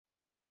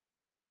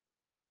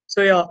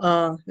So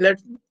yeah,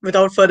 let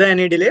without further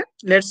any delay,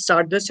 let's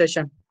start the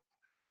session.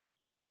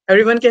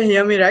 Everyone can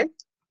hear me, right?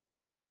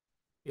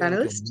 Yeah, we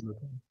can. Panelists?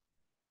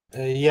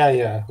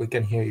 Yeah, we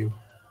can hear you.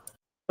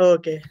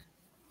 Okay.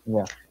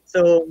 Yeah.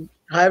 So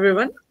hi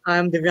everyone, I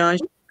am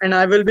Divyanshu and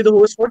I will be the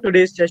host for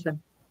today's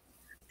session.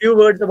 Few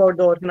words about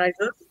the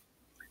organizers.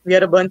 We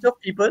are a bunch of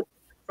people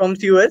from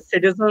CUS,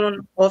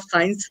 Citizen of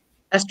Science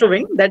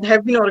Astrowing, that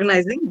have been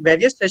organizing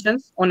various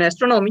sessions on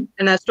astronomy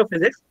and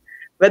astrophysics,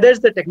 whether it's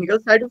the technical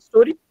side of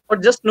story or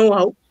just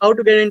know how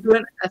to get into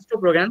an astro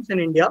programs in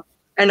India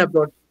and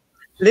abroad.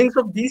 Links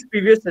of these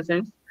previous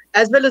sessions,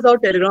 as well as our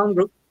Telegram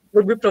group,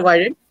 would be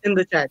provided in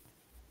the chat.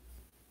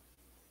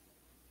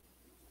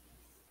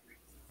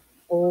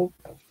 Oh,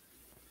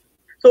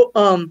 so,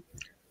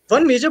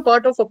 one major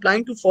part of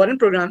applying to foreign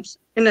programs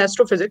in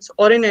astrophysics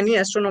or in any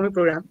astronomy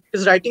program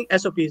is writing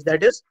SOPs,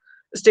 that is,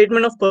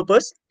 statement of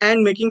purpose,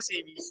 and making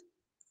CVs.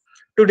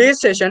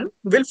 Today's session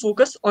will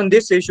focus on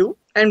this issue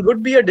and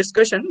would be a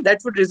discussion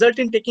that would result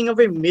in taking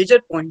away major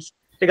points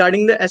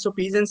regarding the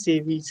SOPs and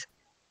CVs.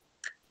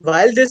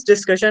 While this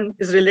discussion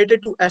is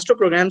related to astro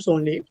programs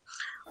only,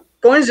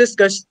 points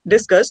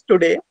discussed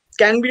today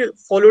can be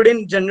followed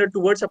in general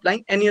towards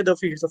applying any other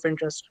fields of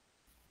interest.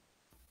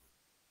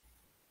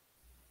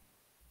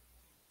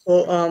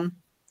 So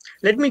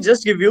let me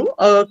just give you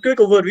a quick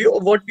overview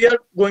of what we are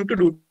going to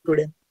do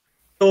today.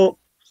 So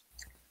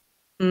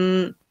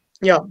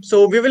yeah,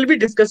 so we will be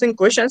discussing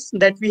questions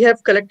that we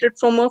have collected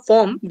from a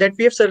form that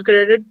we have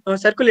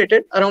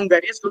circulated around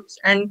various groups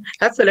and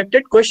have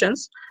selected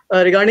questions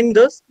regarding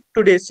this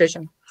today's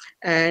session.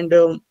 And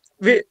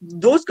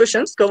those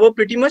questions cover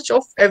pretty much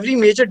of every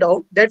major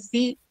doubt that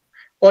we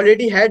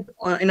already had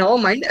in our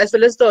mind as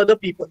well as the other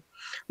people.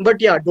 But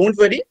yeah, don't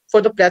worry,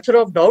 for the plethora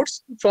of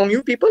doubts from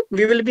you people,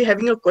 we will be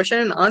having a question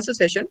and answer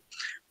session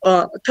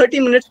 30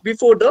 minutes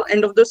before the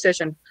end of the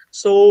session.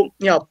 So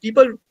yeah,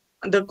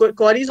 the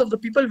queries of the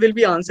people will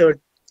be answered.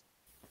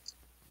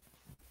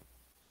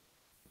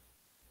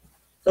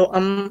 So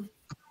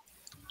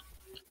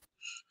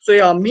so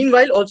yeah,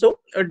 meanwhile also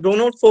do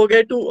not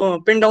forget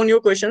to pin down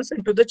your questions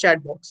into the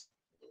chat box.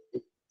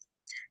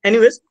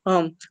 Anyways,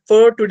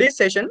 for today's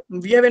session,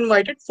 we have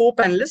invited 4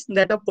 panelists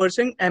that are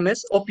pursuing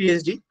MS or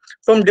PhD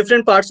from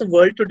different parts of the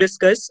world to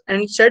discuss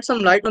and shed some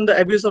light on the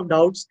abuse of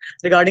doubts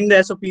regarding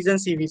the SOPs and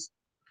CVs.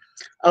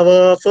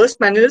 Our first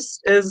panelist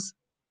is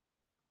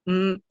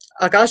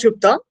Akash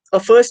Gupta, a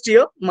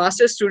first-year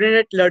master's student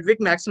at Ludwig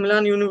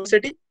Maximilians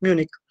University,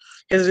 Munich.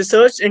 His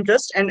research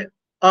interests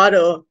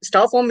are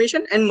star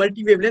formation and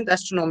multi-wavelength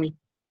astronomy.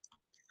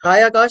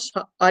 Hi Akash,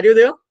 are you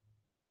there?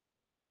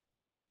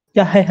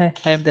 Yeah, hi,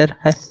 I am there.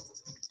 Hi.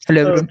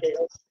 Hello, everyone.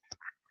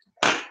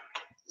 Okay.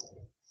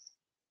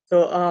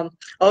 So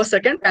our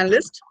second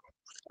panelist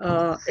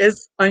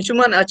is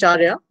Anshuman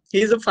Acharya.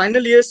 He is a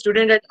final year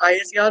student at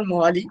ISER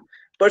Mohali,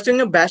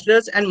 pursuing a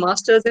bachelor's and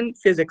master's in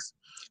physics.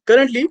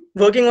 Currently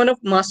working on a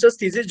master's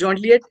thesis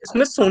jointly at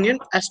Smithsonian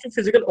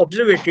Astrophysical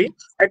Observatory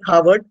at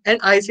Harvard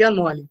and ISER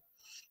Mohali.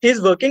 He is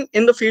working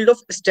in the field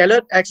of stellar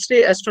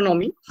X-ray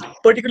astronomy,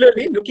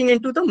 particularly looking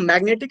into the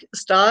magnetic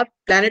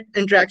star-planet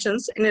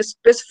interactions in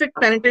specific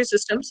planetary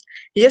systems.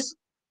 He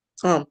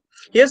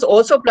has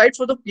also applied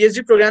for the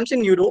PhD programs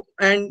in Europe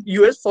and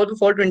US for the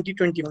fall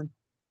 2021.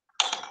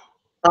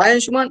 Hi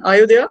Anshuman, are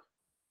you there?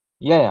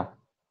 Yeah.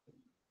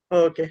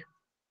 Okay.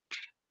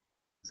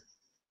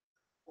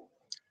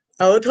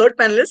 Our third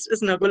panelist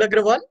is Nakul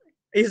Agrawal.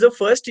 He is a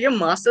first-year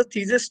master's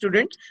thesis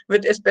student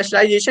with a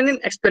specialization in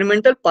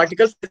experimental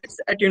particle physics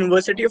at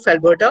University of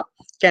Alberta,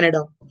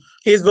 Canada.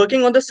 He is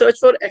working on the search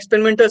for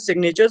experimental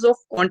signatures of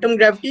quantum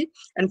gravity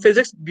and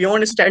physics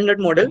beyond standard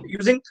model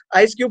using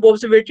Ice Cube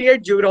Observatory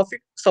at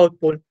geographic South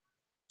Pole.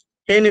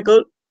 Hey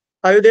Nicole,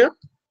 are you there?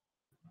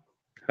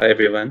 Hi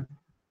everyone.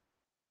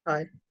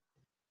 Hi.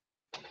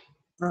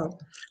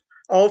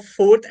 Our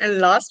fourth and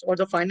last or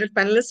the final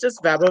panelist is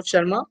Vaibhav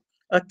Sharma,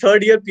 a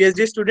third-year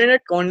PhD student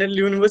at Cornell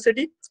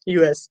University,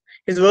 US.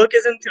 His work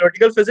is in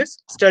theoretical physics,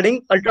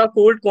 studying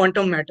ultra-cold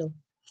quantum matter.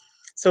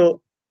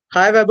 So,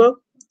 hi Vaibhav,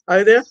 are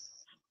you there?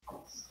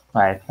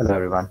 Hi, hello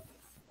everyone.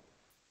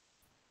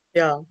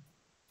 Yeah.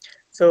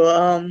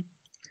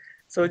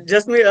 So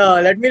just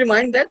let me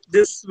remind that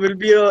this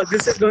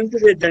is going to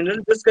be a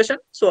general discussion.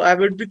 So I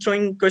will be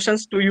throwing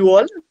questions to you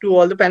all, to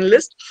all the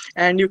panelists,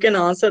 and you can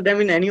answer them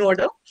in any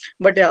order.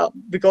 But yeah,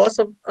 because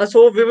of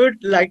so we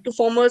would like to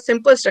form a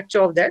simple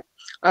structure of that.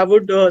 I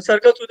would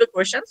circle through the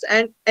questions,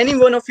 and any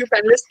one of you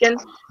panelists can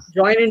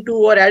join into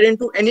or add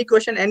into any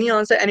question, any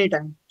answer,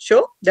 anytime.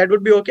 Sure, that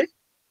would be okay.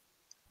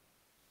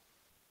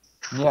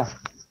 Yeah.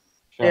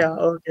 Sure. Yeah.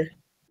 Okay.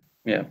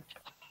 Yeah.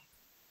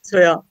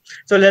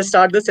 So let's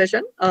start the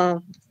session.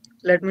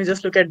 Let me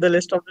just look at the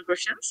list of the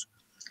questions.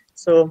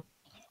 So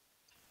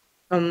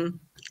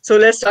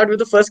let's start with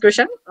the first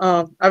question.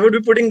 I would be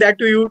putting that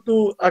to you,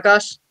 to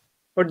Akash.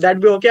 Would that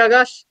be okay,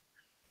 Akash?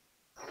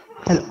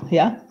 Hello.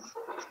 Yeah.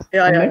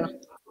 Yeah.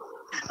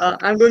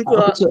 I'm going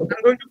to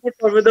put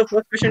forward the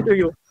first question to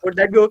you. Would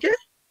that be okay?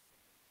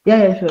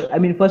 Yeah, sure. I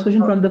mean, first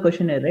question from the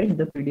questionnaire, right?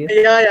 The PDF.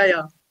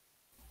 Yeah.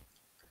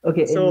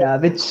 Okay, So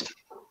in which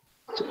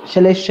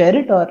shall I share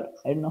it or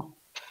I don't know?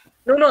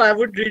 no, I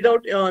would read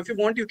out. If you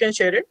want, you can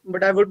share it,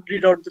 but I would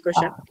read out the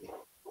question.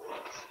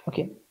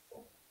 Okay.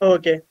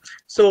 Okay.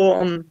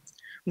 So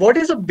what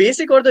is the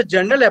basic or the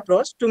general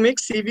approach to make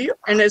CV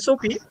and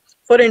SOP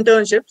for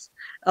internships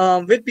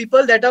with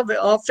people that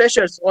are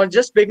freshers or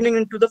just beginning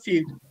into the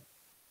field?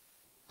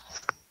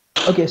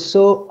 Okay,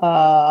 so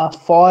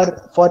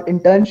for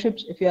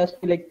internships, if you ask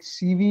me like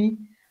CV,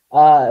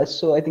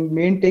 so I think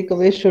main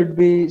takeaway should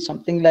be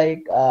something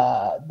like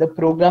the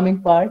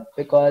programming part,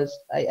 because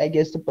I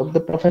guess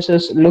the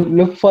professors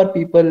look for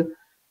people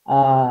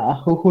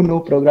who know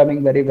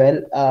programming very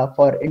well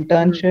for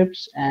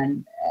internships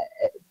and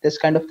this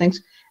kind of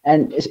things.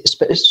 And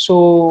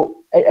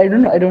so I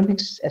don't know. I don't think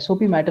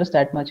SOP matters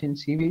that much in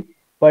CV,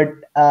 but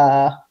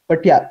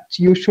yeah,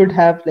 you should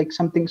have like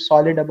something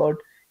solid about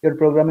your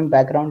programming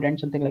background and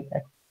something like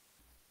that.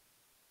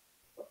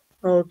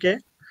 Okay.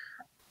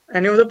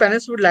 Any of the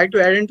panelists would like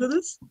to add into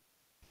this?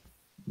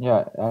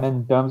 Yeah, and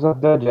in terms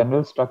of the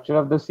general structure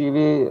of the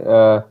CV,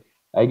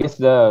 I guess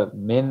the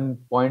main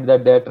point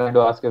that they're trying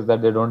to ask is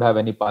that they don't have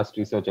any past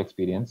research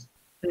experience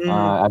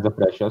as a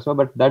fresher. So,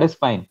 but that is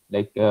fine.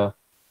 Like,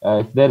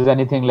 if there's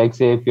anything like,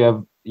 say, if you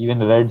have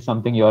even read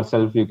something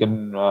yourself, you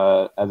can,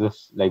 as a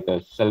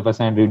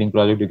self-assigned reading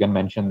project, you can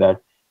mention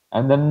that.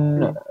 And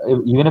then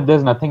even if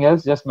there's nothing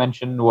else, just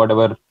mention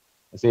whatever,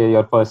 say,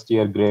 your first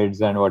year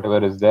grades and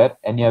whatever is there,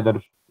 any other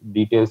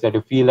details that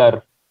you feel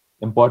are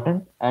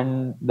important,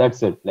 and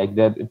that's it. Like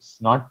that,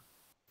 it's not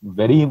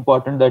very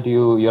important that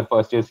your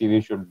first year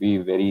CV should be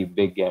very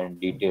big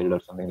and detailed or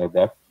something like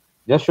that.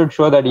 Just should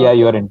show that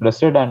you are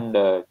interested and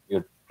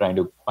you're trying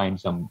to find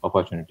some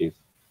opportunities.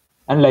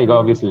 And like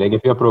obviously, like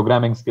if you're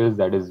programming skills,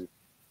 that is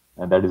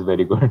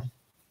very good.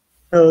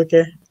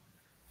 Okay.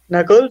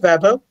 Nakul,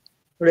 Vaibhav,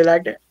 would you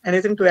like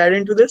anything to add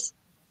into this?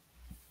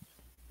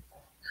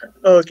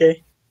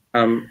 Okay.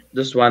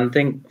 Just one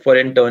thing for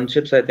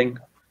internships, I think,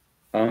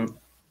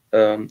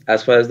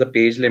 as far as the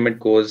page limit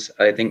goes,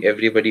 I think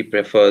everybody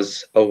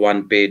prefers a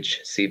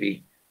one-page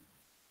CV.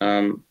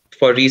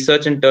 For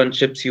research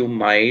internships, you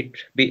might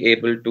be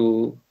able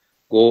to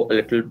go a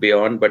little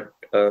beyond, but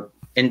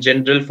in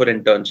general, for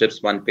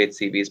internships, one-page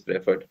CV is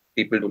preferred.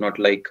 People do not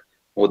like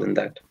more than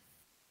that.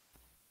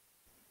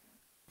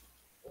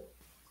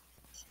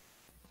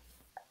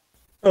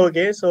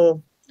 Okay.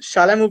 So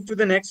shall I move to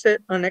the next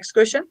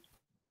question?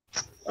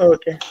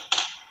 Okay.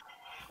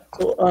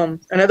 So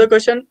another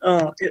question.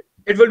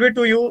 It will be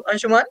to you,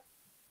 Anshuman.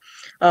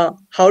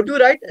 How to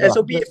write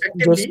SOP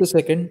effectively? Just a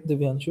second,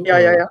 Divyanshu.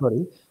 Yeah.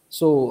 Sorry.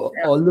 So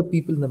Yeah. all the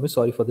people,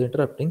 sorry for the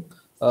interrupting.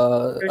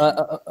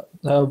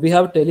 We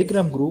have a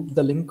Telegram group.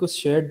 The link was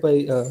shared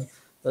by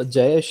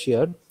Jayesh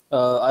here.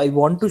 I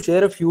want to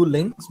share a few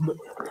links,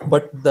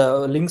 but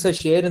the links I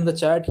share in the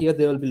chat here,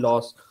 they will be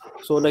lost.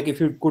 So like if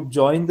you could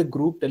join the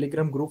group,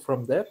 Telegram group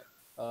from there,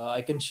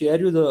 I can share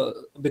you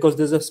because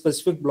there's a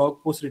specific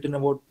blog post written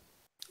about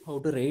how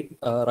to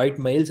write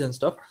mails and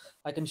stuff.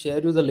 I can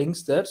share you the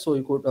links there, so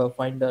you could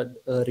find a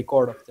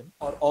record of them,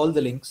 or all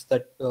the links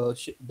that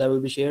that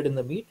will be shared in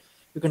the meet.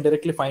 You can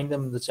directly find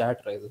them in the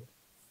chat rather.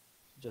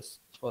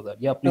 Just for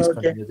that. Yeah, please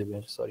continue,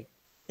 Divyansh. Sorry.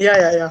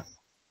 Yeah.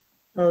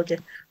 Okay.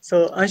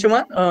 So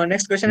Anshuman,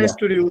 next question is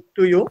to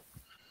you.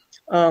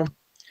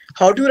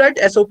 How to write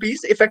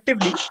SOPs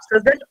effectively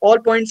such that all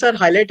points are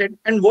highlighted,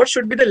 and what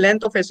should be the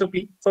length of SOP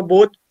for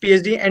both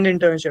PhD and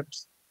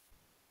internships?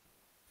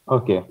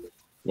 Okay.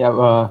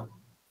 Yeah.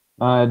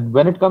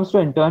 When it comes to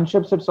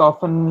internships, it's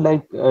often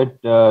like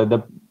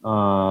not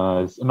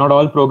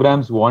all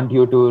programs want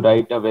you to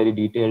write a very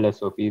detailed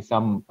SOP.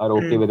 Some are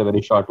okay with a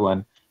very short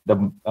one. The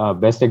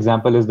best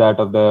example is that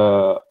of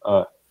the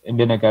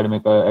Indian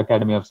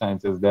Academy of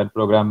Sciences. Their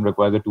program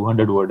requires a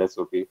 200-word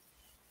SOP.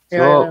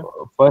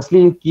 So,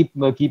 firstly, keep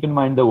in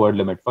mind the word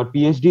limit. For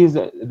PhDs,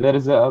 there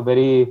is a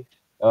very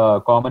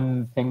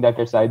common thing that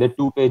it's either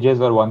 2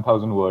 pages or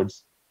 1,000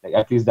 words. Like,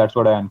 at least that's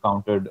what I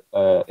encountered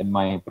in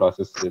my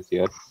process this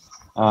year.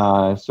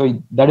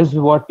 So that is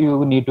what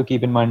you need to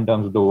keep in mind in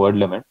terms of the word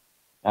limit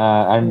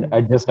and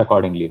adjust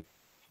accordingly.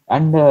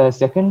 And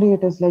secondly,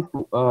 it is like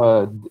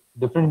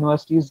different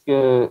universities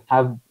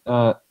have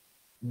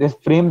they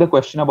frame the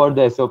question about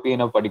the SOP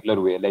in a particular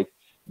way. Like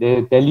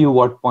they tell you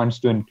what points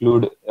to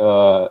include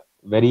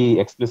very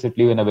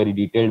explicitly in a very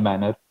detailed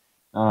manner,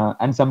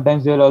 and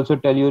sometimes they'll also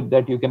tell you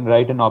that you can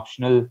write an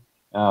optional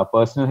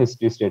personal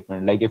history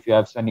statement. Like if you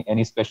have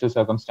any special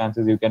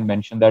circumstances, you can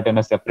mention that in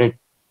a separate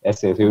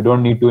essay, so you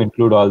don't need to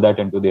include all that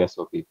into the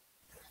SOP.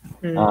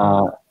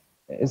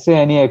 Say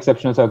any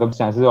exceptional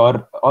circumstances,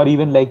 or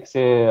even like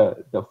say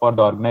for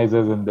the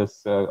organizers in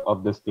this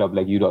of this club,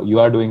 like you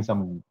are doing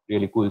some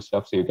really cool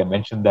stuff, so you can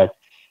mention that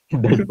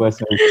in that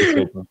personal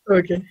statement.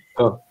 Okay.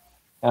 So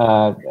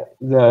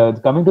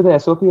coming to the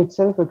SOP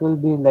itself, it will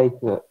be like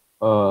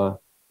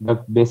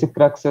the basic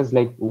crux is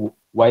like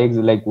why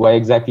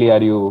exactly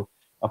are you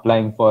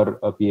applying for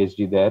a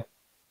PhD there?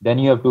 Then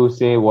you have to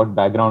say what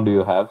background do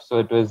you have. So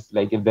it was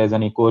like if there's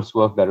any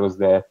coursework that was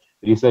there,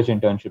 research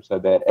internships are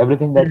there,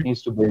 everything that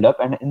needs to build up.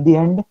 And in the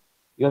end,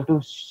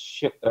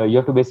 you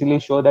have to basically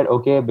show that,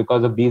 okay,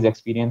 because of these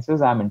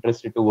experiences, I'm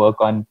interested to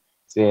work on,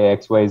 say,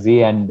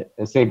 XYZ and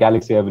say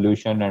galaxy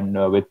evolution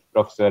and with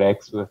Professor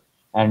X,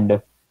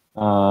 and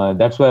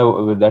that's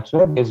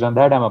why based on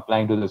that I'm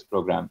applying to this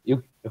program.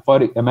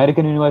 For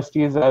American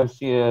universities, I've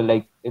seen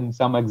like in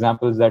some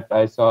examples that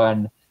I saw,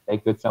 and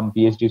like with some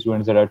PhD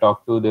students that I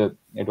talked to,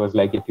 it was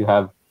like if you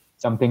have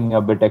something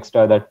a bit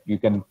extra that you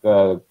can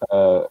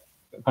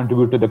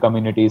contribute to the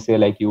community, say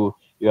like you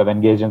have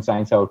engaged in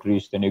science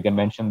outreach, then you can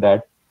mention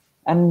that,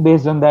 and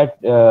based on that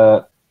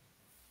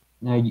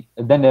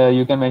then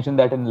you can mention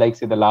that in, like,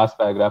 say, the last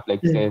paragraph,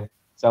 like say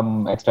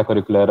some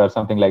extracurricular or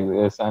something like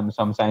this,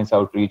 some science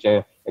outreach,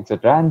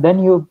 etc. And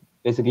then you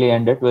basically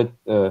end it with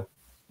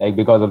like,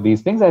 because of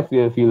these things I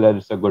feel that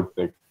it's a good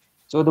fit.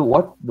 So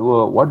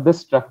what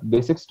this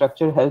basic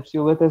structure helps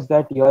you with is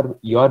that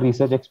your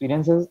research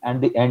experiences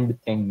and the end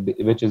thing,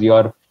 which is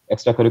your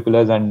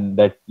extracurriculars, and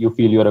that you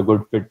feel you're a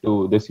good fit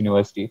to this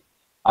university,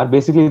 are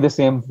basically the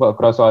same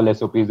across all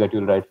SOPs that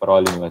you'll write for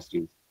all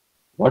universities.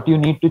 What you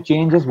need to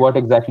change is what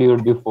exactly you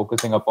would be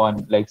focusing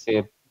upon. Like,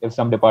 say, if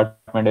some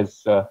department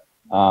is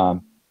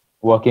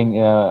working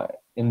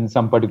in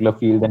some particular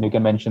field, then you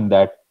can mention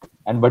that.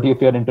 But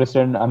if you're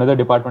interested in another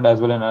department as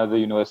well in another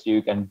university,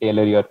 you can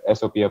tailor your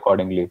SOP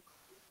accordingly.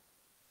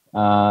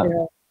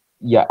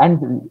 Yeah,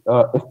 and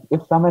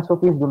if some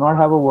SOPs do not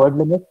have a word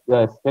limit,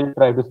 still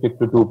try to stick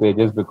to 2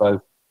 pages,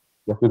 because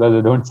just because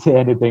you don't say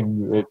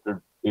anything, it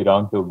would be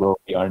wrong to go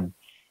beyond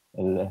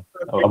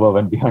above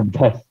and beyond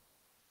that.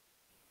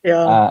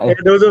 Yeah,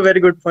 those are very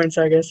good points,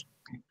 I guess.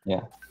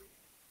 Yeah.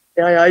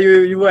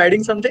 You were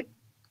adding something?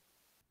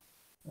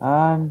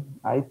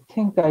 I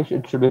think I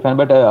should be fine,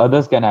 but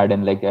others can add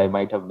in. Like, I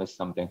might have missed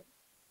something.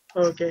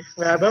 Okay,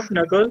 Vaibhav,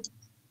 Nakul,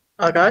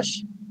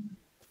 Akash.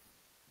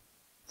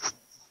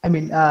 I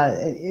mean,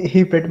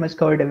 he pretty much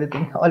covered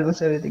everything,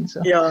 almost everything.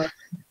 So yeah.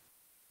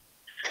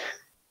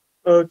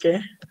 Okay.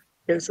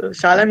 So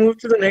shall I move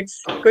to the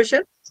next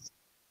question?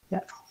 Yeah.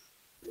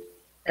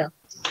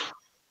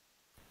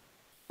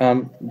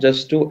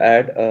 Just to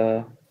add,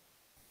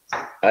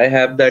 I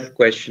have that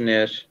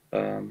questionnaire.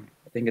 I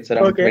think it's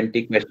around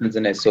 20 questions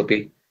in SOP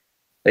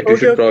that you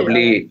should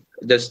probably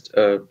just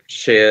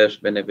share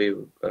whenever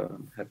you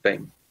have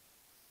time.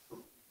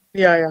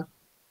 Yeah.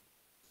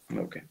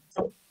 Okay.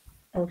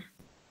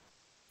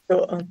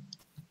 So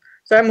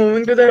I'm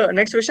moving to the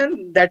next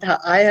question that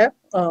I have.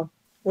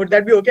 Would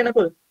that be okay,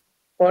 Nakul,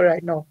 for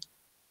right now?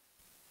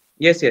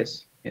 Yes.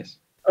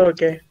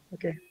 Okay.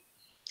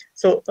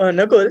 So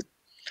Nakul,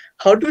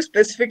 how to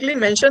specifically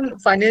mention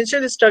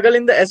financial struggle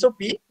in the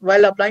SOP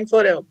while applying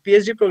for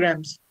PhD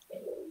programs?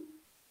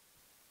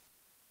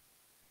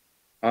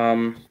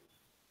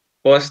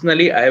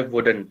 Personally, I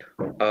wouldn't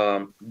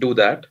do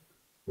that.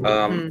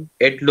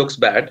 It looks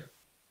bad.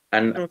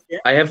 And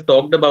I have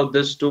talked about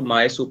this to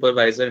my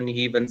supervisor, and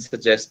he even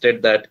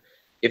suggested that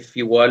if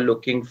you are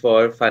looking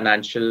for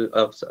financial,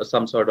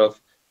 some sort of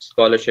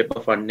scholarship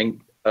or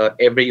funding,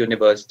 every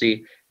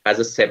university has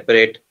a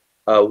separate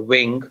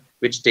wing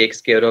which takes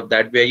care of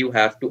that, where you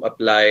have to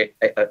apply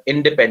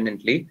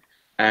independently.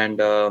 And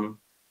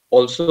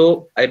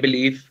also, I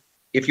believe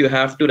if you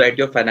have to write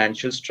your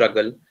financial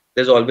struggle,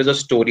 there's always a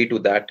story to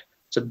that.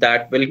 So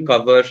that will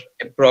cover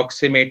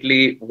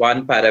approximately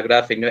 1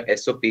 paragraph in your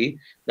SOP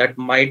that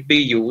might be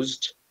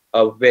used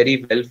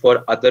very well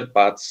for other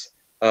parts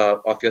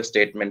of your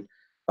statement.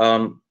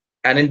 And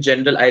in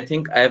general, I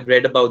think I've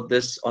read about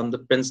this on the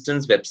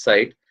Princeton's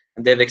website,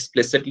 and they've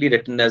explicitly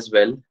written as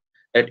well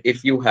that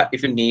if you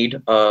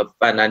need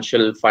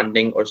financial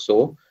funding or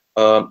so,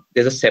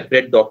 there's a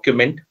separate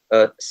document.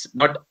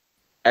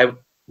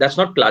 That's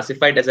not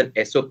classified as an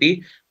SOP.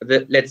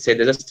 Let's say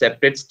there's a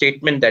separate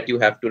statement that you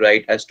have to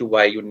write as to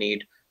why you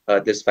need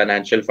this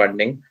financial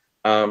funding.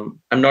 I'm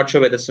not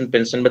sure whether it's in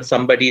Princeton, but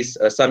some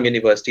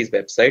university's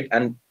website,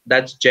 and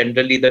that's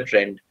generally the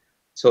trend.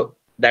 So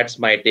that's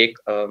my take.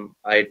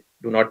 I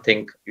do not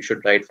think you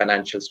should write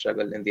financial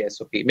struggle in the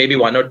SOP. Maybe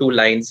 1 or 2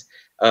 lines.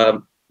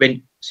 In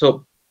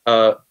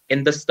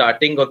the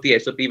starting of the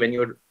SOP, when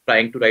you're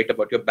trying to write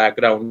about your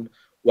background,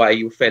 why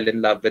you fell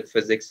in love with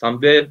physics,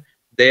 somewhere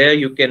there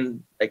you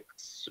can like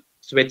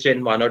switch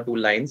in 1 or 2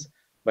 lines,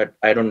 but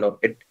I don't know.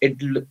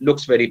 It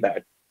looks very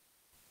bad.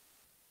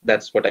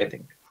 That's what I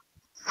think.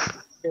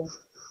 Yeah.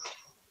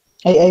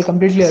 I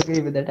completely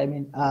agree with that. I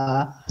mean,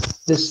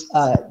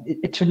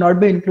 it should not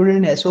be included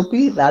in SOP.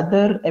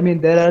 Rather, I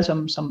mean, there are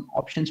some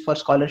options for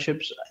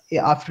scholarships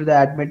after the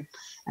admit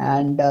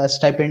and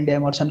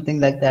stipendium or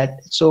something like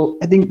that. So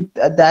I think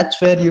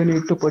that's where you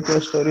need to put your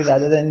story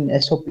rather than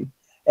in SOP.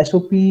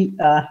 SOP,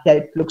 yeah,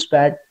 it looks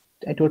bad.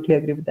 I totally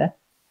agree with that.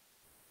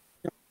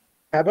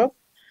 Vaibhav?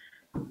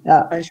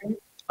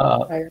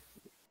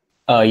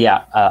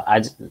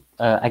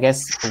 I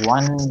guess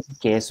one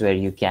case where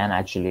you can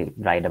actually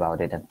write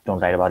about it, and don't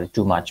write about it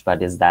too much,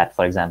 but is that,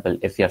 for example,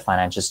 if your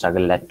financial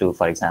struggle led to,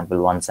 for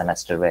example, 1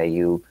 semester where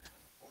you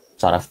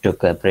sort of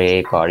took a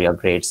break or your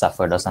grades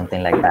suffered or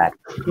something like that,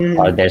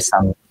 or there's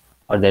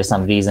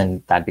some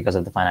reason that because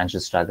of the financial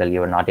struggle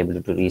you were not able to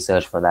do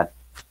research for that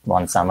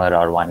one summer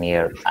or 1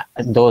 year.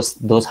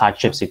 Those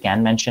hardships you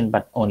can mention,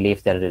 but only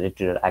if they're related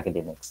to your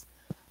academics.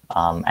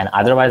 And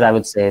otherwise, I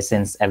would say,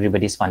 since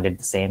everybody's funded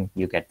the same,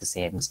 you get the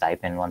same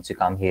stipend once you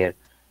come here.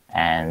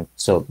 And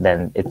so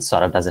then it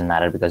sort of doesn't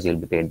matter because you'll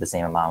be paid the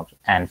same amount.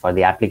 And for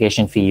the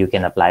application fee, you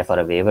can apply for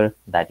a waiver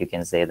that you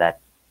can say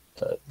that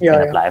you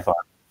can apply for.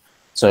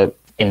 So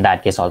in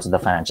that case, also the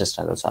financial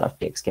struggle sort of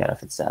takes care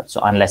of itself.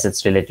 So unless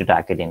it's related to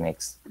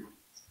academics,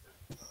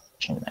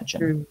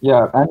 mention.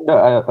 Yeah, and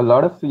a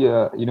lot of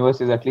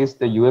universities, at least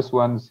the US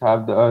ones,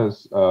 have the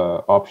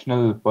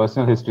optional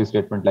personal history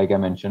statement, like I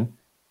mentioned.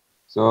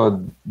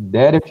 So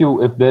there,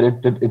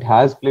 it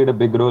has played a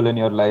big role in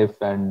your life,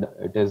 and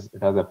it has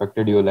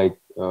affected you, like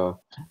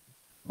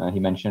he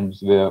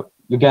mentions, where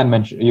you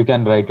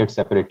can write it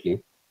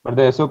separately, but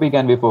the SOP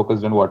can be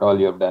focused on what all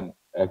you have done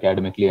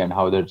academically and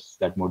how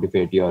that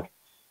motivate your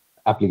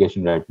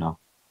application right now.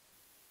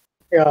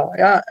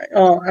 Yeah.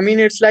 I mean,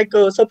 it's like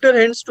subtle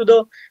hints to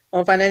the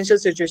financial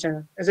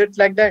situation. Is it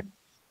like that?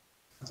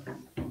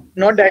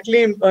 Not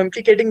directly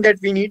implicating that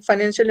we need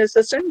financial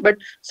assistance, but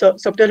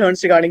subtle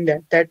hints regarding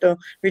that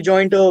we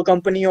joined a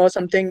company or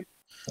something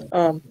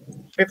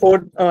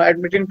before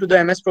admitting to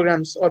the MS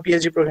programs or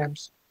PhD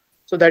programs.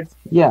 So that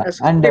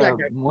and like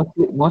that.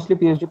 mostly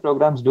PhD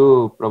programs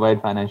do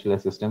provide financial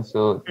assistance,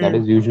 so that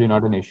is usually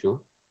not an issue.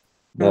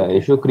 The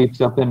issue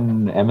creeps up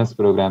in MS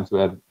programs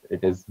where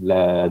it is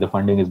the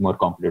funding is more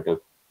competitive.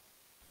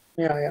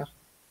 Yeah.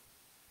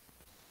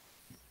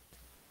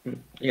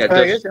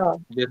 Just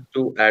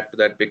to add to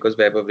that, because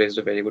Vaibhav raised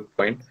a very good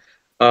point.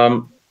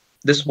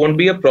 This won't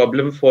be a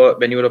problem for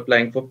when you're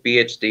applying for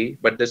PhD,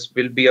 but this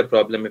will be a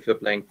problem if you're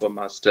applying for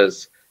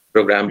master's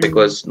program,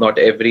 because not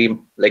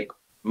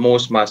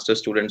most master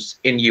students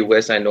in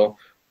US, I know,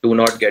 do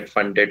not get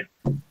funded.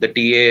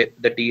 The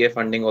TA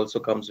funding also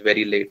comes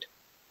very late.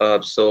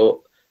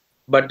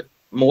 But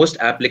most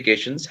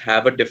applications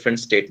have a different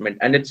statement,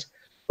 and it's,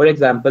 for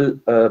example,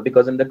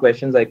 because in the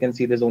questions I can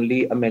see there's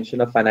only a mention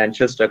of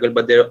financial struggle,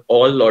 but there are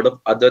a lot of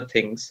other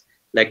things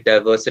like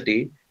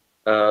diversity.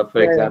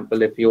 For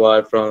example, if you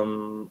are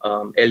from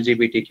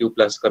LGBTQ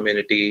plus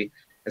community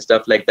and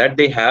stuff like that,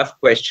 they have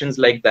questions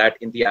like that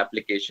in the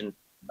application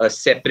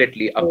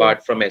separately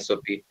apart from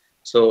SOP.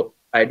 So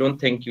I don't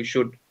think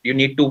you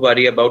need to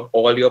worry about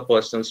all your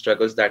personal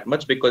struggles that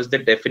much, because they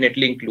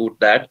definitely include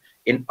that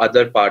in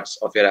other parts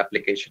of your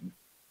application.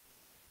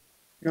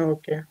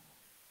 Okay.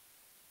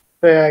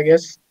 So yeah, I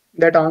guess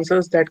that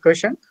answers that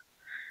question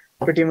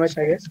pretty much,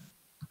 I guess.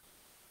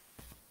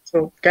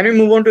 So can we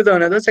move on to the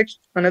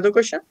another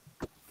question?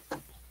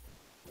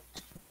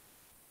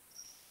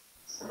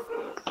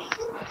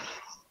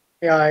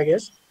 Yeah, I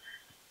guess.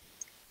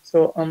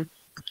 So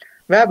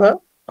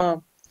Vaibhav,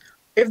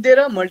 if there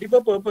are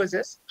multiple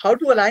purposes, how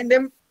to align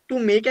them to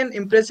make an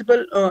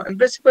impressible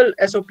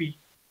SOP?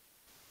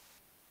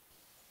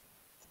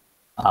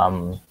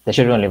 There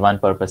should be only one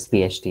purpose,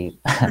 PhD.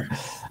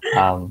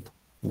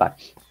 But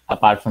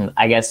apart from,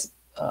 I guess,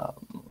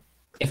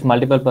 if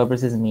multiple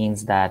purposes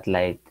means that,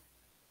 like,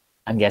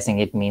 I'm guessing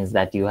it means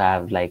that you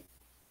have like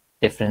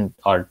different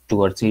or 2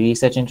 or 3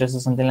 research interests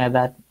or something like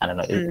that. I don't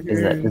know.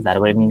 Is that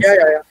what it means?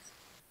 Yeah.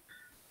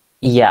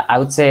 Yeah, I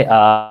would say.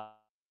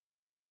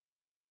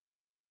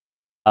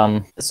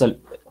 So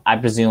I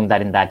presume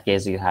that in that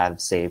case you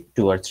have, say,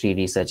 2 or 3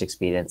 research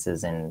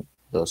experiences in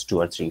those 2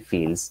 or 3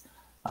 fields.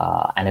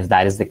 And if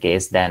that is the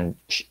case, then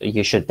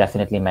you should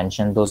definitely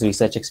mention those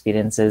research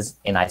experiences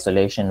in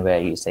isolation, where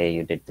you say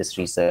you did this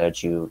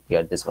research,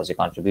 this was your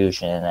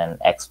contribution, and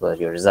X were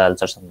your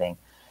results or something.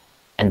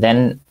 And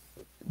then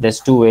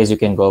there's 2 ways you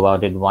can go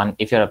about it. One,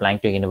 if you're applying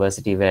to a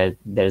university where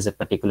there is a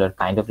particular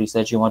kind of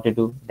research you want to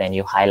do, then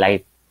you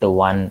highlight the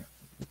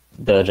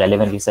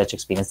relevant research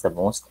experience the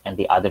most, and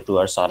the other 2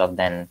 are sort of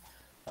then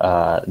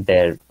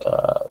their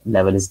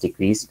level is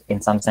decreased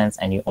in some sense,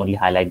 and you only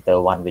highlight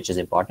the one which is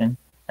important.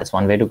 That's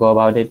one way to go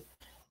about it.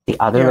 The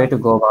other way to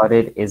go about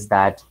it is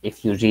that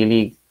if you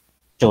really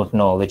don't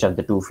know which of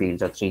the 2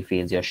 fields or 3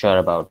 fields you're sure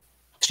about,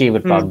 3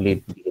 would probably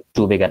be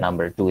too big a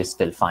number, 2 is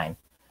still fine.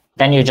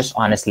 Then you just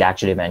honestly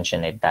actually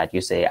mention it, that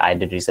you say, I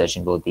did research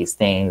in both these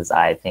things.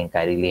 I think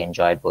I really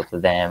enjoyed both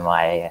of them.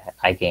 I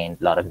gained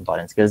a lot of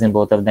important skills in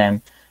both of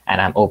them, and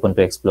I'm open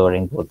to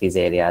exploring both these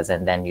areas.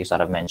 And then you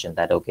sort of mention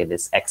that, okay,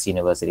 this X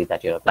university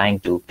that you're applying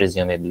to,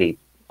 presumably,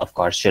 of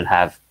course, should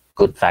have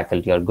good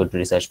faculty or good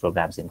research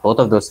programs in both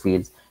of those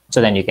fields.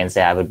 So then you can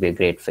say, I would be a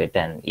great fit,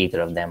 and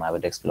either of them I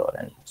would explore,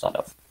 and sort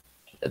of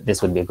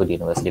this would be a good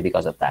university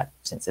because of that,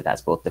 since it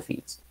has both the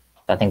fields.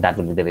 So I think that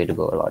would be the way to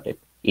go about it.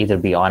 Either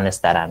be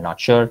honest that I'm not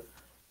sure,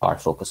 or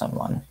focus on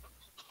one.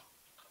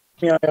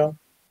 Yeah.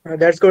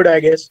 That's good, I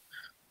guess.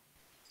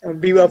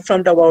 Be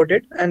upfront about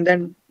it, and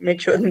then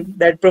make sure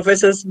that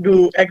professors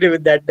do agree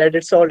with that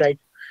it's all right.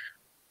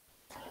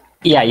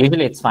 Yeah,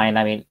 usually it's fine.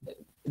 I mean,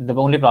 the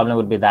only problem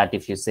would be that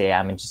if you say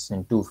I'm interested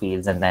in 2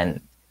 fields, and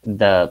then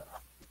the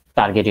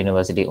target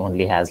university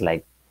only has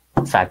like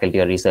faculty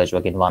or research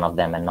work in one of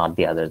them and not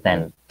the other,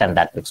 then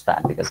that looks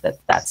bad, because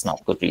that's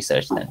not good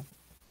research then.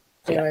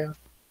 Yeah.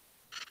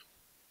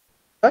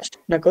 First,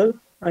 Nakul,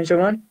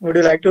 Anshuman, would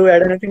you like to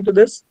add anything to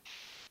this?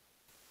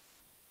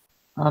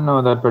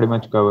 No, that pretty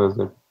much covers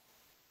it.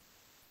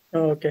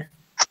 Okay.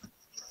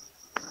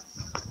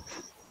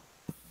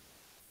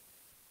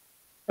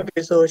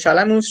 Okay, so shall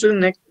I move to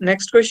the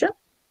next question?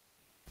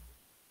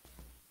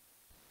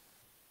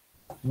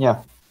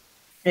 Yeah.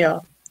 Yeah.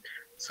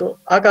 So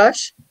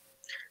Akash,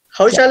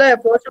 how shall I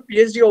approach a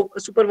PhD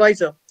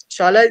supervisor?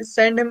 Shall I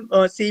send him a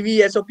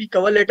CV, SOP,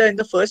 cover letter in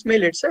the first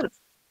mail itself?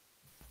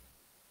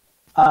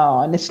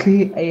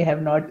 Honestly, I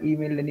have not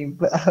emailed any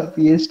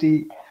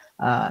PhD,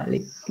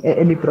 like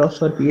any profs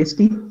for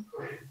PhD.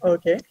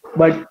 Okay.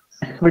 But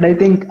I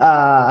think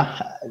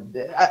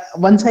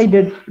once I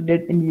did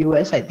in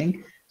US, I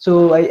think.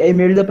 So I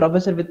mailed the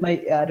professor with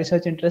my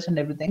research interest and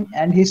everything,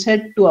 and he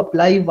said to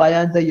apply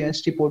via the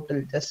university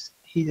portal.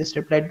 He just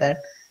replied that,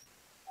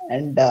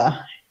 and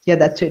yeah,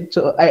 that's it.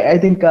 So I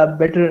think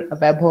better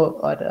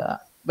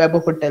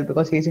Webho could tell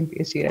because he's in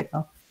PhD right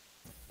now.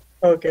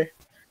 Okay.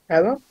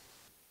 Eva?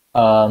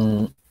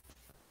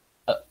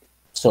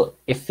 So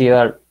if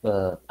you're,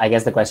 I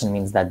guess the question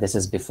means that this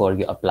is before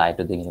you apply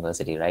to the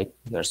university, right?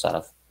 You're sort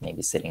of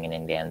maybe sitting in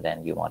India and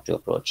then you want to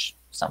approach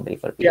somebody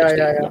for a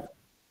PhD.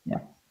 Yeah.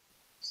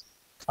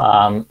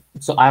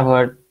 So I've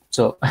heard,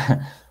 so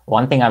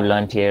one thing I've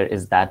learned here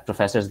is that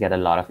professors get a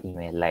lot of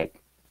email. Like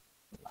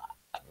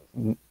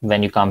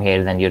when you come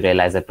here, then you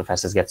realize that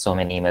professors get so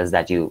many emails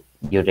that you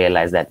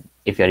realize that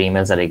if your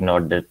emails are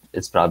ignored, that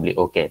it's probably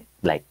okay.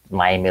 Like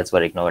my emails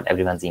were ignored,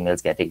 everyone's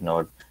emails get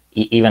ignored.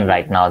 Even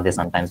right now, they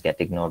sometimes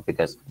get ignored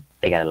because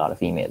they get a lot of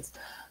emails.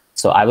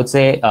 So I would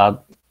say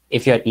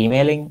if you're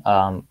emailing,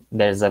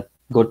 there's a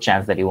good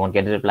chance that you won't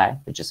get a reply,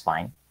 which is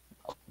fine.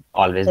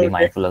 Always be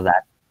mindful of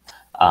that.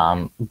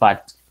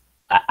 But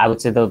I would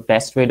say the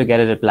best way to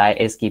get a reply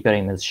is keep your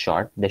emails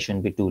short. They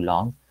shouldn't be too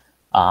long.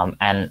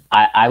 And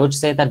I would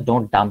say that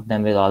don't dump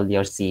them with all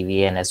your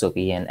CV and SOP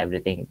and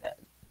everything.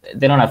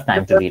 They don't have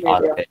time to read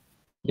all of it.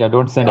 Yeah,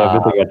 don't send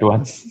everything at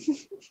once.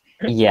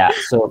 Yeah,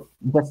 so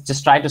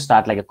just try to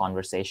start like a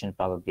conversation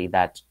probably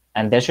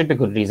and there should be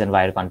good reason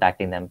why you're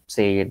contacting them.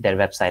 Say their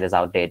website is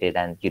outdated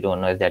and you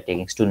don't know if they're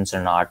taking students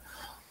or not,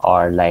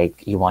 or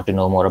like you want to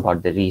know more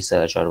about the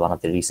research or one of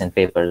the recent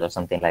papers or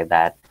something like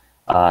that.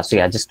 So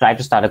yeah, just try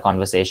to start a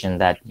conversation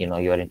that, you know,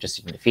 you're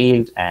interested in the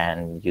field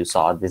and you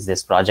saw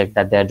this project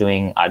that they're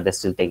doing. Are they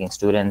still taking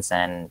students,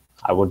 and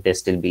would they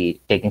still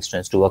be taking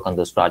students to work on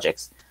those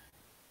projects?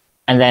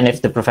 And then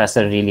if the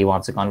professor really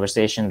wants a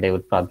conversation, they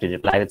would probably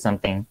reply with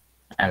something,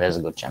 and there's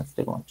a good chance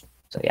they won't.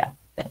 So yeah,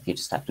 then you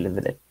just have to live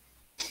with it.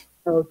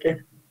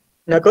 Okay.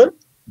 Nakul?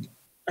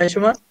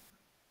 Anshuman?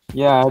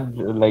 Yeah,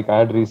 I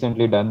had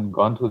recently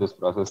gone through this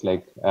process,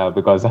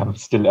 because I'm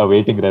still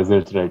awaiting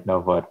results right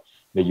now for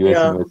the US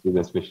universities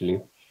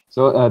especially.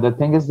 So the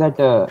thing is that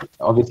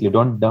obviously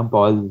don't dump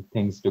all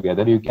things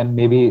together. You can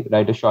maybe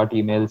write a short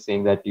email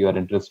saying that you are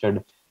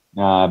interested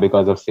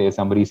because of, say,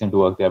 some recent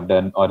work they have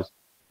done, or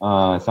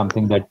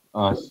something that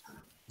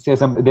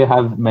they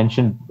have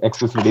mentioned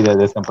explicitly that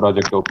there's some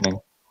project opening,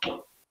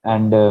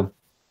 and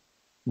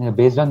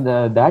based on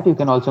that you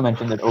can also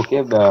mention that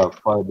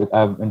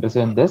I'm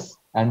interested in this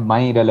and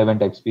my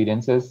relevant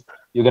experiences.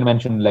 You can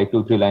mention like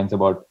 2-3 lines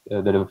about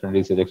the different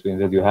research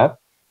experiences you have,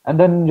 and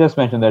then just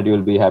mention that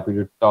you'll be happy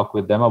to talk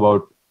with them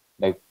about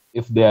like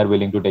if they are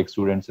willing to take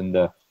students in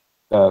the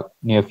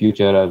near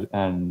future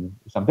and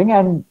something,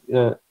 and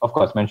of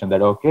course mention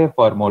that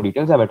for more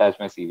details I've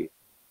attached my CV.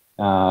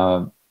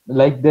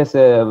 Like they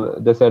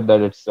said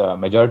that it's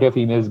majority of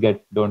emails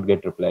don't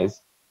get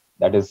replies.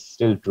 That is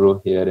still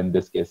true here in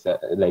this case.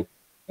 Like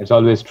it's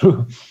always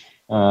true.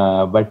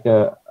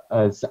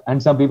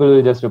 And some people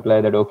will just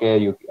reply that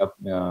you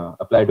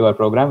apply to our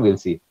program, we'll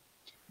see.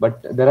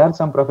 But there are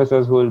some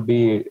professors who will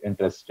be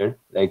interested.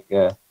 Like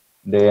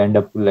they end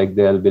up like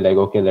they'll be like,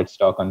 okay, let's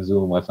talk on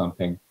Zoom or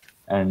something.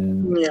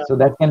 And so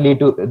that can lead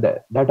to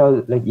that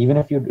all, like even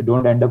if you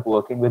don't end up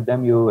working with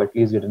them, you at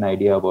least get an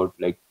idea about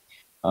like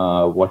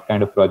what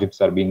kind of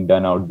projects are being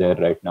done out there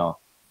right now.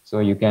 So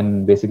you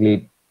can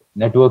basically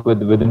network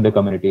within the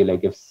community.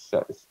 Like if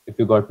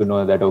you got to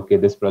know that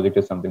this project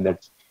is something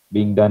that's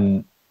being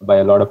done by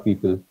a lot of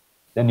people,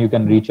 then you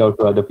can reach out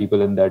to other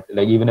people in that.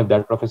 Like even if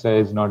that professor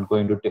is not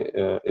going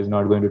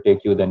to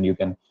take you, then you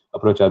can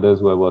approach others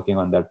who are working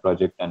on that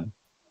project and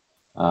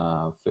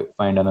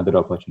find another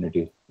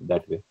opportunity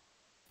that way.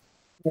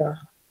 Yeah.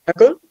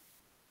 Nakul,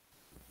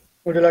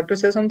 would you like to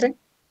say something?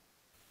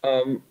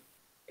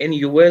 In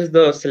US,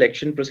 the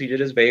selection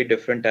procedure is very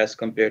different as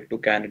compared to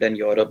Canada and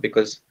Europe,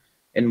 because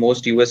in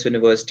most US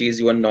universities,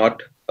 you are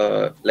not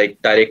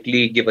like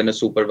directly given a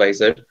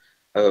supervisor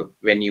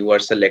when you are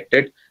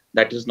selected.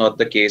 That is not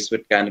the case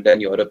with Canada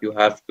and Europe. You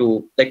have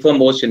to, like for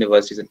most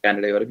universities in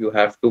Canada and Europe, you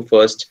have to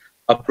first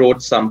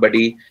approach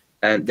somebody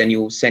and then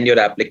you send your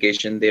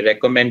application. They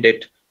recommend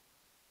it.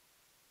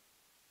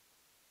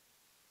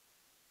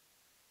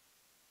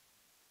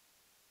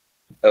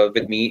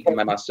 With me in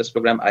my master's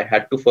program, I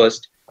had to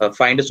first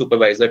find a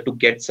supervisor to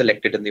get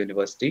selected in the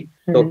university.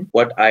 So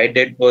what I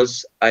did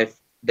was I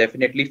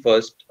definitely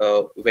first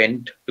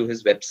went to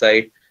his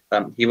website.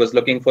 He was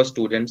looking for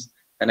students,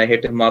 and I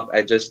hit him up.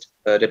 I just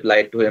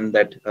replied to him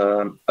that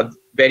a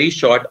very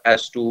short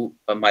as to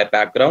my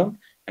background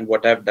and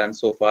what I've done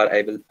so far.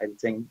 I'll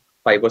think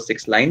 5 or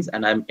 6 lines,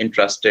 and I'm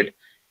interested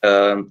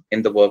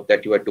in the work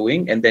that you are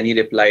doing. And then he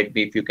replied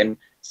me, if you can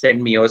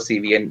send me your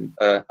CV and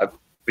a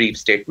brief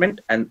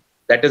statement. And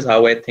that is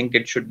how I think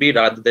it should be,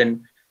 rather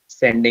than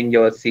sending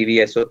your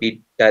CV SOP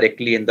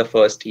directly in the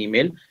first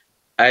email.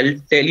 I'll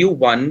tell you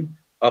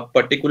a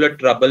particular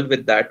trouble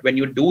with that. When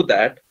you do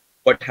that,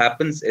 what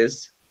happens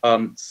is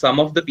some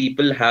of the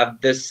people have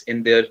this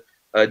in their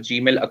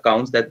Gmail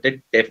accounts that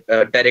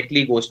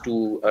directly goes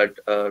to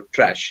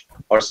trash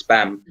or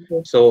spam.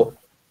 So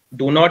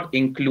do not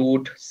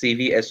include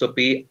CV SOP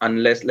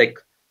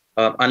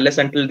unless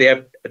until they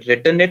have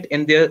written it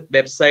in their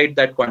website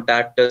that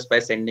contact us by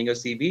sending a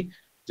CV.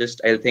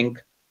 Just I'll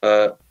think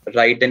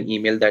write an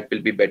email, that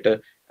will be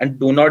better. And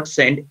do not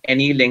send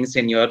any links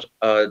in your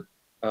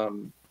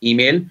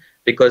email,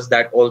 because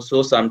that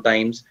also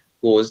sometimes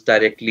goes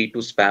directly to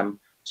spam.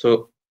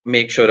 So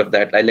make sure of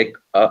that.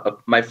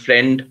 My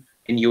friend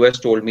in US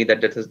told me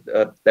that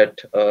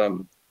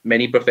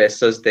many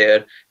professors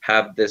there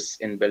have this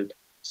inbuilt.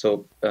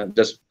 So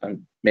just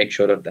make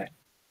sure of that.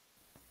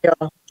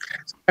 Yeah,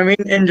 I mean,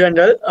 in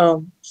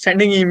general,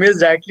 sending emails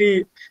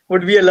directly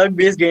would be a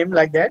luck-based game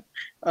like that.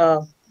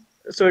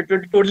 So it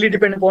would totally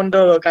depend upon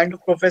the kind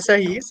of professor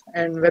he is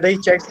and whether he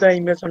checks the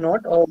emails or not,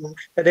 or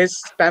whether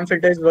his spam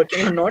filter is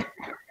working or not.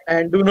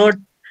 And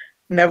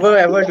never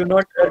ever do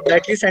not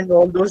directly send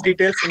all those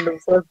details in the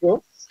first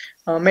go.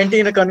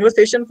 Maintain a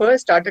conversation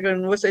first, start a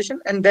conversation,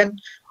 and then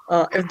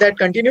if that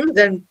continues,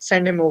 then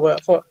send him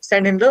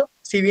the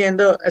CV and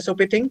the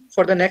SOP thing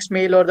for the next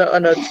mail or the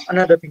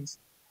another things.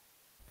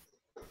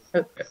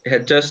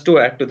 Just to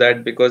add to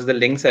that, because the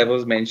links I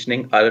was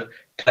mentioning are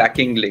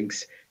tracking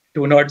links.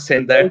 Do not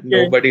send that. Okay.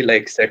 Nobody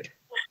likes it.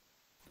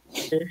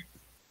 Okay.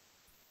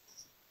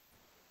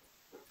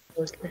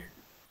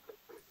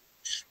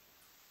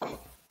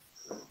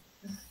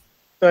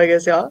 So I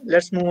guess, yeah,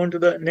 let's move on to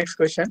the next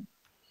question.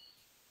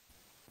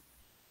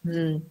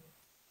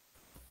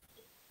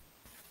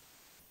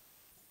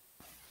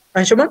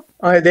 Anshuman,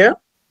 are you there?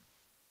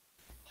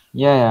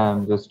 Yeah,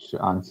 I'm just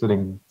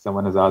answering.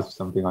 Someone has asked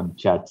something on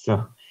chat,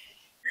 so.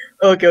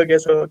 Okay.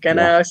 So can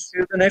I ask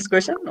you the next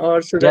question,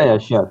 or should I? Yeah,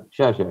 sure.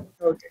 Okay.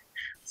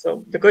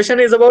 So the question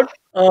is about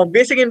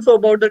basic info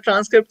about the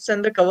transcripts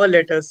and the cover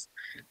letters.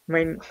 I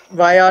mean,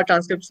 why are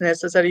transcripts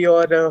necessary,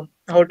 or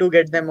how to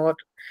get them,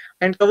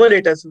 and cover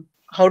letters,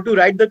 how to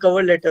write the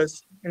cover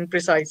letters in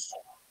precise.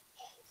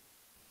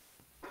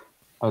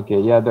 Okay,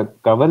 yeah, the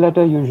cover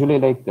letter usually,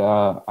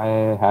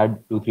 I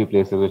had 2-3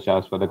 places which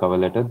asked for the cover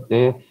letter.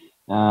 They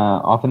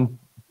often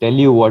tell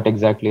you what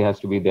exactly has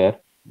to be there.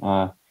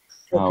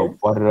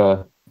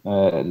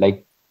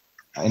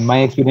 In my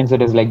experience,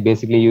 it is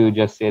basically you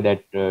just say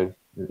that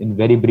in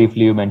very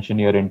briefly you mention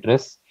your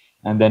interests,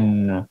 and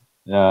then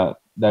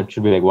that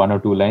should be 1 or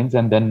 2 lines,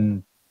 and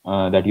then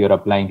that you're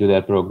applying to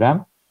their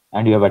program,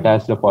 and you have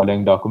attached the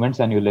following documents,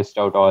 and you list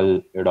out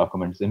all your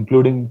documents,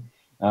 including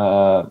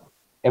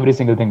every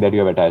single thing that you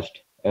have attached.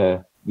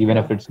 Even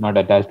if it's not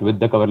attached with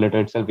the cover letter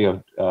itself,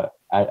 you have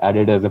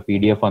added as a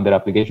PDF on their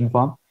application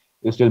form.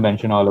 You still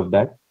mention all of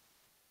that.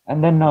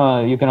 And then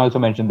you can also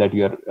mention that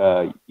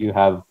you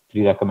have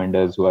 3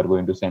 recommenders who are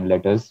going to send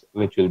letters,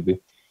 which will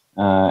be,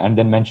 and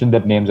then mention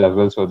their names as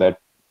well, so that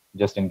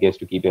just in case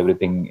to keep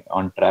everything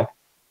on track.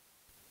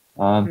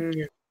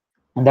 And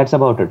that's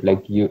about it.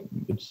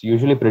 It's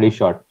usually pretty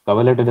short.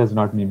 Cover letter does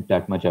not need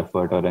that much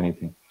effort or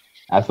anything.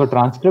 As for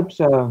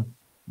transcripts,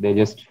 they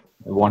just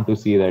want to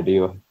see that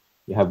you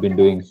have been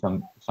doing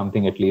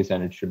something at least,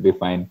 and it should be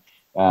fine.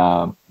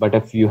 But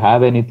if you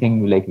have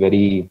anything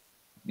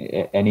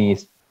any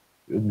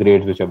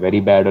grades which are very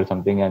bad or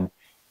something, and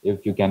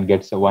if you can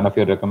get one of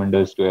your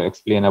recommenders to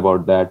explain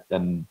about that,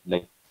 then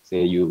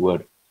say you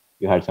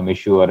had some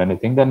issue or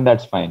anything, then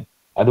that's fine.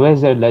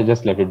 Otherwise,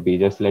 just let it be.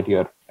 Just let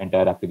your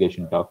entire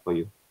application talk for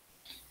you.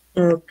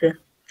 Okay.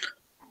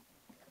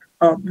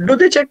 Do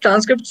they check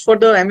transcripts for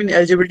the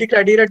eligibility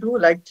criteria too,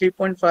 like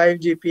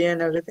 3.5 GPA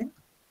and everything?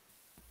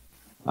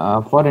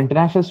 For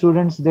international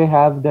students, they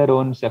have their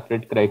own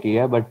separate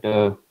criteria, but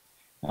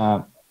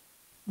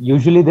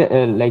usually they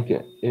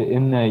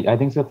I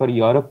think so for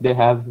Europe they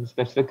have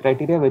specific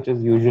criteria which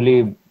is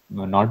usually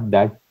not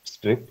that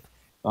strict.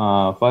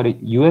 For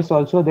US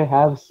also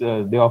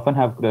they often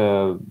have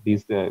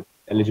these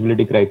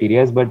eligibility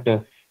criteria, but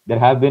there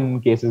have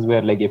been cases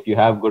where if you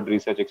have good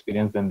research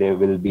experience, then they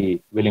will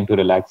be willing to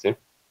relax it.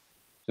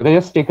 So they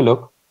just take a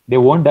look. They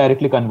won't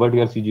directly convert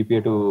your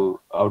CGPA to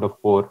out of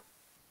 4.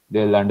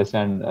 They'll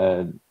understand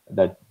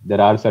that there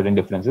are certain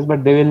differences,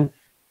 but they will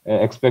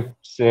expect,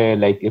 say,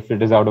 if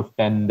it is out of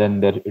 10,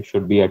 then it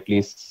should be at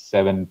least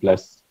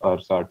 7+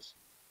 or sorts.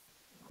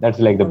 That's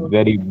the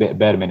very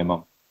bare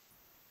minimum.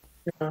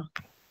 Yeah.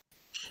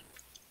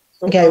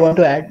 Okay, I want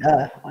to add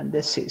on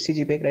this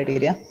CGPA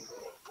criteria.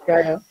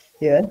 Yeah.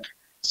 Here.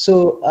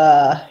 So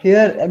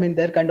here,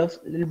 they're kind of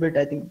a little bit,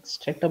 I think,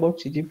 strict about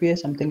CGPA,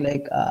 something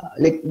like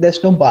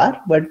there's no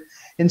bar, but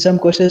in some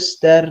courses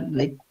they're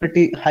like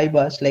pretty high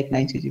bars, like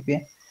 9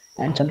 CGPA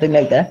and something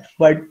like that.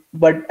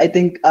 But I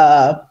think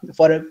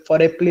for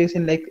a place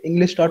in like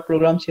English taught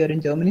programs here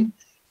in Germany,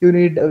 you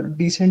need a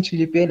decent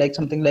CGPA, like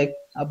something like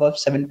above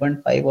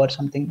 7.5 or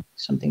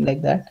something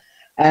like that.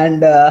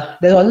 And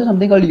there's also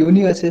something called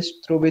Uni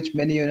Assist, through which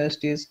many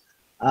universities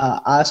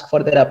ask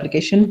for their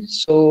application.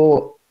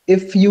 So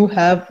if you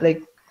have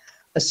like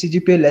a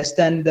CGPA less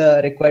than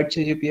the required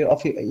CGPA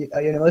of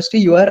a university,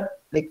 you are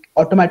like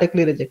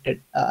automatically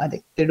rejected. I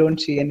think they don't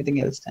see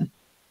anything else then.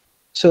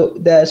 So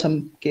there are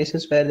some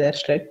cases where they're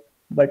strict,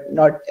 but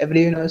not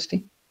every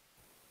university.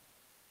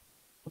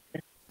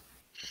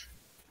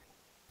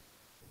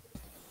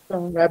 So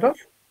wrap up,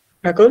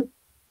 Nakul,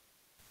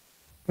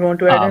 you want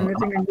to add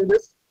anything into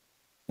this?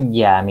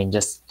 Yeah, I mean,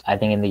 just I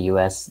think in the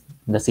US,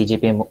 the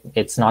CGPA,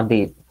 it's not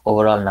the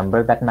overall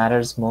number that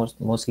matters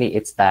mostly.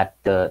 It's that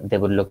they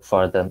would look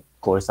for the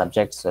core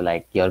subjects. So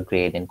like your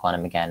grade in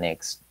quantum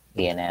mechanics,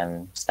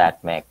 D&M,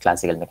 stat mech,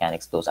 classical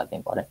mechanics, those are the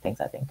important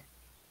things, I think.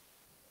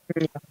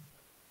 Yeah.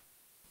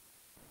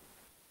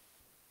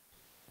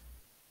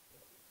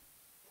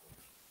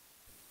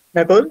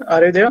 Nakul,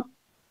 are you there?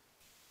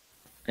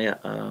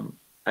 Yeah,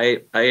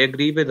 I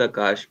agree with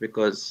Akash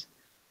because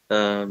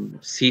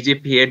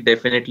CGPA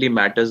definitely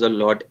matters a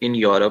lot in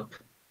Europe,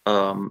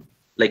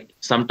 like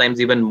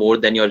sometimes even more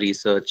than your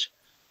research.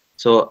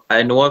 So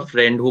I know a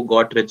friend who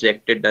got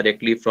rejected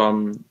directly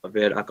from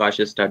where Akash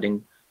is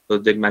studying,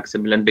 Ludwig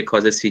Maximilians,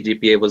 because his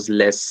CGPA was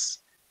less.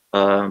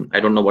 I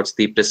don't know what's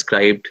the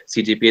prescribed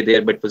CGPA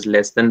there, but it was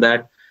less than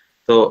that.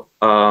 So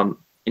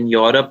in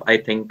Europe, I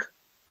think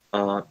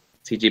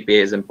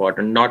CGPA is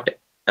important, not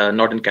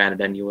in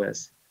Canada and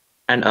US.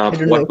 And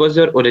what was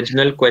your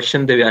original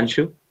question,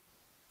 Divyanshu?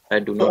 I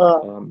do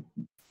not.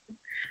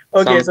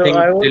 Okay, so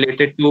I was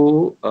related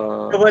to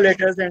cover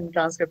letters and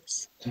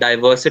transcripts.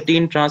 Diversity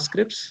in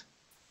transcripts?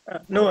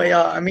 No,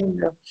 yeah, I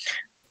mean,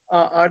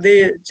 are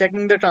they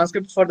checking the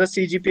transcripts for the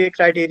CGPA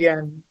criteria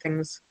and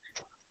things?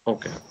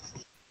 Okay,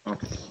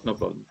 no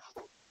problem.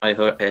 I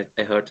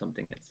heard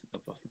something else. No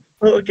problem.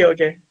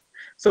 Okay.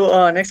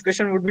 So next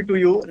question would be to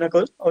you,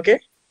 Nakul. Okay.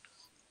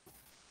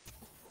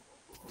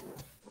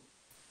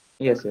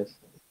 Yes.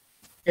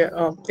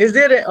 Yeah. Is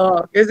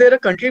there a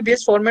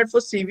country-based format for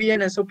CV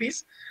and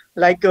SOPs,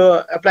 like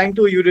applying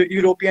to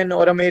European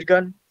or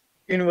American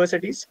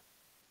universities?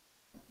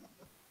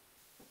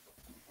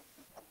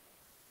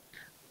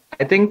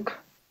 I think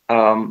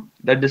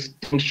the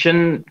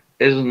distinction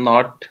is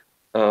not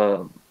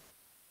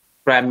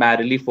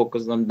primarily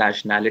focused on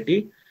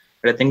nationality,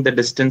 but I think the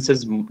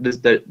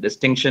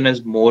distinction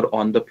is more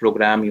on the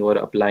program you are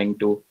applying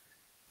to.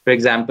 For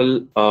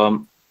example,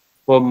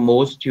 for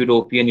most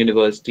European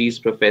universities,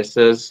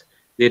 professors,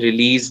 they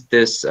release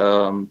this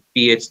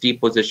PhD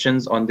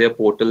positions on their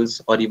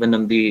portals or even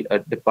on the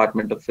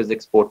Department of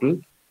Physics portal.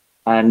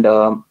 And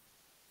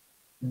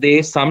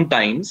they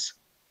sometimes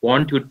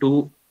want you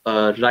to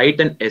write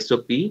an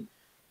SOP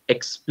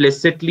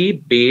explicitly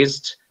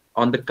based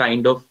on the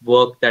kind of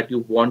work that you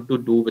want to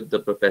do with the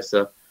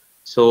professor.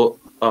 So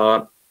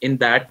in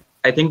that,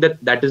 I think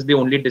that is the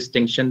only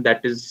distinction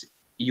that is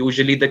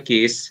usually the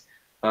case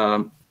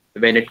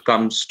when it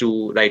comes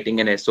to writing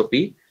an SOP.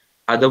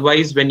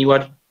 Otherwise, when you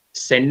are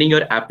sending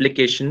your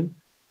application,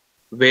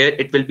 where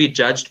it will be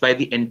judged by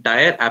the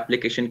entire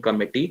application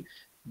committee,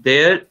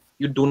 there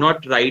you do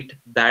not write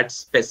that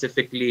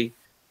specifically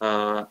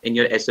in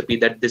your SOP,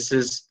 that this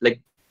is like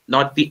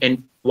not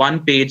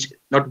one page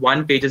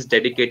is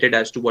dedicated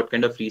as to what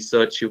kind of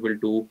research you will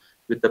do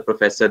with the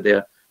professor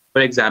there.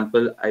 For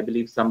example, I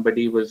believe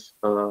somebody was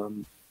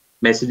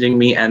messaging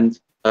me and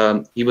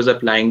he was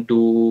applying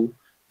to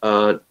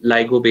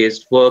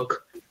LIGO-based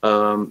work,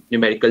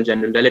 numerical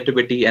general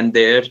relativity, and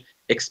there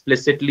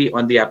explicitly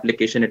on the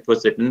application it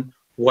was written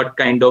what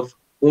kind of,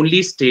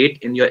 only state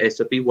in your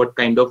SOP what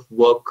kind of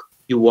work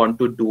you want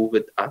to do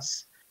with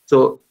us.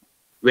 So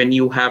when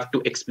you have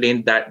to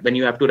explain that, when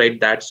you have to write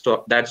that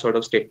sort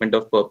of statement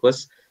of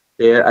purpose,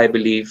 there I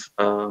believe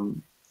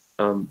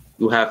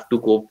you have to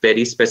go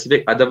very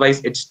specific.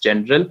 Otherwise, it's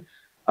general.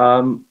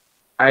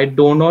 I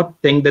do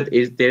not think that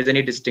there's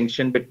any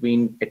distinction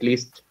between, at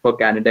least for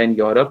Canada and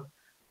Europe.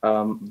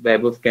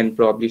 Webov can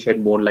probably shed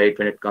more light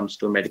when it comes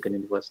to American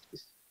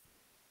universities.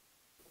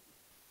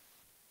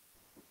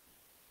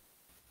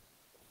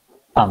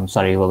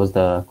 Sorry, what was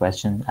the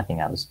question? I think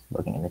I was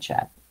looking in the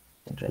chat.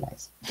 Didn't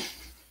realize.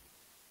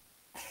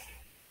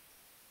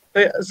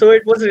 So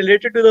it was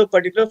related to the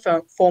particular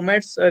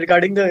formats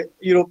regarding the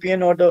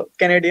European or the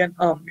Canadian,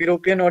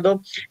 European or the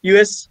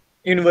US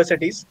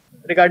universities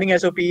regarding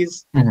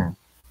SOPs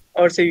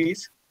or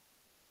CVs.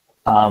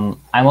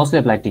 I mostly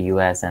applied to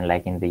US, and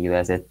like in the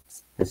US,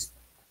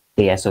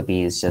 the SOP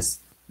is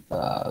just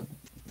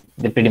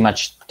they pretty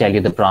much tell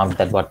you the prompt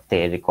that what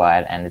they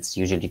require, and it's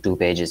usually 2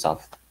 pages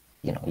of,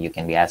 you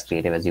can be as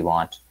creative as you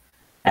want.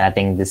 And I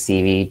think the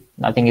CV,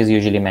 nothing is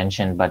usually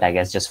mentioned, but I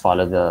guess just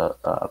follow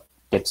the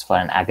tips for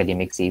an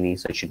academic CV.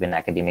 So it should be an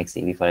academic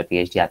CV for a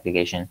PhD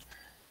application.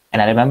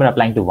 And I remember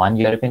applying to one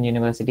European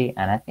university,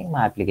 and I think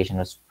my application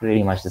was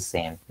pretty much the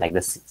same. Like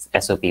the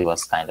SOP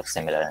was kind of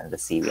similar in the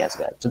CV as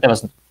well. So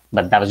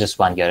but that was just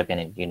one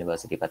European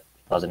university, but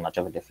it wasn't much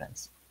of a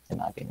difference in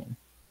my opinion.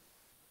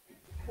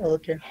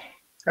 Okay.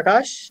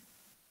 Akash?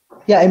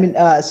 Yeah, I mean,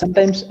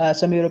 sometimes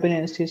some European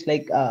universities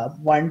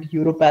want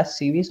Europass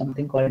CV,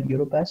 something called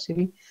Europass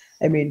CV.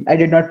 I mean, I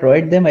did not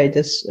provide them. I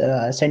just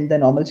sent the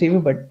normal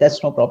CV, but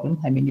that's no problem.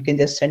 I mean, you can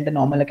just send the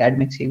normal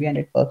academic CV and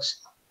it works.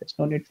 There's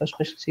no need for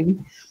special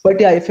CV. But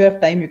yeah, if you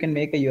have time, you can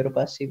make a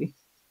Europass CV.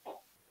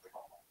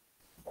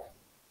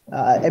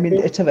 I mean,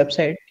 it's a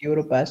website,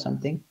 Europass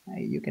something.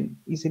 You can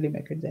easily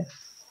make it there.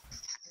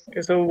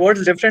 Okay, so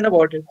what's different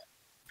about it?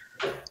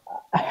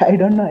 I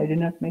don't know. I did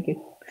not make it.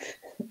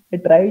 I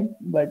tried,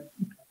 but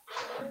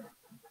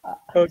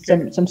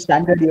Okay. some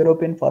standard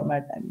European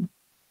format. I mean.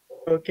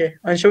 Okay.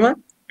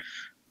 Anshuman?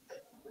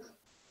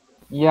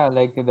 Yeah,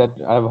 like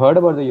that. I've heard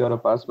about the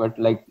Europass, but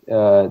like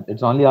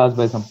it's only asked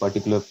by some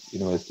particular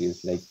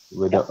universities. Like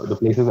with the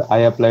places I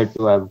applied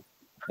to, I've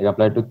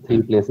applied to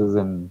 3 places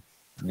in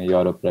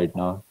Europe right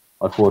now,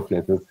 or 4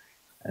 places,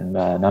 and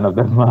none of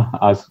them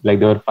asked. Like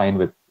they were fine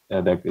with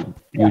the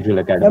usual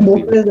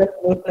academic.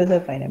 Most places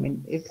are fine. I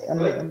mean, if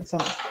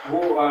some.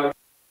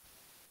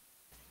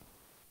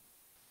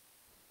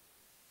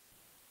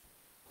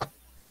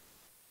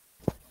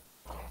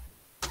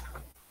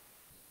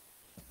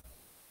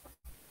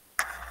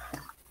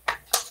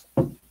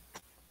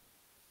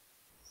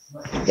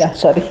 Yeah,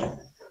 sorry.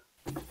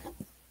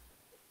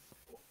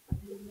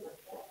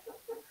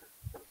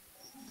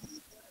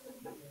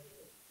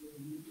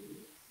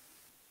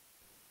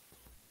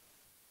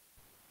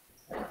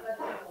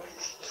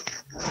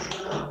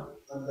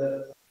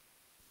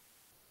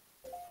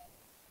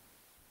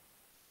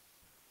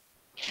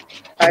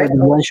 Hi.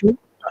 Divanshu?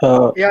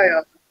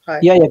 Yeah. Hi.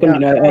 Yeah,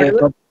 continue. Am I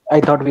audible?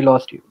 I thought we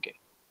lost you. Okay.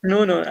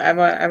 No. Am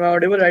I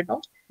audible right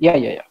now?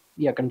 Yeah.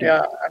 Continue.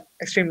 Yeah, I'm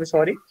extremely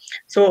sorry.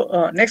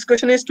 So next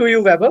question is to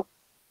you, Weber.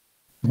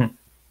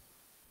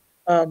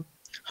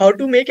 How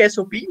to make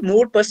SOP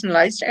more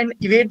personalized and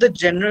evade the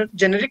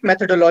generic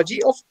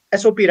methodology of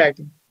SOP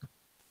writing?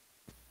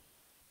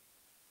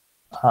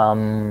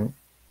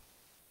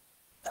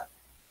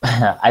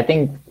 I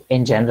think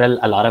in general,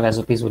 a lot of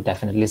SOPs would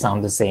definitely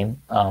sound the same.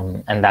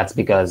 And that's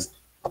because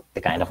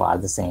they kind of are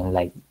the same.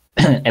 Like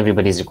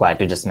everybody's required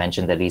to just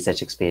mention the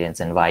research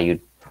experience and why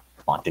you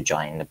want to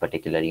join a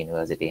particular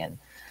university. And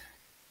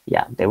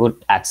yeah, they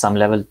would at some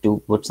level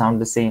too would sound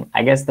the same.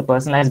 I guess the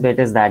personalized bit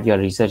is that your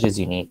research is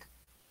unique.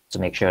 So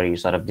make sure you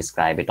sort of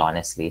describe it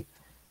honestly.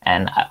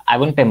 And I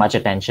wouldn't pay much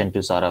attention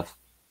to sort of,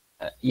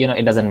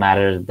 it doesn't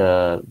matter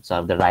the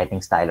sort of the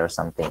writing style or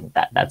something.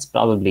 That's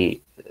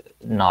probably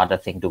not a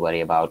thing to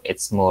worry about.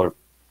 It's more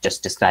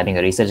just describing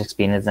a research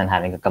experience and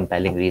having a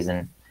compelling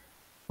reason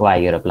why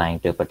you're applying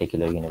to a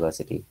particular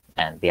university.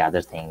 And the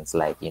other things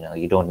like,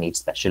 you don't need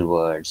special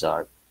words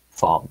or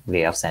form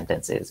way of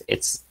sentences.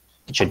 It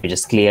should be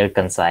just clear,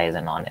 concise,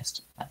 and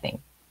honest. I think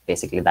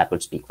basically that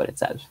would speak for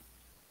itself.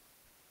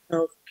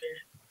 Okay.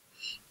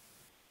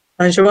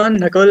 Anshuman,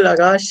 Nakul,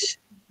 Akash,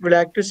 would you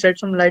like to shed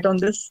some light on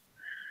this?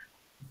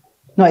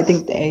 No, I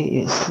think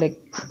like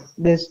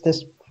this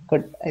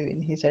could. I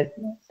mean, he said.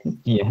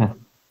 Yeah.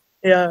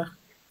 Yeah.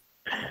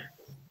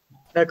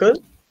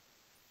 Nakul?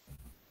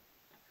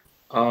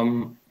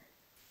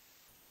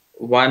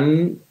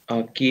 One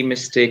key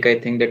mistake I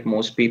think that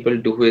most people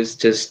do is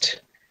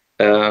just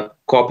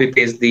copy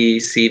paste the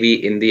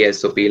CV in the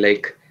SOP,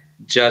 like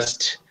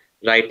just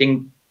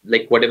writing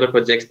like whatever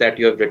projects that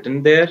you have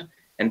written there,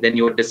 and then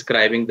you're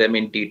describing them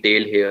in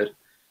detail here.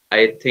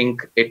 I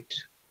think it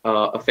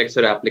affects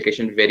your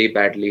application very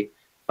badly.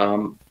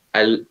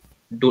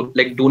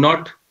 Do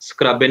not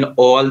scrub in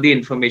all the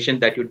information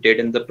that you did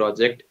in the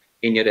project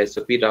in your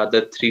SOP.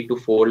 Rather, 3 to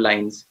 4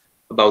 lines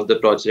about the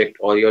project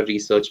or your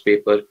research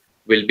paper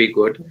will be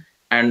good.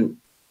 And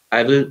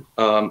I will,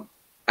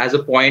 as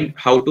a point,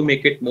 how to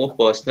make it more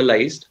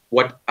personalized.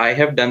 What I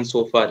have done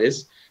so far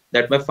is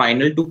that my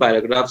final 2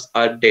 paragraphs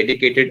are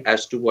dedicated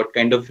as to what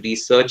kind of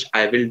research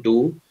I will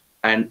do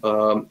and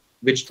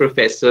which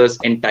professors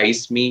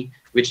entice me,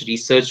 which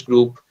research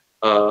group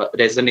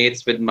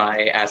resonates with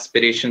my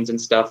aspirations and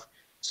stuff.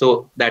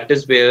 So that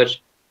is where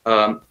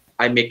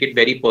I make it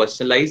very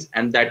personalized,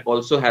 and that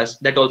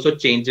also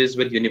changes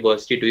with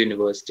university to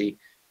university.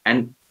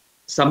 And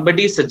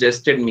somebody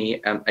suggested me,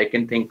 I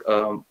can think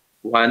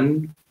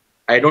one,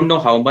 I don't know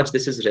how much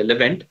this is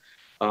relevant,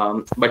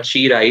 but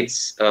she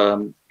writes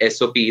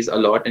SOPs a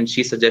lot, and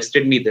she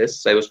suggested me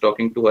this. I was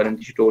talking to her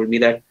and she told me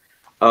that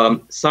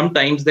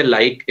sometimes they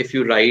like if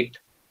you write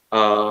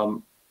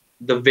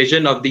the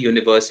vision of the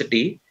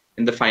university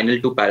in the final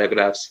 2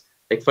 paragraphs.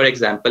 Like for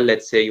example,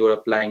 let's say you're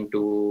applying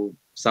to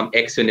some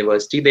X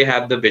university, they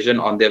have the vision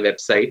on their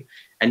website,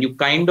 and you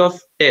kind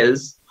of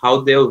tells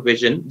how their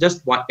vision,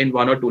 just in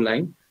 1 or 2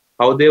 lines,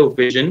 how their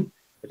vision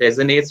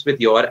resonates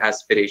with your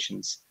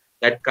aspirations.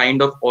 That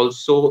kind of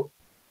also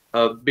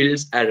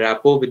builds a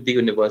rapport with the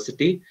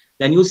university.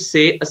 Then you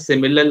say a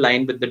similar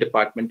line with the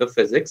Department of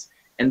Physics,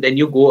 and then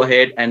you go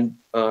ahead and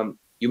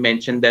you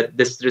mention that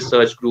this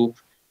research group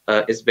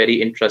is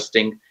very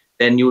interesting.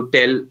 Then you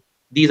tell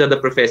these are the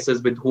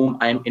professors with whom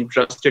I'm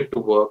interested to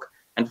work,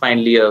 and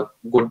finally a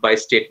goodbye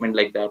statement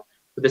like that.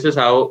 So this is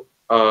how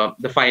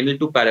the final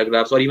 2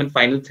 paragraphs or even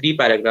final 3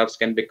 paragraphs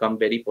can become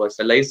very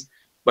personalized.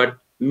 But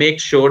make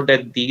sure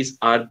that these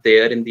are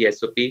there in the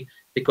SOP,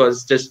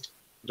 because just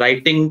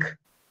writing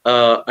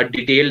a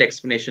detailed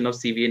explanation of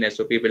CV in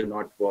SOP will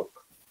not work.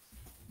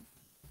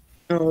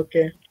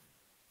 Okay.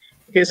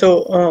 Okay,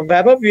 so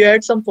Vaibhav, we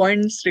had some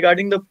points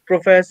regarding the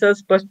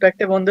professor's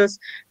perspective on this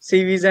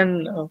CVs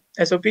and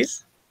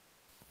SOPs.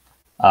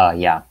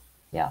 Yeah.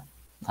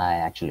 I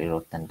actually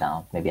wrote them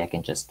down. Maybe I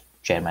can just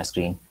share my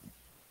screen.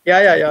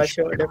 Yeah,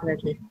 sure,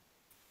 definitely.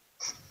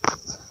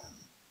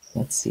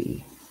 Let's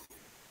see.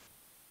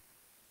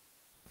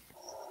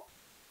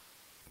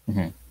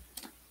 Can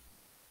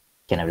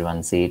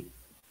everyone see it?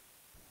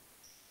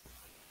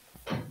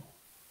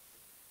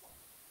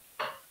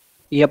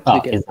 Yep. Oh,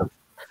 we can.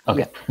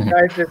 okay.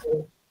 Right,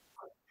 visible.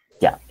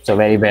 Yeah, so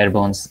very bare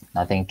bones,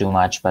 nothing too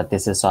much, but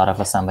this is sort of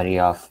a summary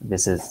of,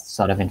 this is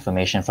sort of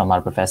information from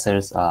our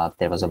professors.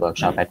 There was a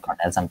workshop at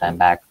Cornell some time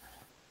back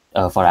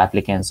for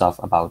applicants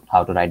about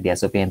how to write the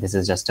SOP, and this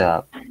is just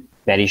a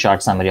very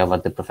short summary of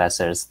what the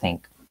professors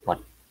think what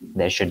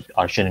there should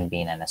or shouldn't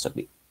be in an SOP.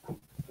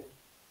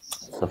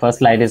 So first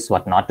slide is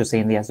what not to say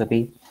in the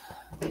SOP.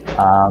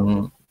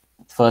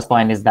 First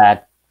point is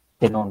that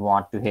they don't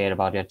want to hear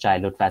about your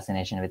childhood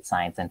fascination with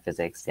science and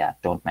physics. Yeah,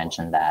 don't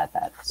mention that.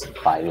 That's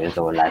 5 years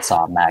old, I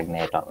saw a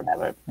magnet or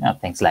whatever,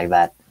 things like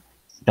that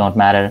don't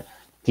matter.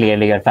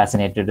 Clearly you're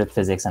fascinated with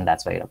physics and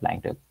that's why you're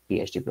applying to a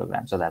PhD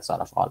program. So that's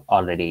sort of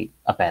already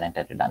apparent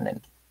and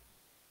redundant.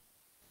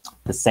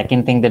 The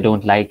second thing they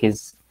don't like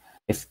is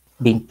if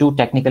being too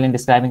technical in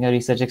describing your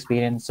research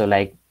experience. So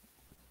like,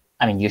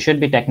 I mean, you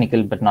should be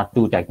technical, but not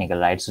too technical,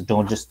 right? So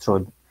don't just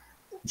throw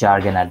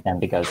jargon at them,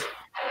 because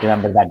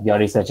remember that your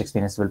research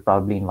experience will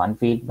probably in one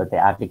field, but the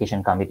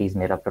application committee is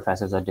made of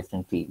professors of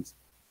different fields.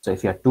 So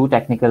if you're too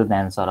technical,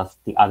 then sort of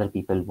the other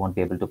people won't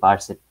be able to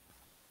parse it,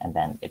 and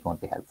then it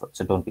won't be helpful.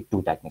 So don't be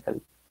too technical.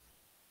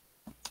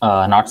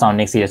 Not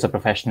sounding serious or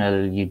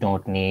professional. You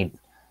don't need,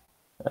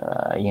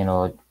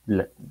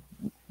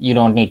 you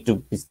don't need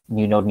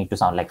to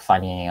sound like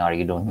funny, or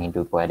you don't need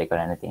to be poetic or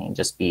anything.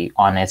 Just be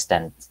honest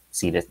and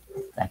serious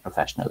and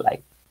professional.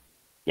 Like,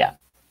 yeah,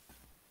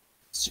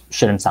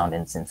 shouldn't sound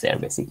insincere,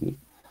 basically.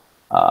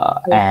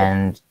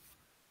 And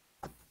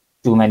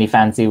too many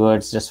fancy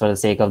words just for the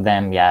sake of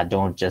them. Yeah,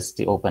 don't just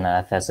open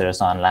a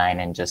thesaurus online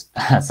and just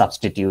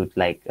substitute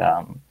like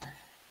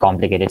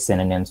complicated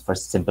synonyms for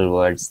simple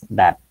words.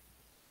 That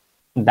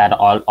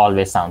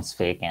always sounds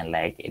fake, and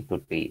like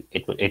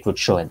it would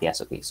show in the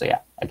SOP. So yeah,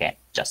 again,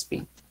 just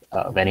be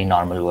very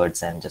normal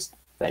words and just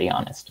very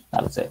honest,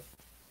 I would say.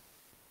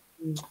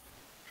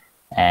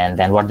 And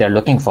then what they're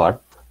looking for.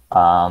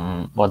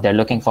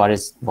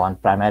 Is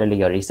primarily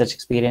your research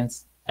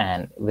experience,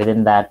 and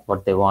within that,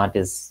 what they want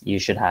is you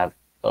should have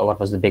what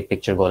was the big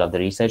picture goal of the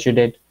research you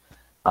did,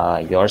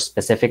 your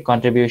specific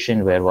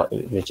contribution,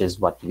 which is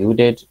what you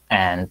did,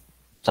 and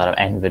sort of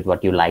end with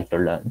what you liked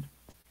or learned.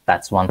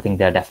 That's one thing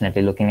they're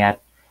definitely looking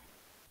at.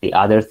 The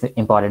other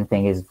important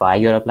thing is why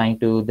you're applying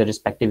to the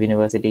respective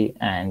university,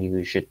 and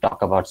you should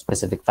talk about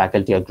specific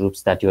faculty or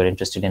groups that you're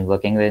interested in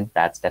working with.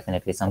 That's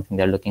definitely something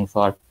they're looking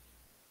for.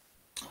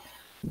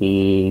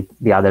 The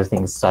other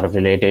things sort of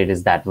related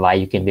is that why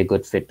you can be a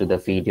good fit to the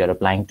field you're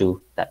applying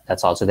to.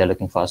 That's also they're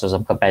looking for. So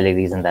some compelling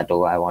reason that,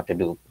 I want to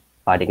do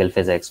particle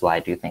physics. Why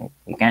do you think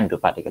you can do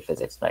particle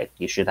physics, right?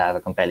 You should have a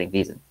compelling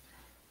reason.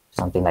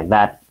 Something like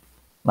that.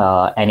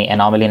 Any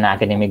anomaly in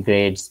academic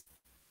grades.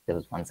 There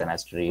was one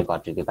semester you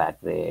got really bad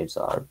grades,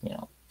 or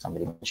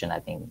somebody mentioned I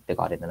think they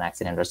got in an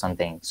accident or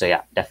something. So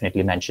yeah,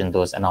 definitely mention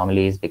those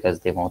anomalies because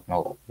they won't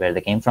know where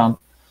they came from.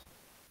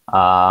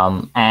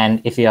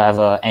 And if you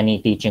have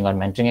any teaching or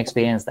mentoring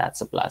experience,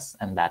 that's a plus,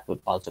 and that would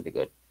also be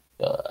good.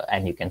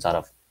 And you can sort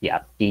of,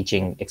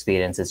 teaching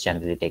experience is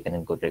generally taken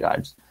in good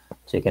regards.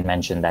 So you can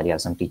mention that you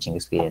have some teaching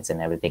experience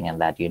and everything, and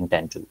that you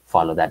intend to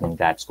follow that in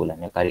grad school and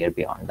your career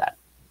beyond that.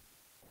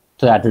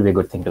 So that will be a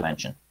good thing to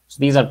mention. So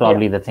these are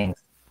probably the things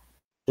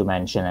to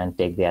mention and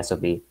take the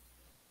SOP.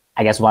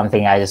 I guess one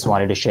thing I just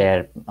wanted to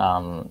share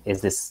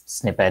is this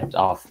snippet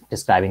of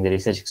describing the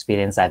research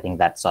experience. I think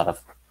that sort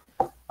of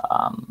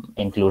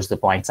includes the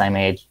points I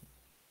made.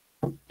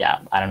 Yeah,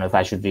 I don't know if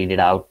I should read it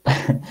out,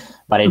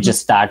 but it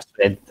just starts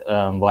with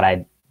what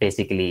I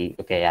basically,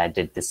 I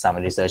did this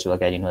summer research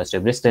work at University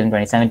of Bristol in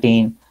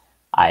 2017.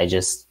 I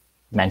just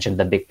mentioned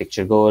the big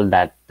picture goal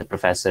that the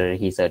professor,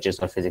 he searches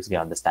for physics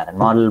beyond the standard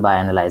model by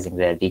analyzing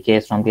rare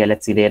decays from the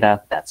LHC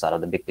data. That's sort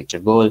of the big picture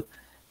goal.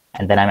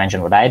 And then I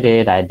mentioned what I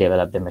did. I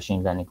developed a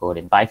machine learning code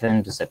in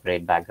Python to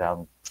separate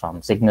background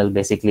from signal,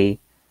 basically.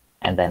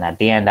 And then at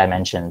the end, I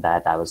mentioned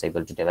that I was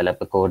able to develop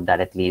a code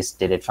that at least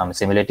did it from a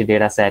simulated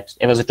data set.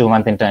 It was a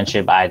 2-month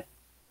internship. I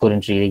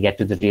couldn't really get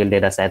to the real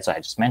data set. So I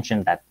just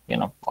mentioned that,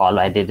 all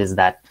I did is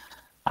that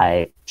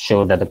I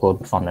showed that the code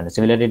performed on a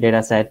simulated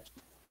data set.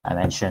 I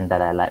mentioned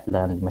that I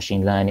learned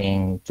machine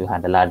learning to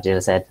handle large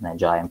data set and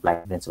enjoy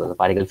implied principles of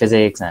particle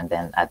physics. And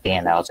then at the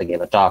end, I also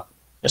gave a talk,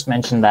 just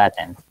mentioned that.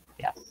 And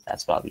yeah,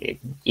 that's probably,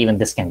 even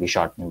this can be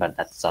shortened, but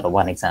that's sort of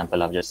one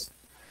example of just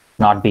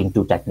not being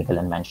too technical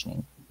and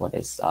mentioning what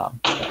is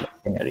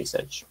in your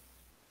research.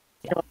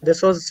 Yeah.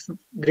 This was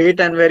great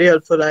and very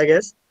helpful, I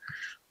guess.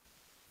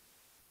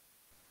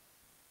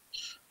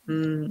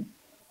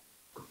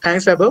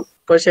 Thanks, Abel,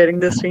 for sharing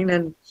the screen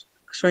and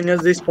showing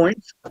us these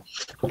points.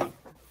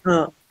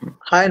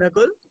 Hi,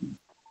 Nakul.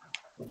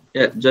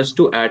 Yeah, just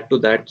to add to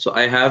that, so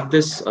I have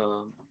this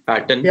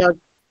pattern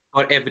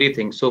for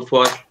everything. So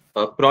for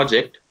a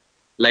project,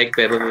 like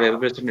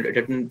wherever it's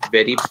written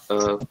very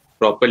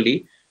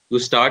properly, you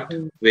start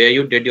where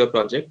you did your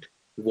project,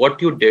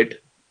 what you did,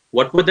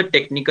 what were the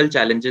technical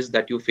challenges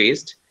that you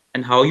faced,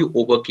 and how you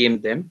overcame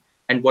them,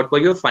 and what were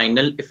your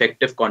final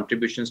effective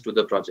contributions to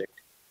the project.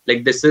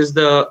 Like this is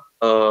the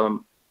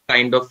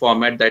kind of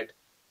format that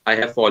I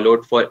have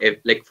followed for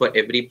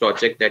every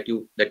project that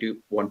you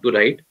want to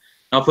write.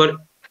 Now, for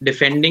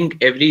defending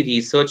every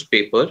research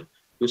paper,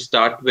 you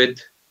start with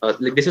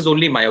like this is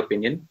only my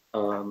opinion.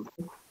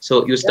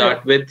 So you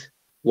start with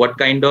what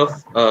kind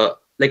of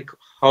like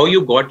how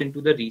you got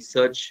into the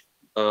research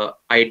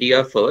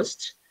idea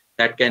first.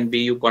 That can be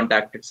you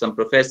contacted some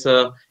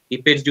professor, he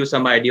pitched you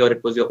some idea, or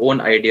it was your own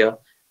idea.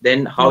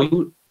 Then how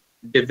you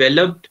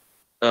developed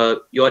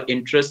your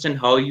interest and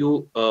how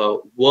you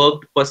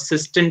worked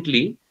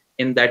persistently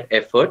in that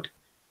effort,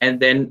 and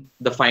then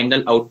the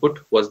final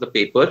output was the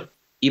paper.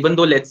 Even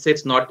though let's say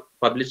it's not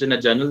published in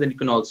a journal, then you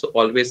can also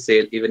always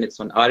say even it's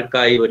on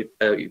archive, or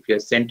if you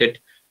have sent it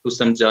to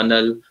some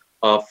journal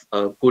of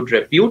good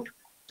repute.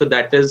 So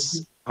that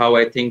is how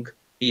I think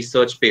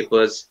research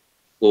papers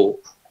go.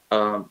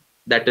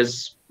 That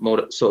is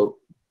more so.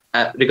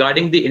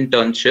 Regarding the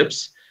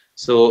internships,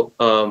 so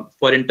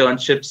for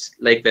internships,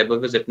 like Weber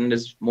was written,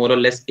 is more or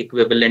less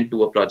equivalent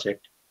to a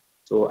project.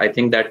 So I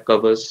think that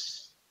covers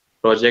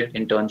project,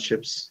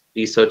 internships,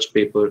 research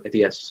paper.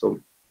 Yes, so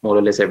more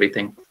or less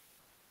everything.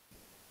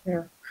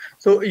 Yeah.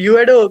 So you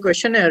had a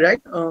question here,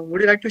 right?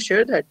 Would you like to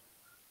share that,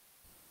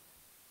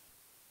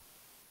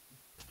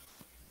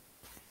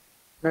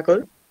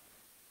 Nakul?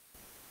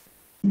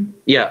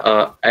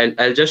 Yeah,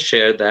 I'll just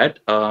share that.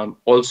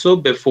 Also,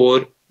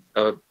 before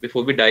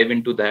we dive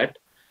into that,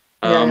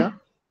 there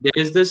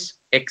is this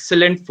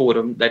excellent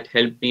forum that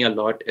helped me a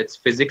lot. It's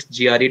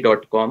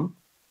physicsgre.com.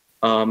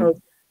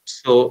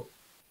 So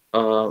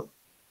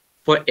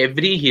for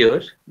every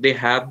year, they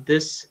have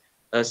this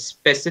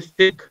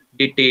specific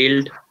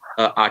detailed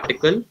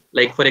article.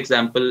 Like for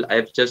example,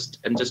 I'm just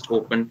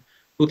opened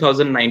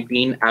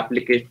 2019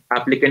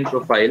 applicant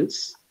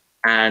profiles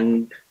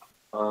and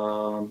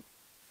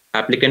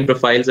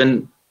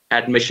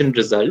admission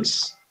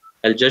results.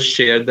 I'll just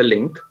share the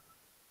link.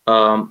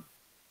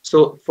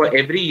 So for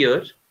every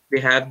year, they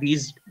have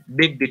these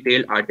big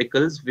detailed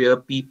articles where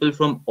people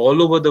from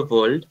all over the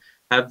world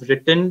have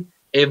written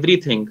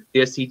everything,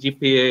 their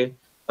CGPA,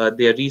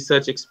 their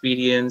research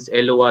experience,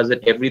 LORs,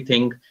 and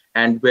everything,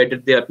 and where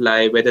did they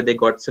apply, whether they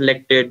got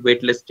selected,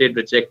 waitlisted,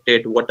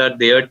 rejected, what are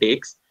their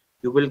takes.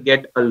 You will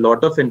get a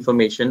lot of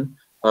information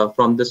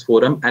from this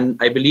forum, and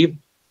I believe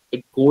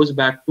it goes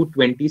back to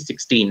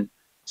 2016.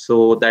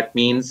 So that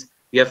means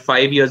we have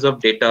 5 years of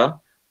data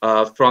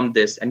from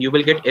this, and you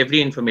will get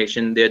every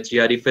information, their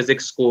GRE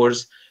physics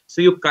scores.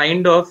 So you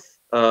kind of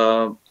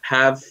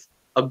have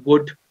a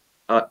good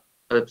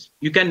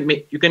you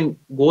can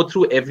go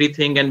through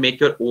everything and make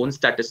your own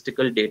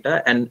statistical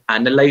data and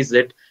analyze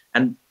it,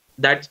 and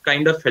that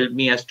kind of helped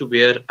me as to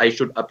where I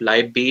should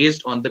apply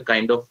based on the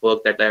kind of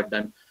work that I've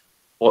done.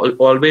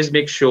 Always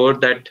make sure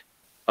that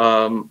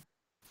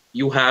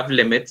you have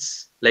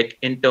limits, like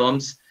in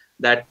terms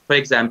that, for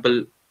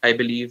example, I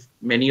believe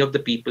many of the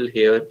people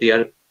here, they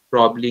are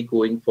probably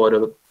going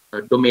for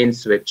a domain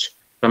switch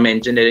from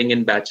engineering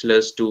in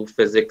bachelor's to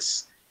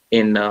physics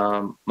in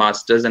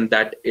master's, and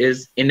that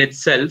is in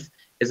itself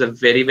is a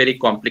very, very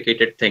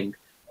complicated thing,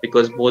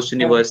 because most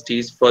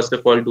universities, first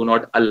of all, do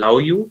not allow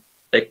you.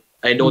 Like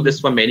I know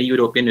this for many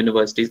European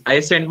universities. I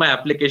sent my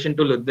application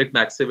to Ludwig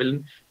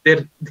Maximilians.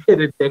 They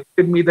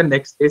rejected me the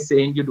next day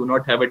saying you do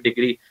not have a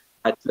degree,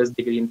 bachelor's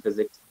degree in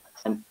physics.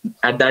 And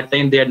at that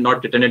time, they had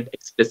not written it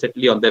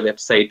explicitly on their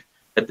website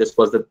that this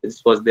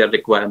was their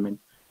requirement.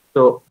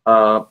 So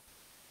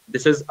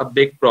this is a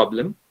big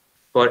problem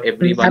for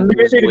everyone who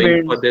is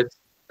going for this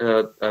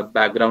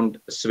background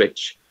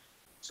switch.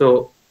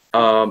 So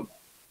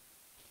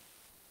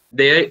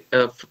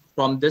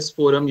from this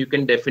forum, you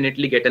can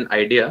definitely get an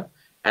idea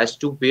as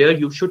to where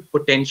you should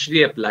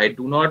potentially apply.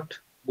 Do not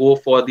go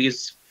for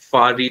these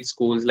far reach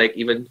schools. Like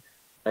even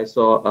I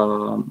saw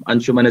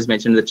Anshuman has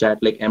mentioned in the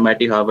chat, like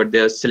MIT, Harvard,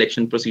 their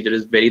selection procedure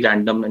is very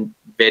random and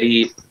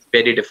very,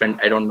 very different.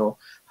 I don't know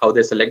how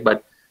they select,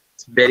 but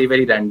it's very,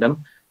 very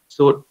random.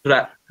 So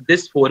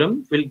this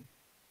forum will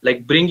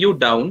like bring you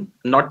down,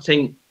 not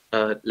saying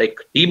like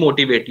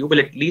demotivate you, but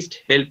at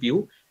least help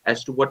you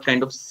as to what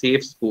kind of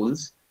safe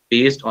schools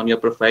based on your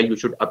profile you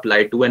should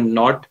apply to,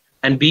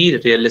 and be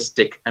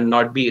realistic and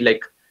not be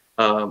like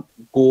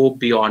go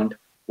beyond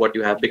what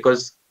you have,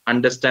 because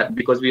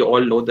we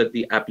all know that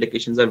the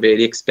applications are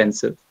very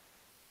expensive.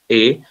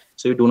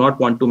 So you do not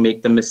want to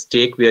make the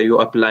mistake where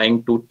you're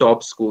applying to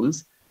top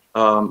schools.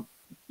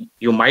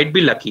 You might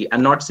be lucky.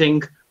 I'm not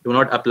saying do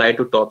not apply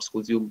to top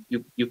schools.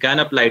 You can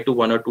apply to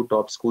 1 or 2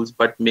 top schools,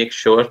 but make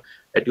sure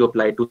that you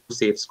apply to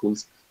safe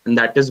schools. And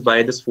that is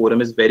why this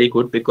forum is very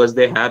good, because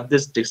they have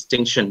this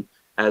distinction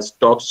as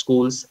top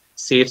schools,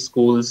 safe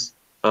schools,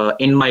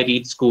 in my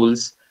reach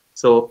schools.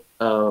 So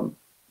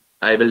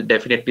I will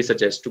definitely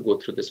suggest to go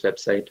through this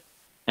website.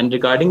 And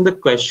regarding the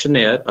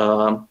questionnaire,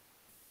 I'll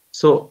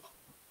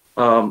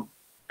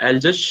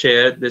just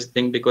share this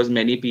thing, because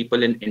many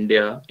people in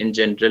India in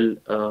general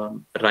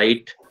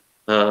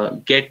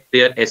get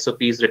their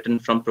SOPs written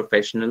from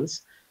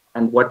professionals.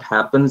 And what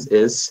happens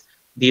is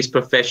these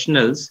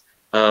professionals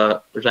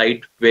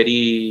write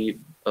very,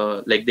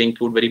 they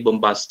include very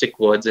bombastic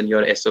words in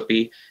your SOP.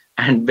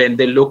 And when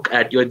they look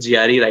at your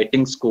GRE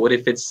writing score,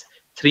 if it's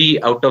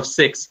 3 out of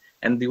 6,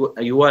 and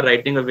you are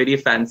writing a very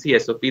fancy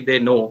SOP, they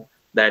know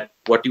that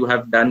what you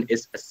have done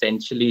is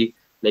essentially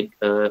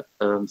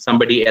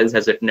somebody else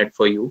has written it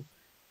for you.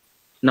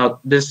 Now,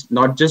 this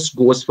not just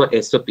goes for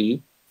SOP.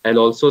 I'll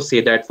also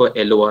say that for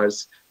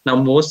LORs. Now,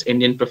 most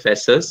Indian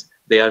professors,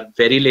 they are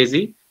very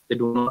lazy. They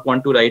do not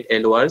want to write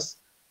LORs.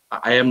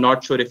 I am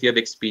not sure if you have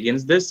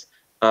experienced this.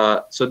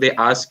 So they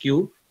ask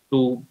you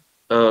to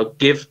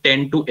give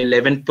 10 to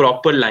 11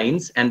 proper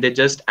lines, and they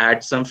just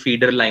add some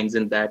feeder lines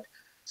in that.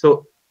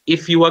 So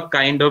if you are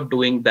kind of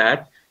doing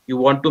that, you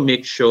want to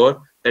make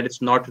sure that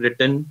it's not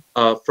written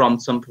from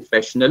some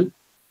professional.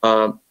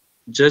 Whenever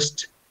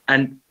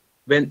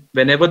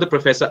the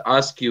professor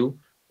asks you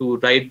to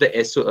write the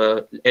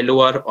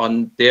LOR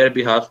on their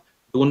behalf,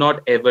 do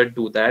not ever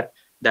do that.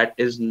 That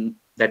is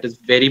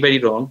very, very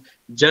wrong.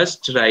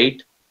 Just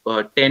write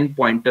 10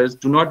 pointers.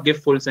 Do not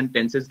give full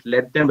sentences.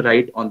 Let them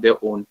write on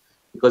their own.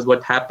 Because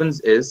what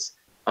happens is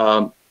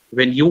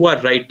when you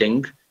are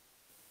writing,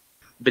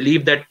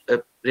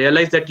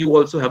 realize that you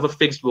also have a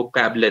fixed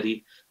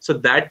vocabulary. So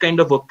that kind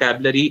of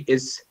vocabulary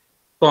is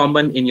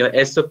common in your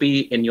SOP,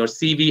 in your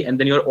CV, and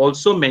then you're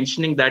also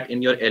mentioning that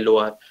in your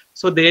LOR.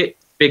 So they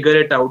figure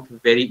it out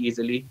very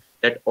easily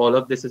that all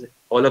of this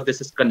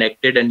is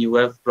connected, and you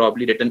have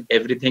probably written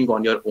everything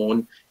on your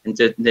own and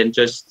then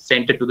just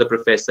sent it to the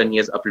professor, and he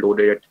or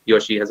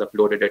she has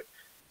uploaded it.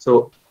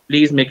 So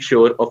please make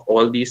sure of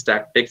all these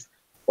tactics.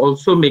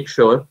 Also make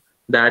sure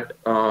that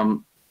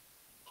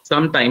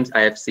sometimes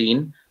I have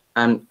seen,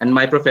 and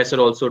my professor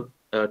also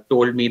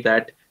told me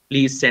that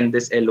please send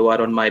this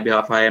LOR on my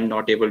behalf. I am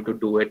not able to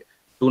do it.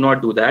 Do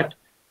not do that,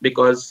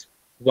 because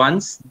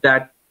once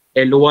that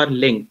LOR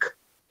link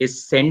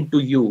is sent to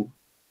you,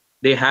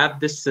 they have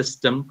this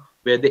system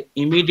where they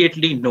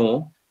immediately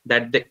know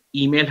that the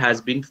email has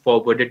been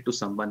forwarded to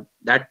someone.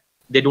 That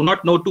they do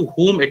not know to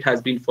whom it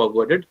has been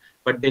forwarded,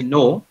 but they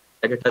know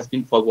that it has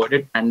been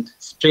forwarded, and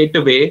straight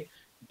away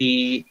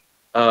the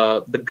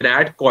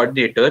grad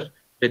coordinator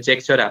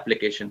rejects your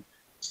application.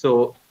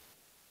 So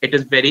it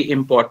is very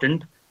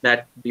important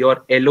that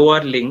your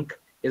LOR link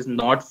is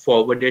not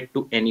forwarded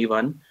to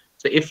anyone.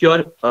 So if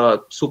your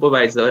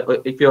supervisor, or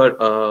if your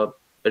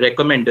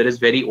recommender is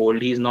very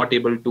old, he is not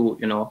able to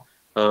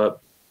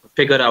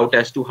figure out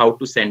as to how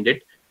to send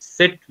it,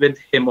 sit with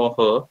him or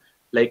her,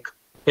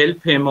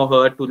 help him or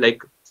her to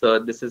sir,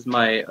 this is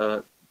my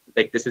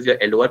this is your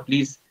LOR,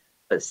 please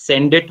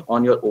send it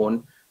on your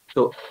own.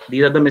 So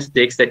these are the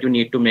mistakes that you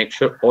need to make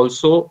sure.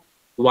 Also,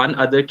 one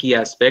other key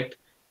aspect,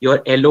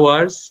 your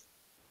LORs,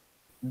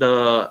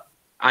 the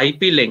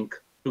IP link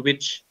to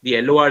which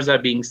the LORs are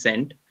being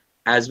sent,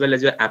 as well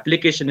as your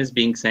application is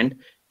being sent,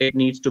 it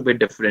needs to be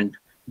different.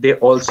 They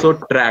also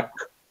track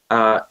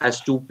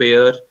as to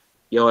where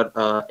your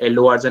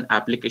LORs and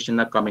application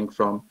are coming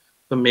from.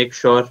 So make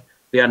sure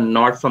they are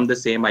not from the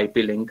same IP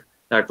link.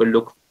 That will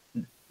look,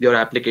 your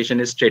application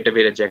is straight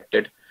away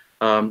rejected.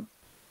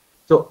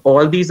 So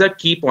all these are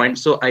key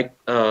points. So I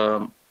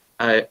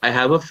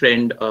have a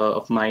friend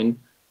of mine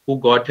who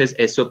got his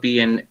SOP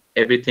and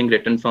everything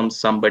written from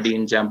somebody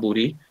in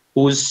Jamboree,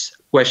 whose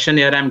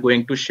questionnaire I'm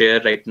going to share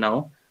right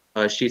now.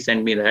 She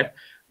sent me that,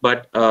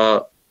 but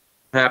her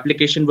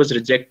application was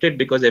rejected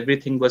because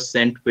everything was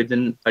sent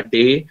within a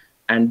day,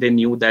 and they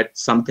knew that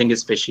something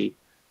is fishy.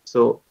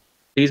 So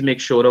please make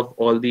sure of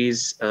all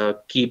these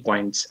key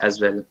points as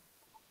well.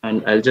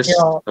 And I'll just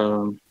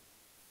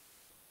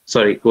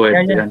sorry, go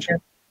ahead.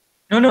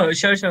 Yeah. No,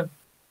 sure.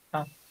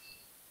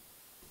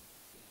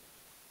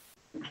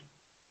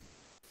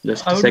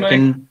 Just a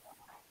second.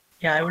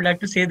 I would like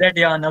to say that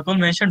Nakul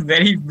mentioned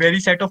very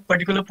set of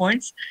particular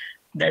points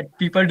that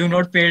people do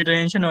not pay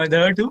attention or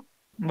there to,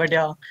 but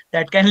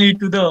that can lead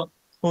to the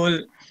whole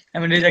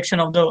rejection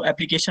of the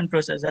application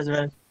process as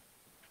well.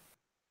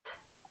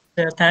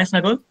 Thanks,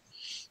 Nakul.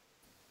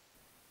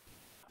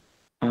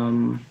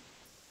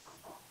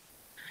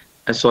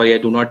 Sorry, I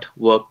do not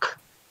work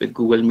with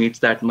Google Meets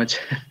that much,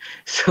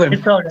 so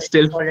I'm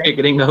still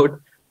figuring out.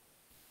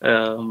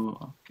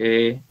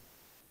 Okay,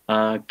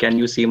 can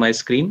you see my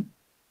screen?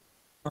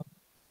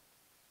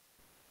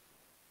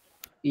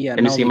 Yeah,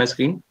 Can you now see we my can.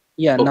 screen?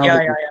 Yeah, now Okay. Yeah,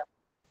 we yeah, can. yeah.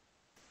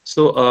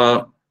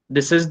 So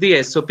this is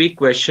the SOP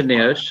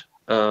questionnaire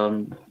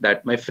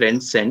that my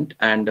friend sent,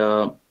 and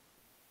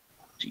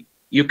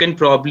you can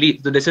probably,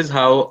 so this is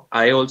how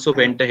I also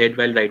went ahead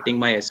while writing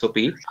my SOP.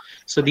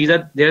 So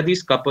there are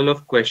these couple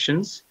of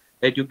questions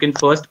that you can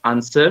first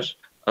answer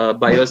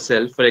by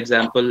yourself. For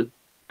example,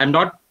 I'm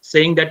not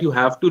saying that you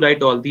have to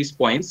write all these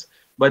points,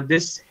 but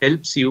this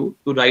helps you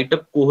to write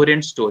a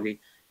coherent story.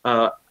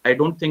 I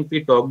don't think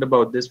we talked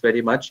about this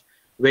very much.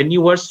 When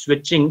you are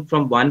switching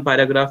from one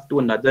paragraph to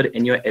another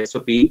in your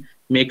SOP,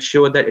 make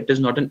sure that it is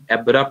not an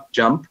abrupt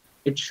jump.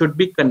 It should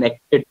be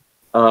connected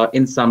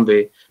in some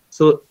way.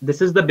 So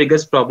this is the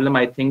biggest problem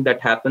I think that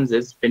happens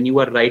is when you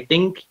are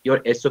writing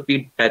your SOP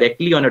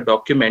directly on a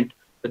document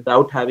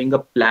without having a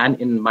plan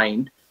in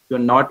mind, you're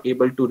not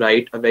able to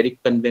write a very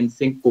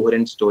convincing,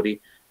 coherent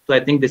story. So I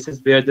think this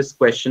is where this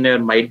questionnaire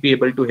might be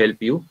able to help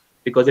you,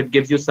 because it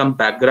gives you some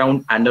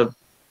background and a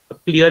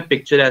clear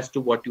picture as to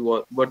what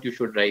you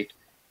should write.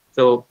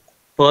 So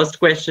first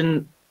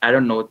question, I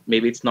don't know,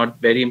 maybe it's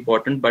not very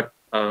important, but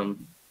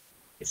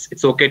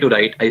it's okay to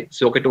write.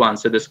 It's okay to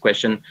answer this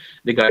question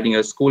regarding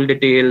your school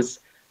details.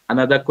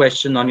 Another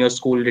question on your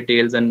school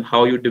details and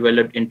how you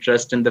developed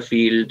interest in the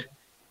field,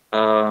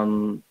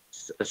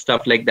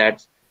 stuff like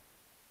that.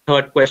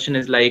 Third question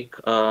is like,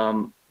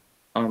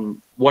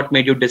 what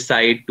made you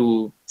decide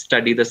to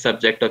study the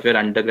subject of your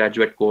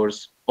undergraduate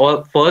course?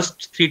 Or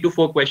first 3 to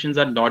 4 questions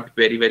are not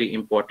very, very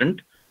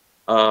important.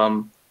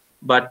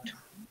 But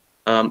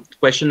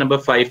question number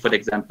 5, for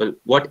example,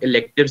 what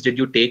electives did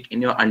you take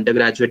in your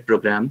undergraduate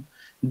program?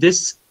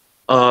 This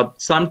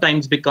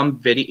sometimes become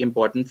very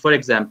important. For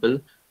example,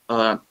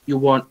 you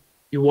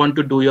want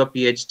to do your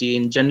PhD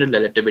in general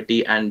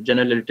relativity, and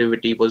general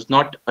relativity was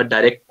not a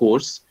direct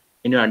course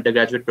in your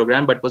undergraduate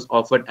program, but was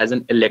offered as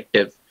an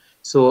elective.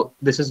 So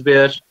this is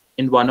where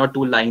in 1 or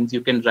 2 lines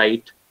you can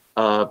write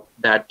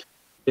that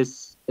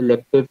this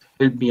elective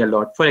helped me a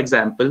lot. For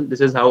example, this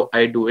is how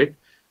I do it.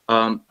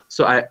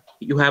 So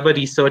you have a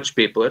research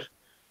paper.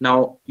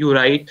 Now you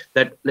write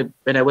that, like,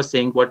 when I was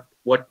saying what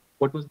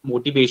was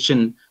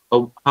motivation,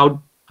 or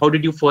how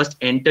did you first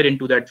enter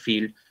into that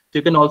field. So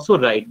you can also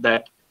write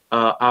that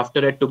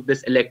after I took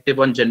this elective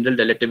on general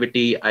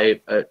relativity,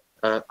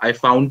 I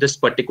found this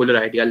particular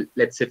idea.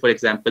 Let's say, for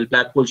example,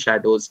 black hole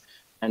shadows,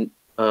 and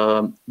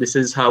this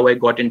is how I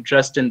got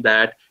interest in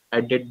that.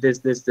 I did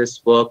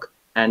this work,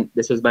 and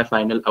this is my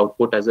final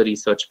output as a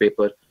research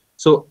paper.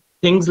 So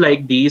things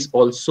like these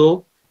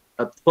also.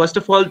 First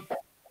of all,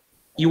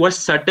 you are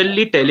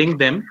subtly telling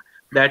them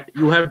that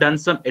you have done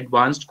some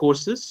advanced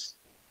courses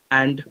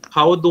and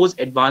how those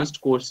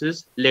advanced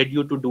courses led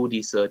you to do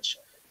research.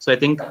 So I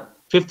think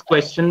 5th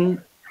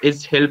question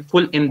is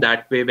helpful in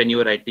that way when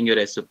you're writing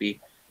your SOP.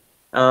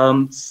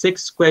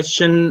 6th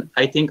question,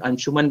 I think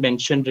Anshuman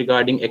mentioned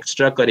regarding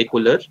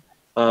extracurricular.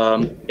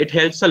 It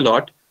helps a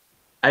lot.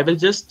 I will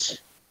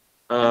just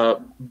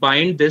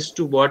bind this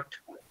to what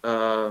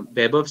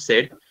Vaibhav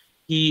said.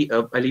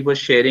 Ali was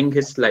sharing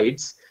his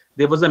slides.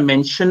 There was a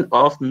mention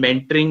of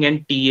mentoring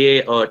and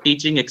TA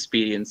teaching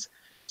experience.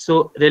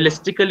 So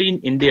realistically in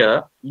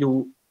India,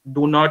 you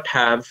do not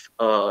have,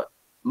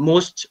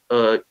 most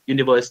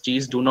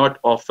universities do not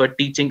offer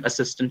teaching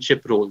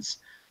assistantship roles.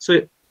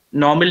 So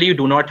normally you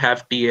do not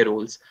have TA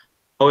roles.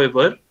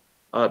 However,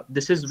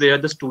 this is where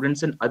the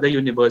students in other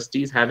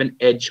universities have an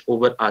edge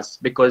over us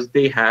because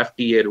they have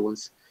TA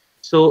roles.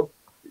 So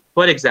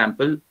for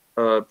example,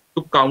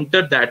 to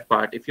counter that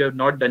part, if you have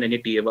not done any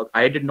TA work,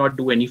 I did not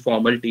do any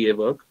formal TA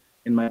work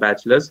in my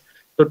bachelor's.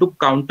 So to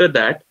counter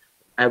that,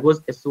 I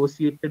was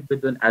associated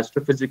with an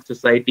astrophysics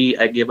society.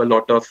 I gave a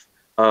lot of,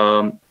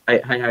 I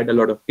had a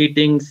lot of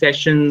meeting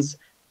sessions,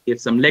 gave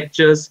some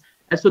lectures.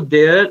 And so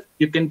there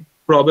you can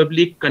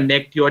probably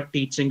connect your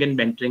teaching and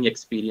mentoring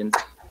experience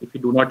if you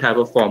do not have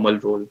a formal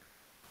role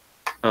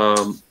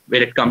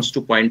when it comes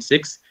to point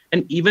 6.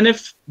 And even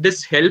if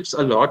this helps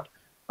a lot,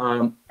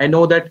 I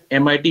know that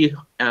MIT,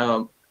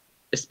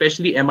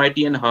 especially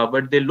MIT and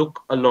Harvard, they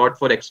look a lot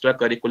for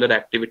extracurricular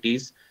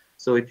activities.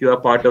 So if you are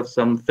part of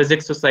some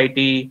physics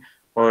society,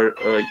 or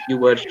you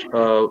were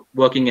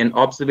working in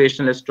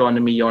observational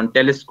astronomy on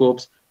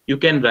telescopes, you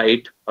can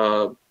write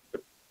a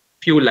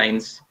few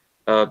lines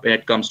when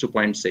it comes to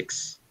point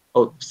 6.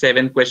 Oh,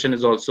 7th question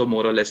is also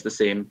more or less the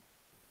same.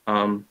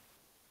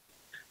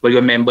 Were you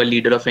a member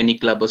leader of any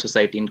club or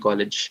society in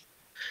college?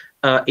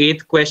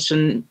 8th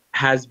question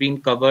has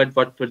been covered.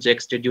 What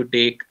projects did you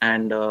take?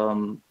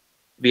 And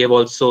we have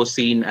also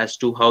seen as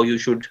to how you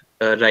should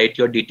write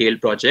your detailed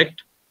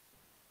project.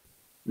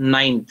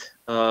 9th,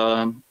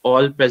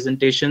 all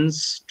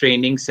presentations,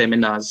 training,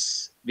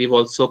 seminars. We've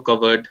also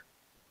covered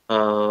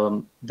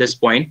this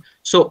point.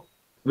 So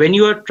when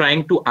you are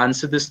trying to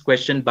answer this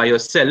question by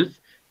yourself,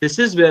 this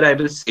is where I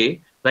will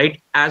say,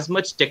 write as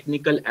much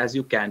technical as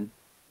you can,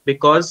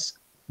 because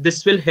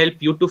this will help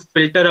you to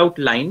filter out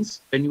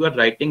lines when you are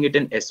writing it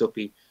in SOP.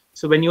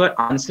 So when you are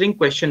answering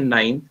question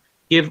 9,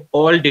 give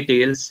all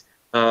details.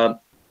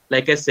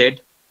 Like I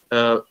said,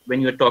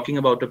 when you're talking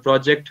about a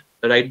project,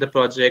 write the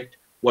project.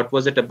 What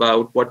was it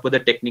about? What were the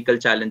technical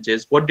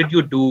challenges? What did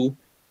you do?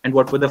 And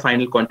what were the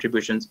final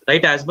contributions?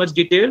 Write as much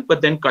detail,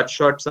 but then cut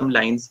short some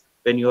lines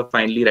when you are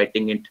finally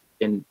writing it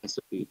in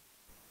SoP.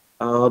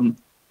 And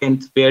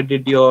where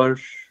did you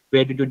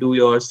do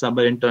your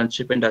summer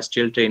internship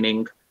industrial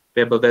training?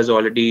 Vaibhav has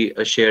already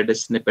shared a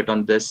snippet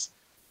on this.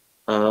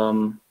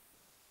 11th,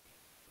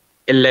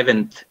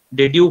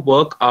 did you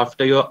work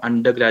after your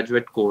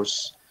undergraduate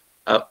course?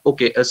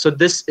 Okay, so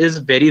this is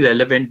very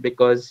relevant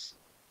because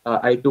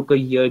I took a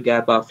year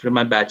gap after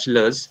my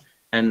bachelor's,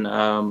 and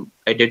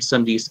I did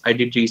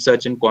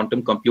research in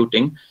quantum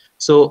computing.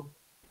 So,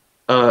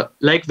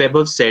 like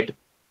Vaibhav said,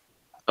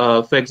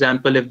 for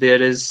example, if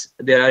there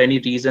are any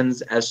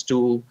reasons as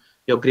to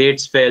your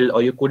grades fell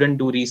or you couldn't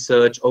do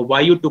research or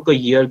why you took a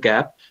year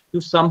gap, you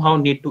somehow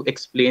need to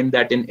explain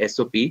that in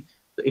SOP.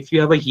 So if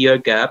you have a year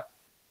gap,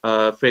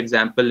 for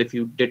example, if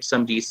you did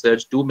some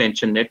research, do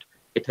mention it.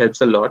 It helps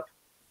a lot.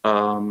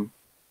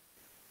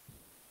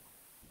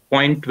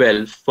 Point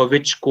 12, for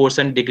which course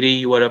and degree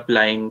you are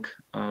applying.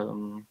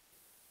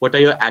 What are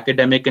your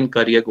academic and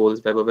career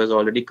goals? Vaibhav has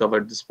already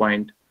covered this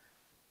point.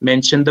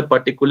 Mention the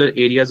particular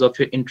areas of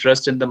your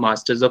interest in the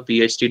master's or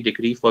PhD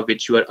degree for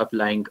which you are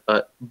applying.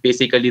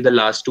 Basically, the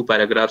last two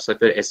paragraphs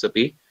of your SOP.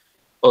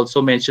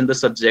 Also mention the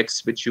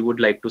subjects which you would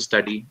like to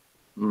study,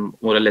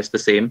 more or less the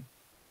same.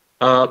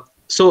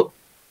 So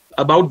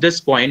about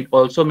this point,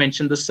 also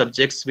mention the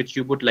subjects which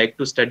you would like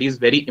to study is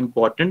very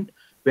important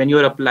when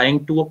you're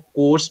applying to a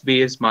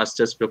course-based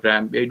master's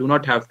program where you do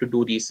not have to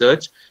do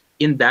research.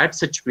 In that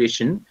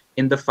situation,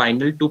 in the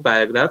final two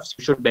paragraphs,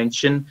 you should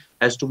mention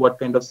as to what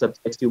kind of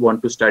subjects you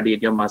want to study in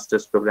your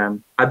master's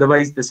program.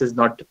 Otherwise, this is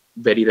not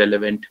very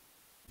relevant.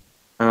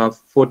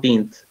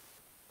 14th,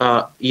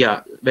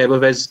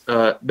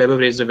 Vaibhav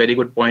raised a very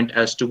good point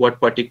as to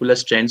what particular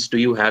strengths do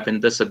you have in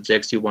the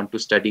subjects you want to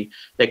study.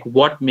 Like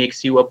what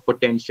makes you a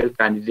potential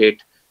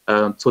candidate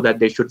so that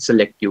they should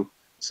select you.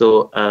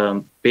 So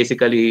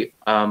basically,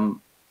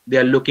 they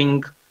are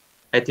looking,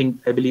 I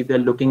believe they're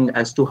looking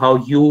as to how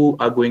you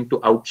are going to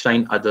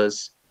outshine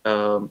others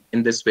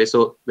in this way.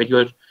 So when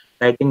you're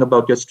writing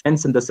about your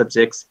strengths in the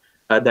subjects,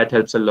 that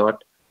helps a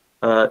lot.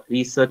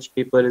 Research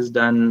paper is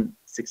done.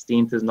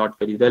 16th is not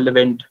very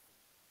relevant.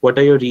 What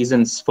are your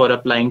reasons for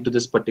applying to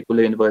this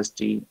particular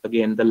university?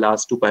 Again, the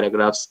last two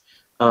paragraphs.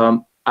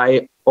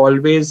 I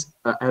always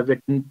have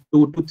written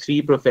 2 to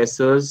 3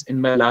 professors in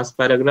my last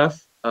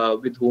paragraph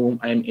with whom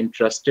I'm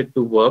interested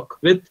to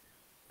work with.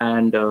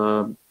 And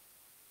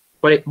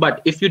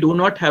but if you do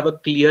not have a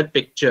clear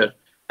picture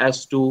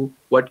as to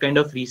what kind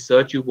of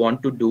research you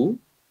want to do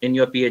in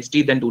your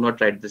PhD, then do not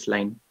write this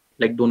line.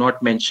 Like, do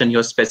not mention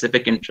your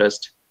specific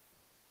interest.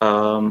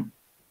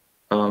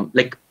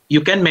 Like,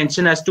 you can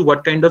mention as to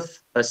what kind of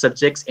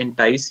subjects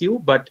entice you,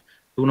 but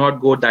do not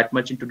go that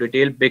much into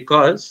detail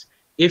because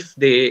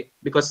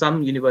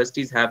some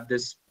universities have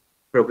this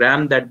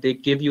program that they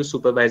give you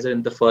supervisor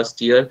in the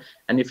first year,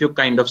 and if you're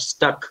kind of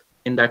stuck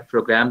in that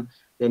program,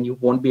 then you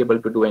won't be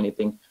able to do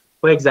anything.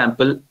 For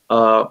example,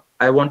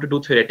 I want to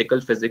do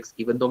theoretical physics,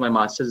 even though my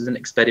master's is in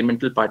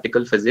experimental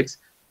particle physics.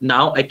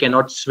 Now I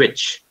cannot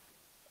switch.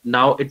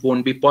 Now it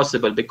won't be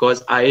possible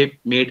because I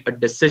made a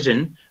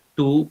decision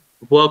to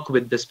work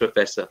with this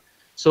professor.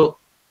 So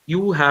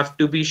you have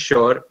to be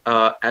sure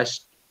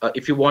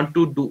if you want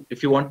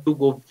to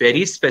go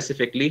very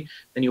specifically,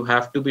 then you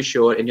have to be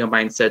sure in your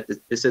mindset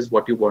that this is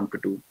what you want to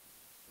do.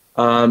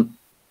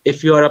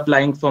 If you are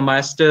applying for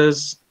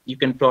masters, you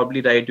can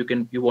probably write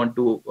you want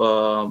to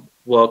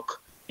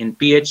work in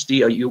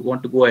PhD, or you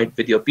want to go ahead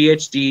with your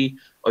PhD,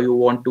 or you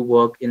want to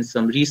work in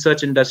some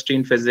research industry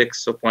in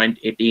physics. So point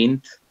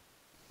 18th,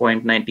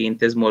 point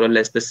 19th is more or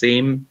less the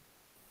same.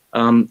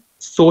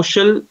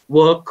 Social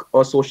work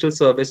or social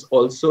service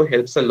also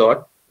helps a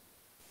lot.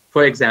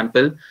 For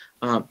example,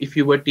 if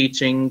you were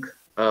teaching,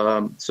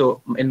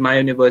 so in my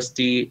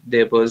university,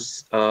 there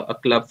was a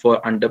club for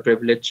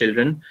underprivileged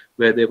children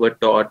where they were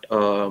taught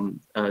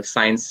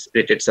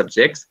science-related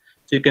subjects.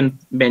 So you can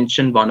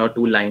mention 1 or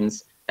 2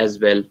 lines as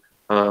well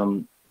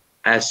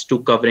as to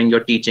covering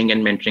your teaching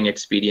and mentoring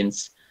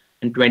experience.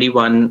 And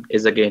 21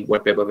 is again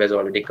what Vaibhav has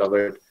already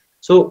covered.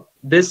 So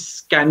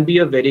this can be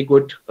a very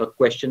good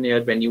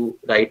questionnaire when you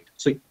write.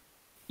 So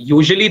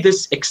usually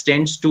this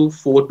extends to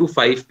 4 to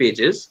 5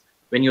 pages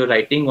when you're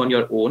writing on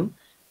your own.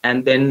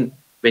 And then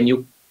when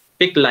you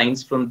pick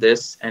lines from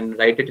this and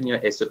write it in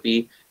your SOP,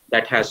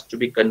 that has to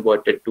be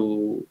converted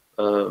to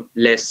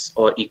less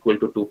or equal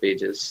to 2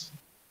 pages.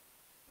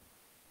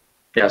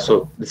 Yeah,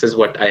 so this is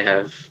what I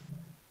have.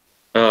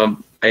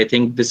 I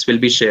think this will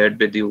be shared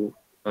with you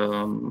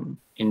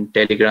in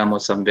Telegram or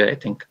somewhere, I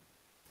think.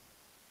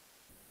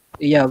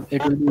 Yeah,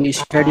 it will be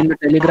shared in the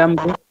Telegram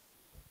group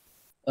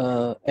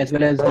as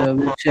well as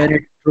we'll share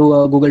it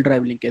through a Google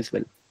Drive link as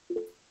well.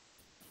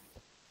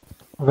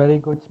 Very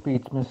good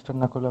speech, Mr.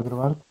 Nakul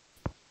Agrawal.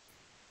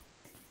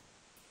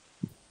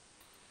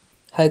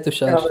 Hi,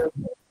 Tushar.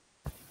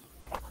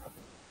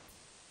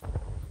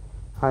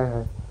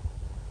 Hi.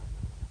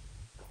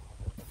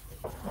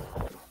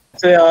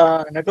 So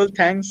Nakul,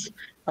 thanks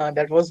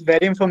That was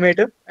very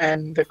informative,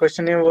 and the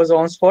questionnaire was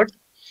on spot.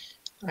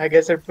 I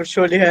guess it would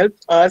surely help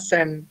us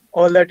and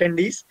all the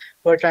attendees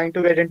who are trying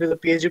to get into the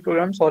PhD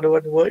programs all over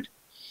the world.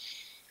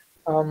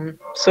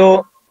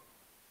 So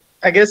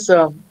I guess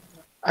I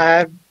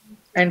have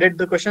ended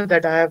the questions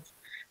that I have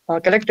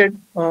collected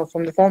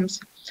from the forms.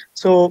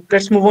 So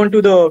let's move on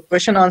to the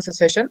question answer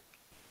session.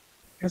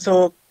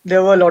 So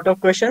there were a lot of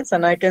questions,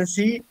 and I can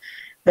see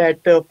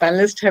that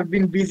panelists have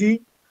been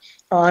busy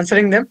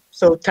answering them.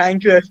 So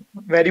thank you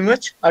very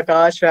much,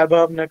 Akash,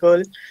 Vaibhav,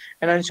 Nakul,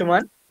 and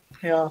Anshuman.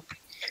 Yeah.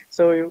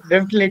 So you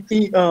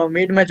definitely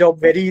made my job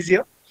very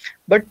easier.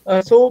 But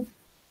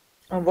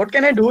what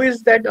can I do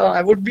is that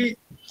I would be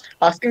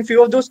asking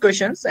few of those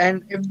questions,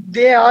 and if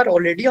they are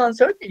already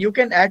answered, you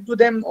can add to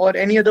them or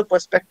any other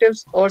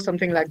perspectives or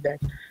something like that.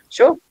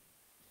 Sure.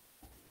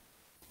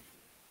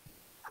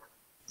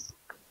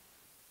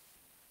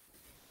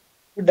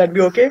 Would that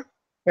be okay?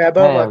 Vaibhav,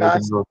 Yeah, we Akash,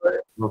 can go for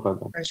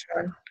that.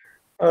 Anshuman.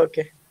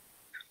 Okay.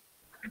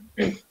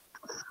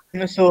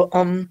 So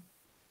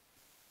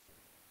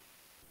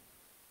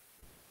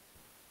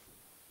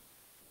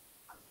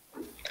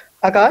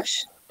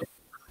Akash.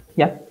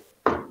 Yeah.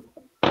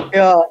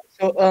 Yeah.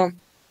 So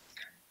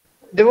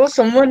there was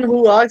someone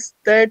who asked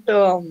that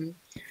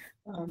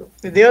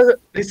their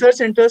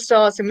research interests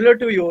are similar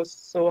to yours.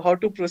 So how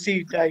to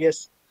proceed? I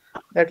guess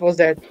that was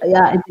that.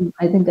 Yeah,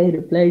 I think I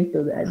replied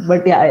to that,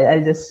 but yeah,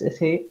 I'll just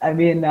say, I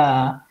mean,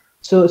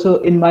 so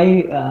in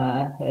my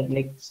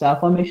like staff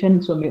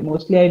formation, so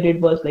mostly I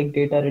did was like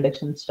data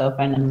reduction stuff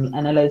and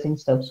analyzing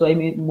stuff. So I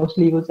mean,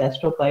 mostly use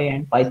AstroPy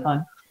and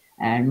Python,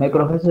 and my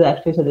professor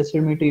actually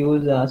suggested me to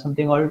use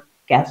something called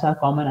CASA,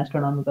 Common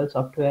Astronomical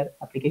Software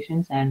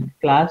Applications, and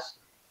class.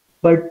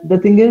 But the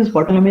thing is,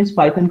 what I mean is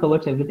Python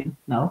covers everything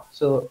now.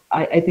 So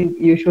I think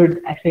you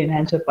should actually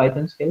enhance your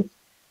Python skills,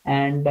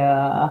 and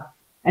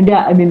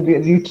yeah, I mean,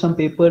 read some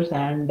papers,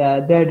 and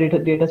there are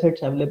data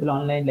sets available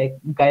online, like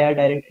Gaia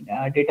direct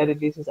data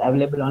releases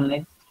available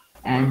online,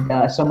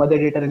 and some other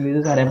data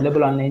releases are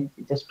available online.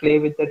 Just play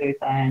with the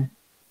data and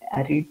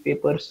read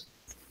papers.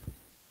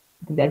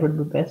 I think that would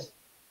be best.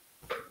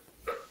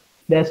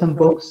 There are some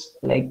books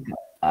like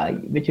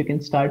which you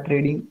can start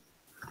reading.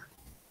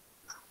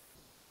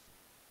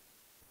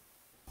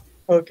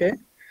 Okay.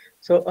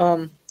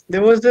 So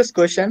there was this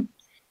question.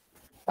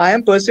 I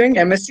am pursuing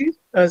MSc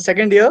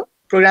second year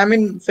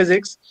programming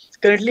physics.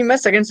 Currently, my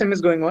second sem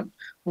is going on.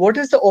 What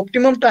is the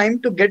optimum time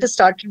to get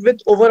started with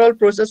overall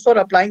process for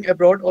applying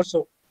abroad or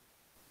so?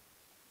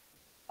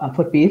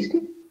 For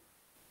PhD?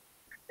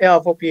 Yeah,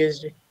 for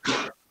PhD.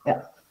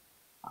 Yeah.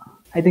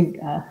 I think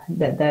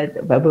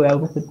that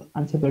Babu could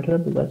answer better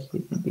because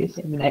he's in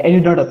PhD. I mean, I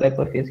did not apply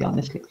for PhD,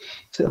 honestly.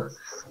 So,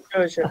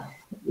 Sure.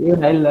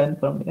 Even I'll learn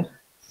from here.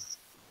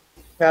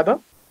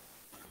 Vaibhav?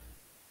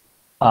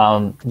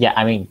 Yeah,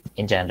 I mean,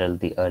 in general,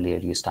 the earlier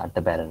you start,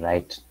 the better,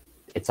 right?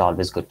 It's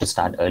always good to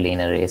start early in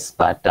a race,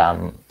 but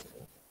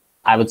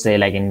I would say,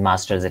 like in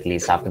masters, at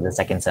least after the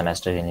second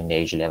semester in India,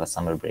 usually have a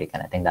summer break,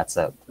 and I think that's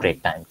a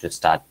great time to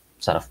start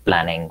sort of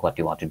planning what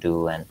you want to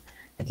do and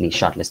at least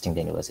shortlisting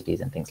the universities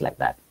and things like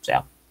that. So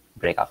yeah,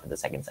 break after the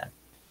second sem.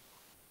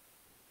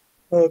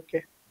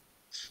 Okay.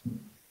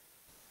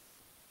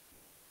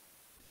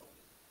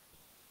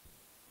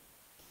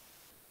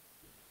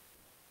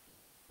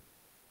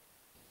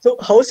 So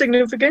how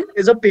significant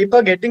is a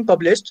paper getting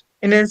published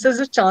enhances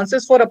the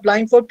chances for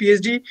applying for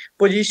PhD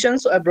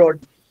positions abroad?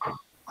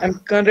 I'm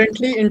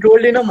currently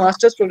enrolled in a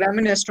master's program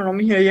in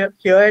astronomy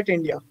here at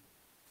India.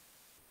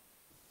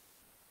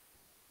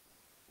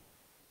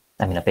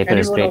 I mean, a paper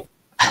is great.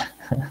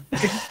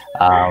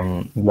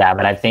 Yeah,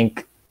 but I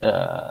think,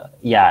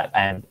 yeah,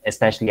 and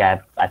especially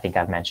I think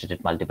I've mentioned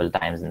it multiple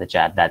times in the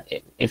chat that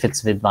if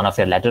it's with one of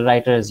your letter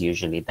writers,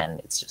 usually then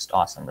it's just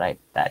awesome, right?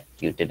 That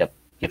you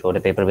wrote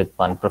a paper with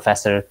one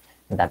professor,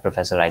 and that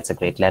professor writes a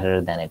great letter,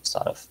 then it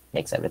sort of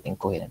makes everything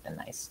coherent and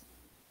nice.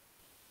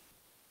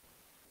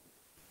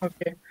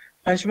 Okay.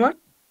 Anshuman?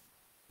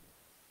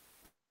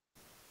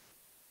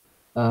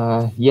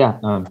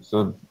 Yeah,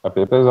 so a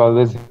paper is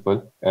always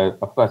helpful.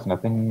 Of course,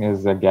 nothing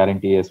is a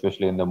guarantee,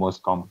 especially in the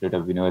most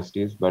competitive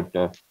universities, but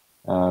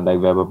like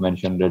Vaibhav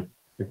mentioned,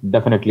 it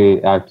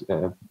definitely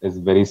is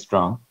very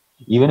strong.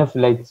 Even if,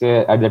 like,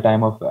 say, at the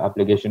time of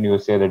application, you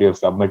say that you have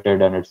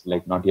submitted and it's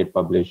like not yet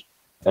published,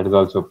 that is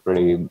also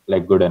pretty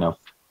like good enough.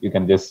 You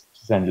can just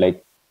send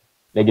like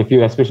if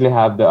you especially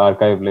have the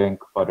archive link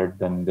for it,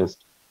 then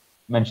just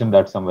mention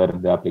that somewhere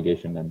in the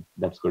application, and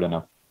that's good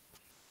enough.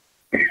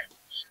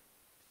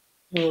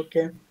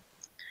 Okay.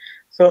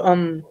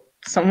 So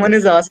someone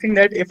is asking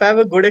that if I have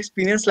a good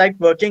experience like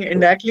working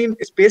indirectly in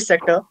space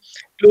sector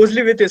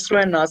closely with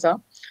ISRO and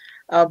NASA,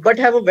 but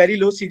have a very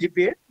low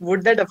CGPA,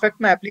 would that affect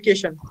my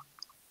application?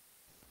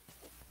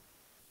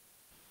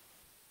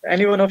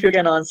 Any one of you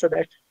can answer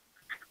that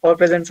or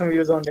present some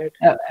views on that.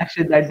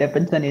 Actually, that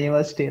depends on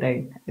university,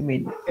 right? I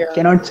mean, Yeah.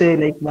 cannot say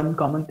like one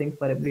common thing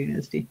for every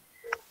university.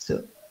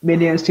 So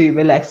many university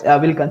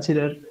will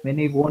consider,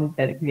 many won't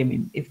directly. I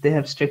mean, if they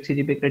have strict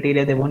CGPA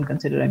criteria, they won't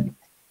consider. I mean,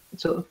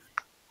 so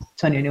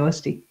it's on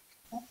university.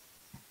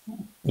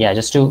 Yeah,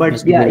 just to But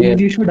just to yeah, give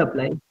you should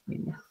apply.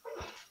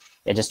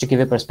 yeah, just to give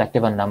you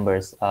perspective on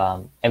numbers,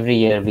 every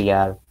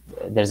year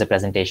there's a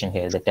presentation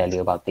here that tell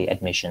you about the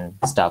admission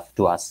stuff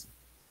to us,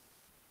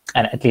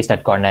 and at least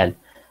at Cornell,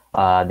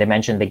 they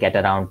mentioned they get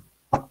around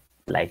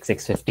like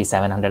 650,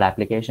 700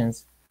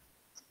 applications,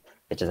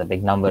 which is a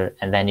big number.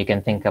 And then you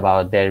can think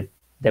about there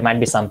might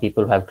be some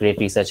people who have great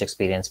research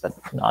experience but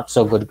not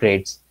so good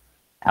grades.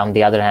 On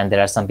the other hand, there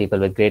are some people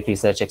with great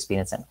research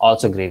experience and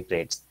also great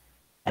grades.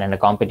 And in a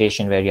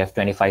competition where you have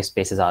 25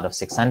 spaces out of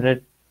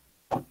 600,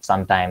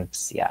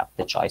 sometimes, yeah,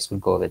 the choice would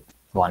go with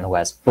one who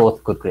has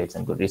both good grades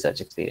and good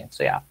research experience.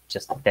 So yeah,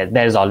 just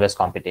there's always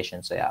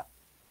competition. So yeah,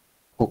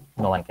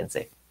 no one can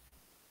say.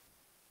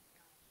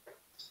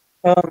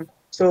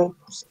 So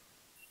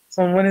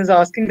someone is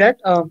asking that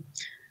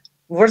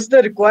what's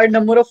the required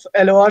number of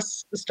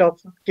LORs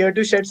stuff? Care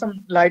to shed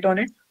some light on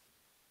it?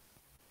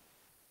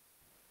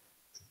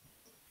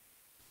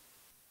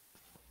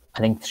 I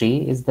think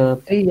 3 is the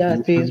 3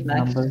 is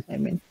max. number. I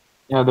mean,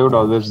 Yeah, they would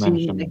always See,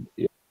 mention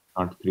like-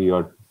 not 3,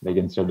 or like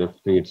instead of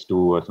 3, it's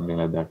 2 or something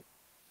like that.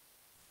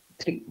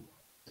 3.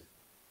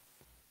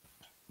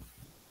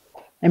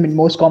 I mean,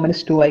 most common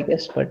is 2, I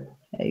guess, but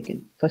I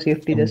can for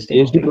safety just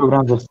take PhD 3.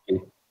 programs are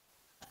 3.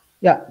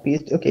 Yeah,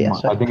 PhD. Okay, yeah, I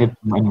sorry. think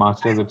in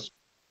masters it's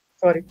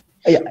Sorry.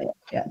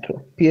 Yeah,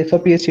 true. For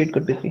PhD it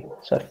could be 3.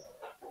 Sorry.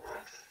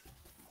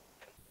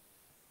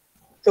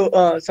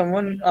 So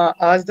someone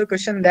asked the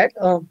question that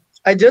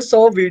I just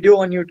saw a video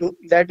on YouTube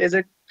that is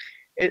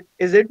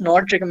it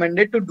not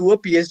recommended to do a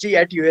PhD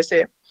at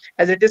USA,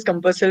 as it is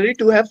compulsory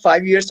to have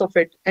 5 years of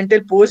it until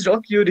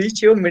postdoc you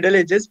reach your middle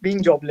ages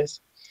being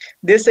jobless.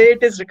 They say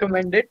it is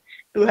recommended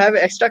to have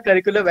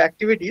extracurricular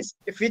activities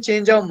if we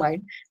change our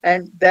mind,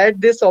 and that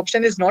this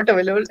option is not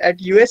available at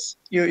US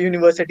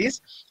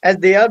universities as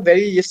they are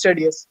very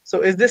studious.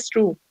 So is this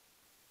true?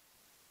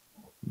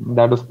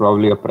 that was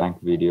probably a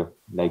prank video,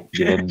 like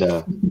given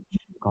the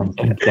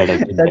content that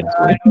has been mentioned.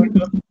 I don't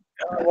know.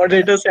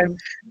 Moderator send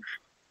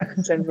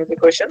me the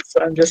question,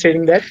 so I'm just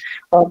reading that.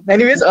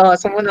 Anyways,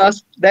 someone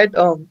asked that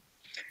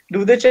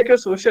do they check your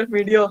social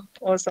media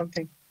or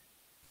something?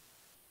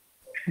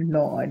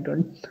 No, I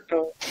don't.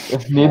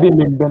 Maybe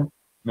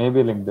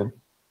LinkedIn,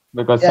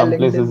 because Yeah, some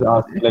places LinkedIn.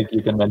 ask like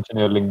you can mention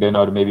your LinkedIn,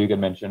 or maybe you can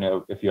mention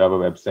if you have a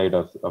website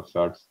of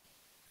sorts.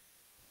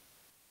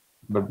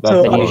 But that's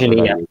So, about usually,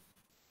 it, I yeah. guess.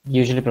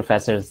 Usually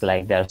professors,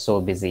 like, they're so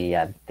busy,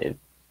 yeah, they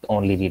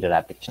only read your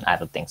application. I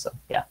don't think so.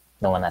 Yeah,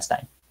 no one has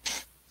time.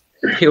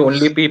 The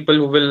only people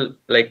who will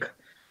like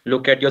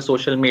look at your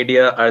social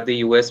media are the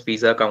US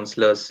visa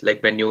counselors,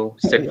 like when you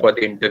sit for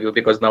the interview,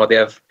 because now they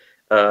have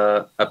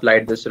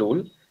applied this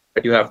rule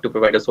that you have to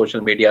provide a social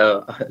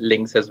media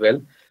links as well.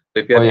 So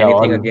if you have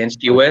anything all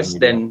against social US,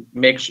 media.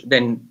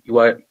 then you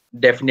are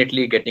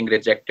definitely getting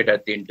rejected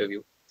at the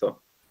interview. So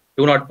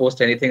do not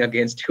post anything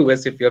against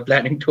US if you're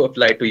planning to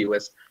apply to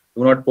US.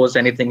 Do not post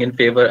anything in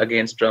favor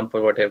against Trump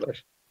or whatever,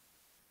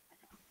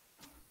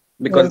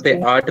 because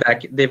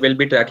Okay. they will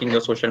be tracking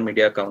your social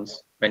media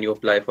accounts when you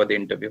apply for the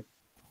interview.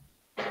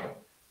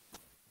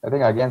 I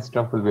think against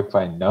Trump will be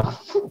fine now.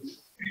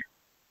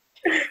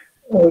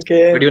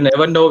 Okay. But you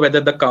never know whether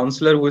the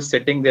counselor who is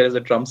sitting there is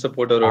a Trump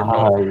supporter or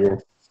not.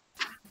 Yes.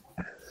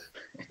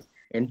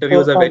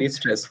 Interviews So, are very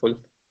stressful.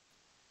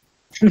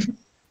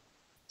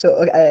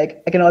 So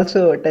I can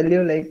also tell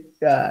you, like,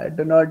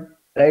 do not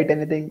write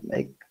anything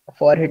like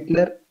for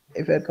Hitler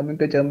if you're coming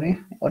to Germany,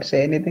 or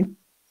say anything.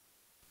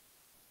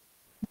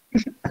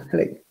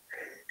 Like,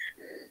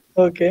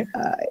 Okay.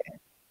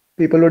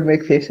 people would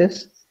make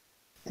faces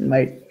and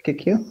might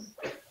kick you.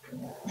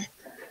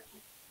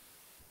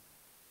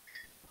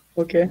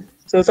 Okay.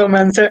 So some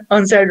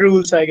unsaid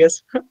rules, I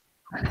guess.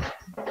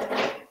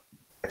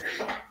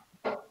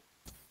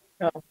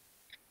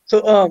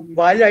 So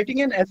while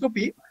writing an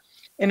SOP,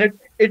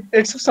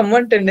 it's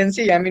someone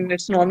tendency. I mean,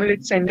 it's normally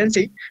its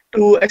tendency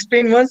to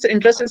explain one's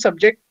interest in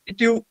subject. It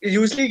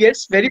usually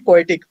gets very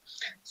poetic.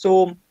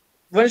 So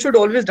one should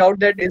always doubt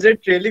that is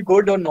it really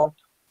good or not.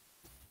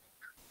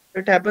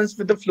 It happens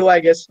with the flow, I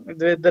guess, with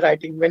the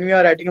writing. When we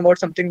are writing about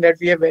something that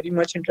we have very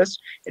much interest,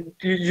 it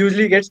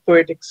usually gets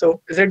poetic.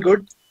 So is it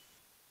good?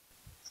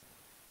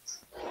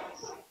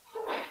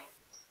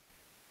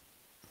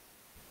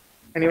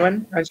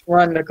 Anyone?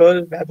 Anshman,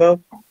 Nakul,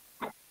 Vaibhav?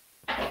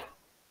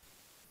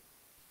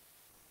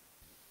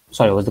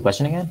 Sorry, what was the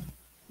question again?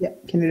 Yeah,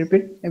 can you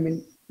repeat? I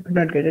mean, I could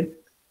not get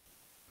it.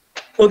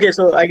 Okay,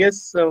 so I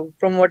guess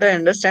from what I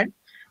understand,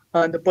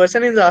 the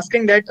person is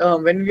asking that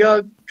when we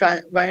are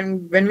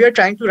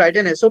trying to write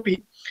an SOP,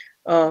 we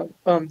are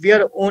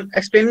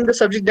explaining the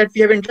subject that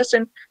we have interest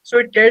in, so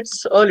it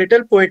gets a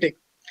little poetic.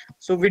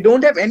 So we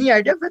don't have any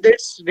idea whether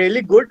it's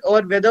really good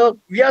or whether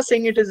we are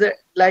saying it is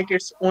it's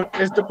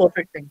the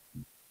perfect thing.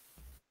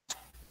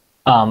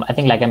 I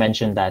think, like I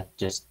mentioned, that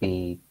just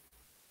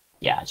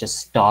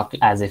talk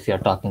as if you're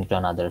talking to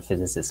another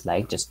physicist.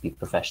 Like, just be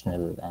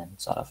professional and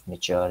sort of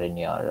mature in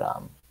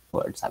your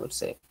words, I would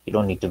say. You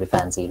don't need to be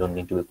fancy, you don't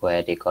need to be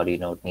poetic, or you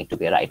don't need to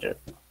be a writer.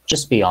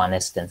 Just be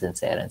honest and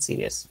sincere and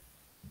serious.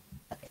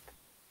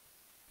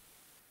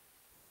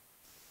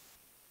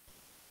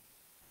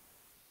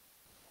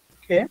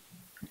 Okay.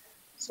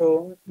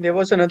 So there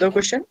was another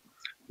question.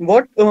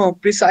 What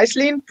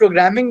precisely in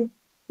programming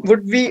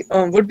would be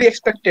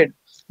expected?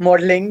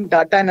 Modeling,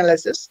 data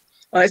analysis,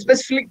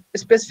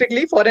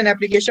 specifically for an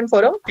application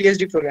for a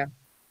PhD program.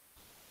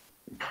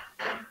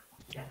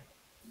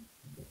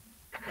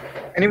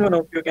 Anyone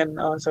of you can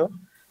answer.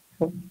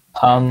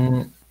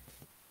 I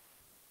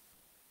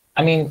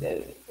mean,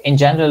 in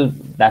general,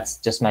 that's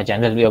just my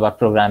general view about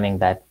programming,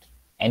 that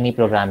any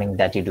programming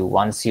that you do,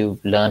 once you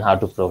learn how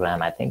to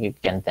program, I think you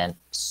can then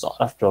sort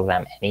of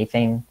program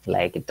anything.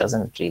 Like, it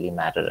doesn't really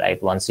matter,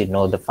 right? Once you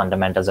know the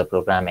fundamentals of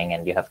programming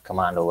and you have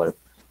command over,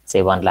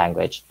 say, one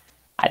language,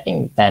 I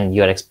think then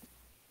you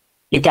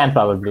can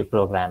probably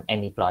program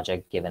any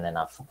project given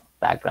enough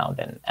background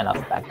and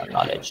enough background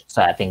knowledge.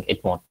 So I think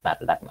it won't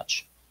matter that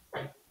much,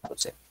 I would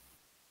say.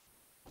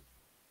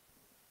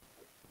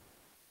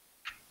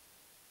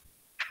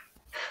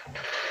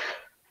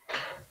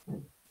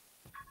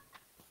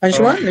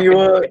 Anshuman, you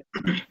were...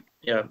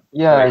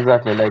 Yeah,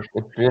 exactly. Like,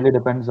 it really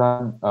depends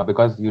on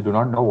because you do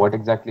not know what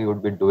exactly you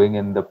would be doing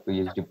in the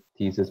PhD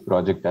thesis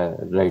project,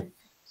 right?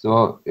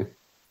 So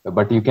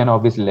but you can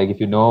obviously, like, if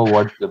you know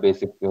what the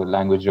basic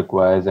language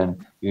requires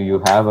and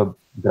you have a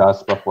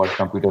grasp of what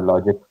computer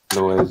logic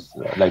flow is,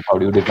 like how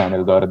do you design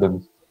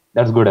algorithms,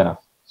 that's good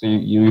enough. So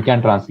you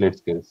can translate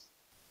skills.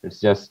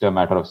 It's just a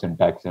matter of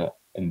syntax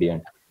in the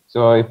end.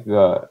 So if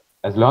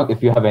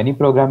you have any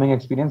programming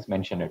experience,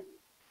 mention it.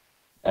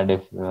 And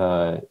if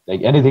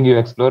like anything you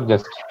explore,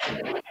 just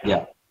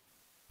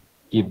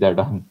keep that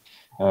on,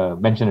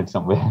 mention it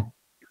somewhere.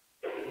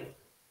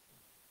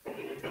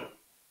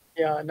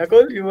 Yeah,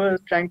 Nakul, you were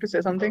trying to say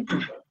something?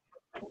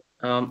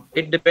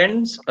 It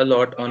depends a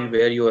lot on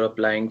where you are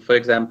applying. For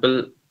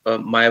example,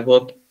 my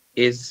work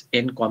is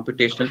in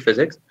computational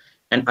physics,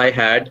 and I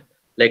had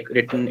like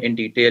written in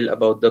detail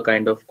about the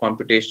kind of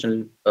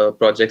computational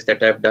projects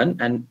that I've done.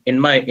 And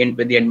when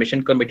the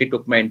admission committee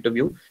took my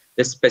interview,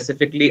 they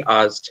specifically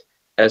asked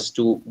as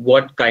to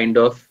not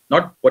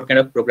what kind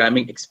of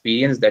programming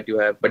experience that you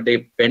have, but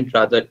they went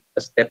rather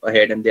a step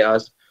ahead and they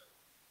asked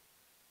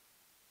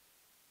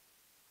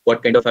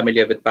what kind of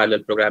familiar with parallel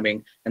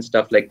programming and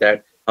stuff like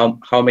that,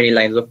 how many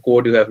lines of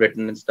code you have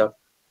written and stuff.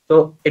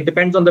 So it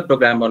depends on the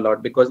program a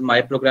lot, because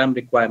my program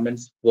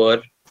requirements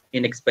were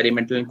in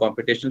experimental and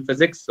computational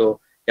physics. So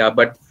yeah,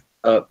 but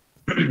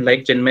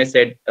like Chinmay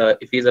said,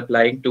 if he's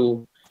applying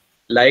to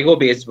LIGO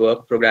based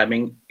work,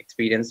 programming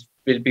experience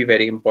will be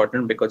very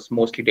important because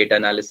mostly data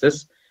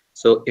analysis.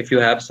 So if you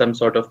have some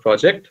sort of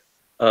project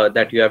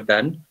that you have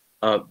done,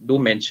 do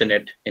mention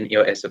it in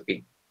your SOP.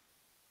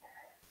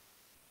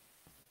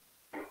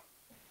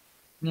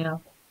 Yeah.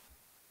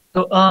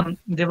 So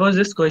there was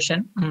this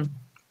question.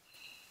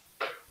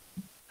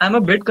 I'm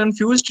a bit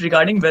confused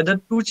regarding whether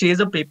to chase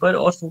a paper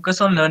or focus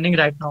on learning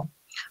right now.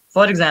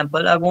 For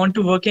example, I want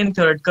to work in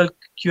theoretical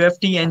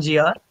QFT and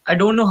GR. I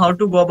don't know how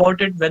to go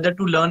about it, whether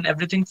to learn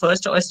everything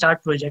first or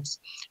start projects.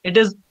 It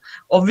is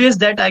obvious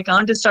that I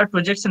can't start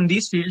projects in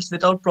these fields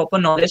without proper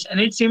knowledge, and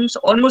it seems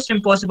almost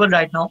impossible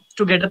right now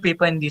to get a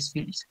paper in these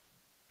fields.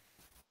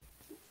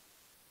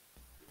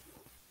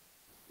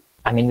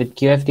 I mean, with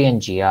QFT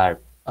and GR,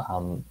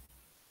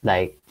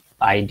 like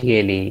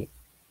ideally,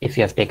 if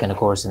you have taken a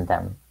course in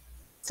them,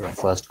 so the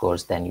first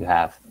course, then you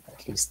have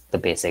at least the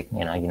basic,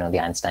 you know the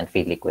Einstein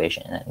field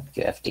equation and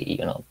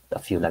QFT, a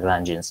few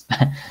Lagrangians.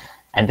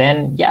 And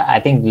then, yeah, I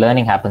think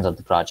learning happens on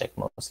the project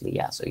mostly.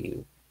 Yeah. So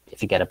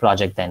if you get a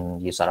project, then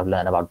you sort of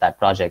learn about that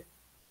project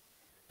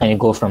and you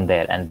go from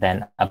there. And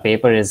then a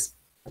paper it's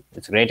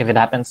great if it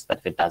happens, but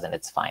if it doesn't,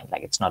 it's fine.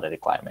 Like, it's not a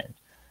requirement.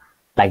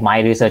 Like my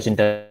research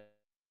internship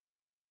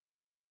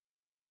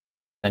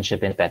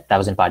that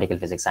was in particle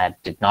physics. I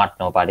did not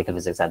know particle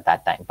physics at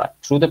that time, but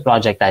through the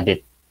project, I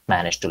did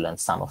manage to learn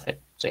some of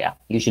it. So yeah,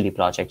 usually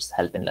projects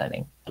help in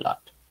learning a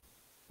lot.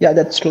 Yeah,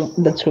 that's true.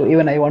 That's true.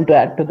 Even I want to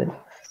add to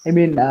that. I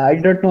mean, I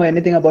don't know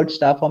anything about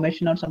star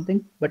formation or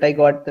something, but I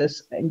got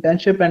this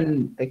internship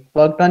and like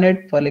worked on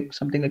it for like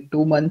something like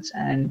 2 months.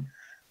 And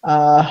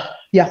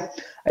yeah,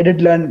 I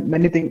did learn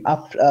many things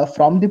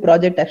from the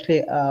project,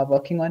 actually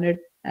working on it,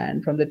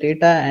 and from the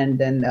data, and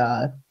then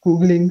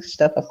Googling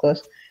stuff, of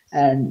course.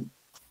 And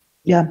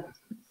yeah,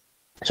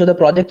 so the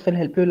project will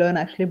help you learn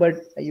actually, but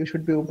you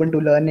should be open to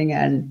learning.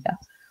 And yeah.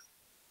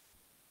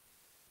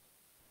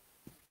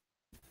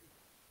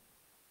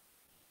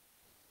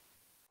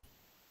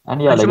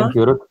 And yeah, like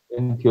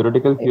in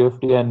theoretical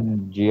QFT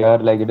and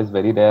GR, like it is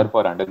very rare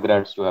for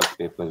undergrads to have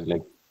papers.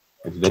 Like,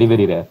 it's very,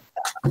 very rare.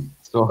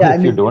 So yeah,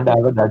 if you don't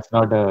have it, that's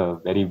not a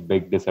very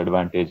big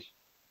disadvantage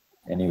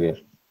anywhere.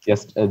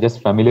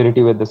 Just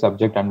familiarity with the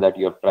subject, and that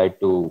you have tried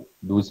to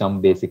do some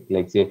basic,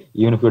 like, say,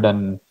 even if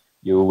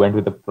you went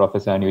with a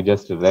professor and you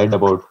just read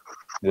about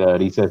the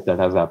research that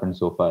has happened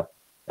so far,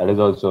 that is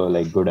also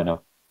like good enough.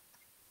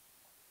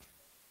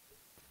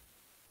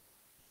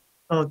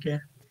 Okay.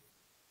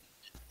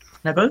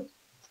 Nakul?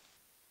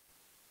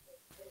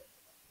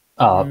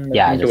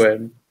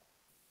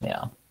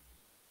 Yeah.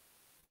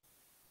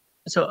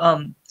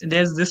 So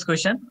there's this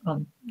question.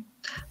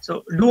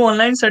 So do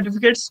online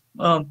certificates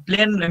play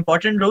an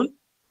important role?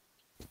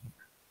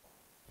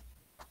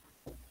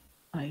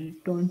 I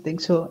don't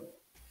think so.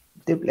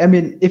 I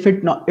mean, if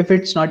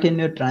it's not in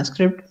your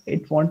transcript,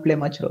 it won't play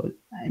much role.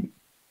 I mean,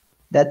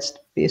 that's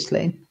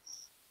baseline.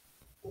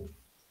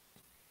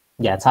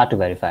 Yeah, it's hard to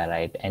verify,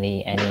 right?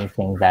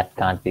 Anything that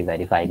can't be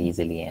verified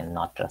easily and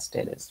not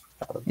trusted is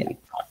probably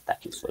not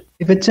that useful.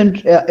 If it's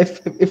in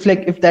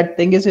if that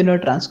thing is in your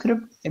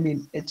transcript, I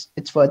mean,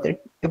 it's worth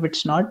it. If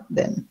it's not,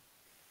 then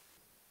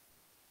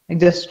like,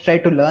 just try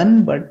to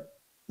learn. But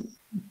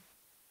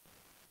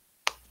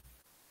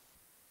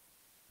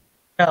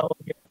Yeah,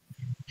 okay.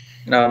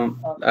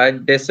 I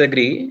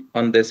disagree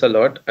on this a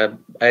lot.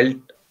 I'll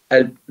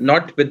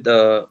not with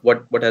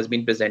what has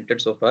been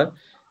presented so far.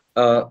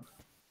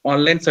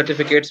 Online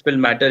certificates will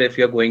matter if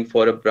you're going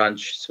for a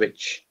branch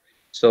switch.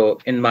 So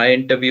in my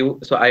interview,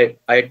 so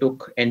I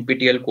took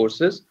NPTEL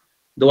courses,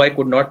 though I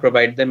could not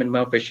provide them in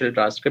my official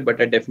transcript, but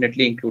I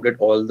definitely included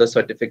all the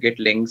certificate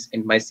links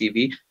in my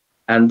CV,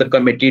 and the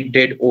committee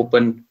did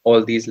open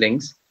all these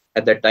links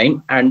at that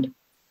time, and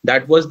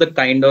that was the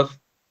kind of,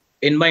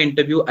 in my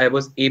interview, I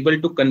was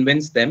able to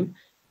convince them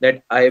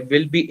that I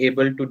will be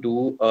able to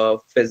do a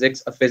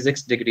physics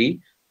degree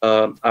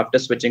after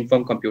switching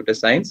from computer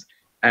science.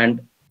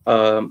 And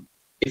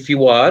if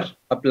you are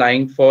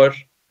applying for,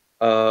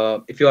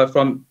 if you are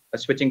from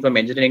switching from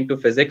engineering to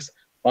physics,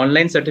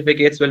 online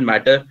certificates will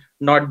matter,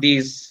 not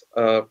these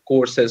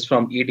courses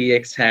from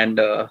EDX and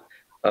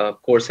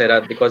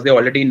Coursera, because they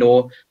already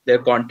know their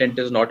content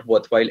is not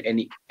worthwhile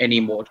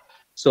anymore.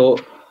 So,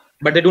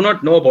 but they do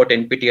not know about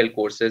NPTEL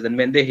courses, and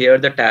when they hear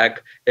the tag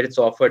that it's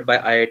offered by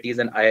IITs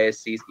and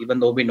IIScs, even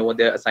though we know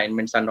their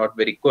assignments are not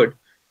very good,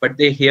 but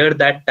they hear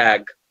that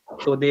tag,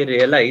 so they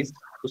realize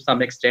to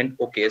some extent,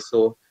 okay,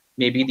 so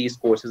maybe these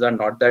courses are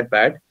not that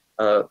bad,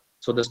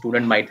 so the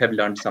student might have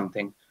learned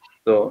something.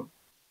 So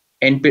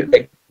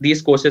like,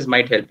 these courses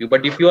might help you,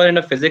 but if you are in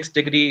a physics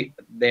degree,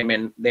 they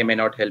may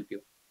not help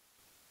you.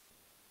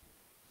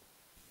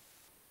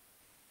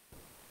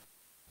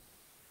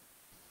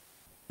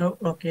 No,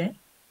 okay.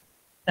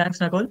 Thanks,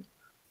 Nakul.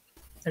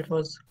 That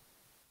was,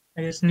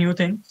 I guess, new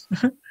things.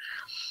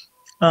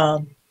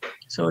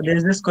 So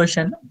there's this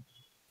question.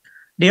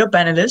 Dear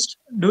panelists,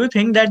 do you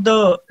think that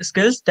the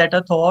skills that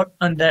are taught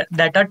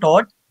that are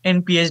taught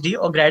in PhD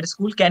or grad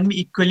school can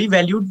be equally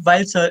valued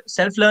while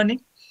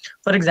self-learning?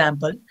 For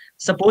example,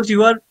 suppose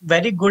you are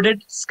very good at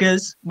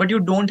skills, but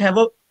you don't have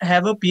a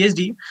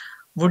PhD.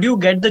 Would you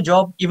get the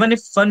job even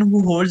if one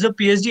who holds a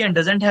PhD and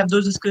doesn't have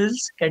those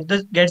skills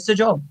gets the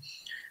job?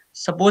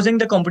 Supposing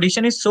the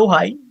competition is so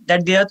high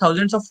that there are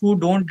thousands of who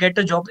don't get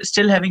a job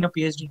still having a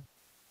PhD.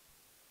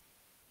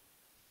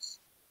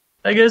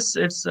 I guess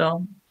it's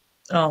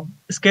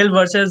skill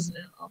versus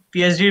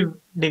PhD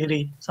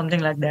degree,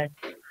 something like that.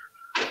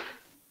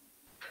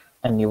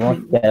 And you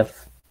won't have.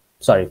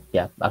 Sorry,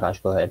 yeah,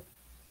 Akash, go ahead.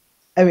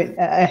 I mean,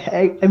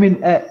 I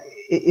mean,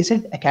 is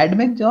it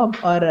academic job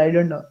or I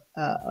don't know,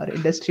 or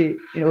industry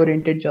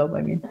oriented job?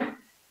 I mean,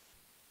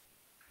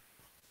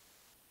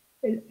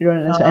 I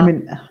don't know. I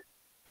mean,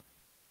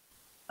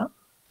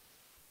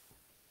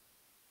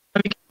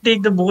 we can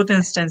take the both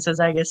instances,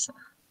 I guess,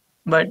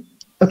 but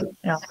okay.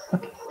 Yeah,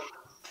 Okay.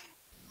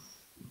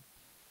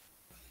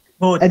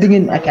 both. I think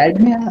in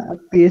academia,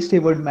 a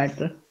PhD would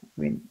matter.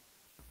 I mean,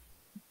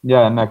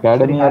 Yeah, in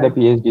academia, the hard.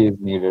 PhD is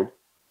needed.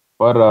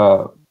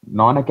 For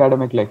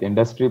non-academic, like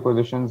industry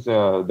positions,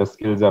 the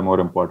skills are more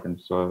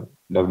important. So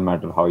it doesn't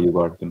matter how you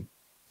got them,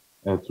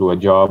 through a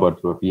job or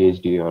through a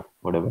PhD or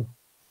whatever.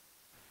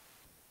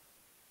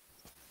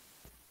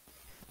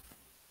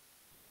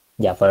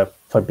 Yeah, for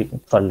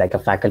like a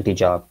faculty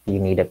job, you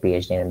need a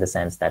PhD in the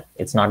sense that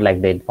it's not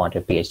like they want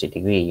a PhD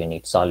degree. You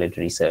need solid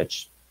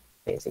research,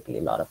 basically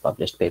a lot of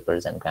published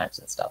papers and grants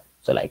and stuff.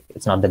 So like,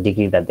 it's not the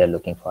degree that they're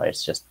looking for.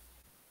 It's just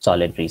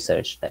solid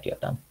research that you have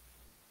done,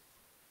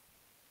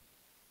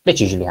 which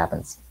usually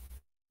happens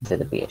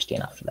with a PhD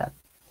and after that.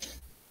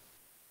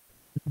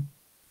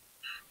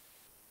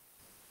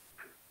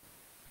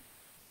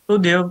 So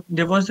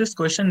there was this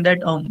question that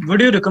would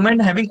you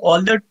recommend having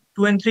all the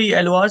 2 and 3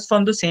 LORs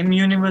from the same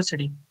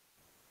university?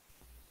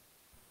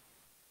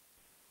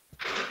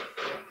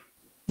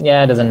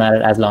 Yeah, it doesn't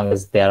matter as long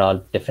as they're all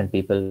different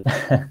people.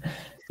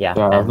 Yeah,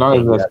 as long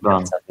as they're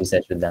strong. Some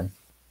research with them.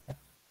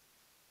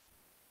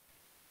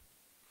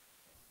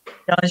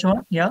 Yeah,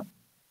 Ashwan? Yeah.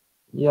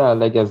 Yeah,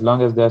 like as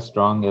long as they're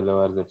strong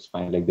LORs, it's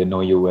fine. Like they know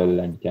you well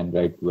and can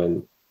write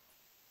well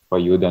for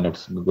you, then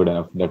it's good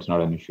enough. That's not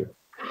an issue.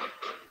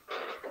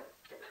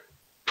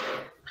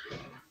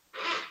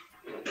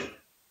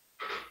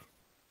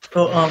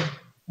 So I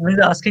was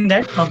asking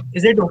that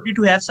is it okay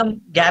to have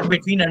some gap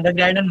between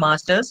undergrad and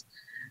masters?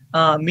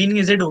 Meaning,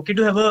 is it okay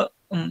to have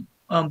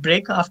a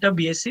break after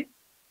BSc?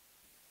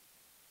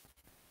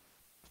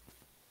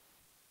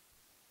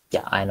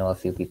 Yeah, I know a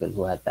few people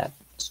who had that.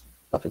 It's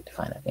perfectly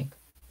fine, I think.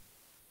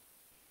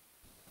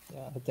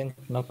 Yeah, I think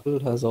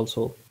Nakul has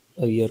also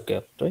a year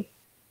gap, right?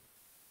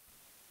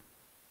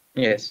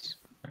 Yes.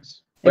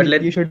 But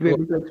And you should be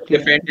able to explain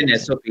different in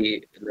SOP,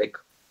 like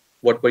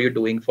what were you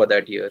doing for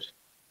that year?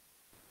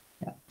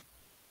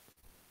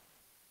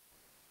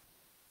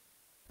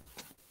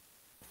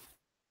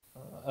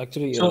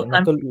 Actually, So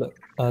Nakul,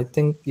 I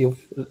think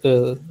you've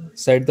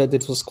said that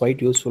it was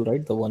quite useful,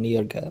 right? The 1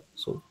 year gap.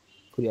 So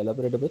could you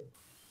elaborate a bit?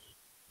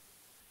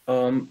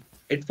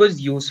 It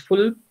was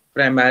useful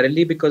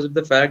primarily because of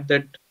the fact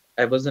that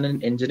I was in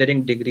an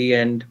engineering degree,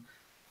 and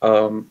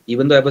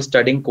even though I was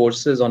studying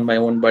courses on my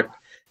own, but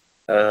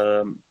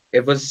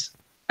it was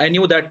I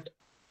knew that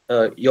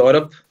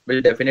Europe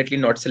will definitely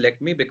not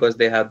select me because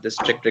they have this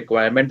strict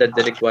requirement that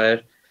they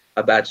require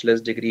a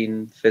bachelor's degree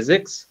in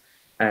physics,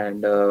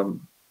 and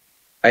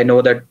I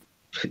know that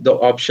the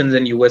options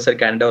in US or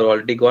Canada are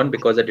already gone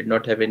because I did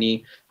not have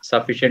any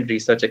sufficient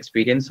research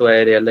experience. So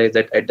I realized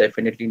that I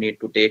definitely need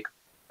to take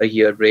a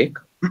year break.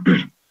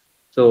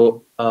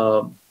 So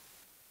um,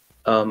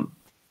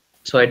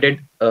 so I did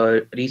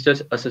a research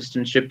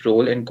assistantship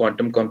role in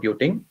quantum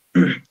computing.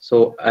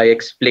 So I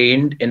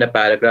explained in a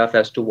paragraph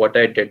as to what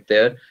I did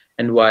there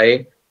and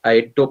why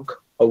I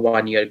took a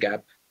 1 year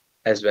gap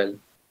as well.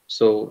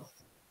 So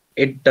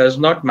it does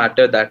not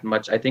matter that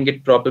much. I think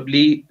it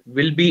probably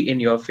will be in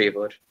your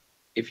favor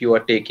if you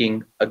are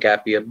taking a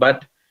gap year.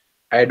 But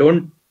I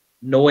don't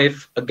know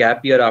if a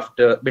gap year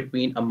after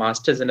between a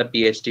master's and a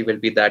PhD will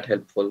be that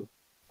helpful.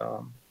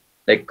 Um,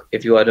 like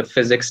if you are a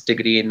physics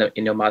degree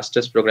in your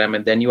master's program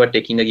and then you are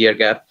taking a year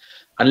gap,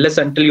 unless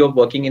until you're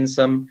working in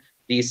some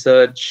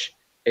research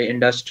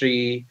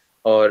industry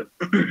or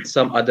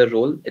some other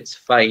role, it's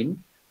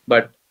fine.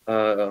 But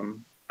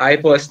I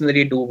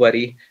personally do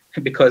worry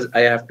because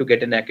I have to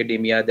get in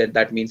academia. Then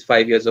that means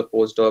 5 years of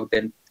postdoc,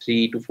 then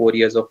 3 to 4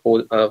 years of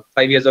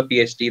 5 years of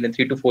PhD, then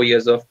 3 to 4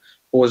 years of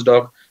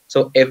postdoc.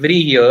 So every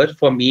year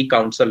for me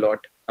counts a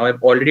lot. Now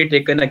I've already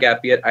taken a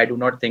gap year. I do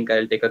not think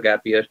I'll take a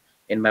gap year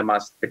in my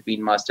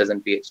between masters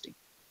and PhD.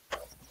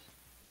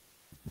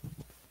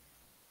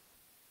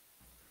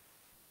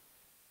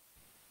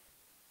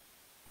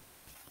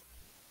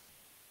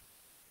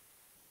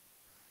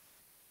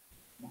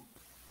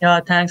 yeah,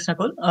 thanks,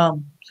 Nakul.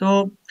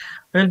 So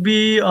we'll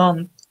be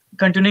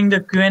continuing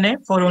the Q&A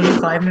for only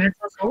 5 minutes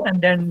or so, and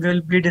then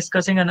we'll be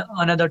discussing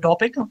another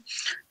topic.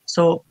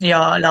 So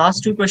yeah,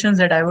 last two questions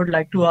that I would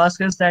like to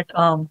ask is that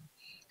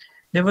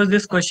there was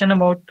this question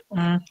about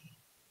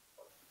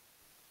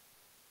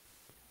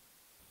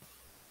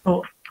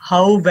so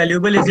how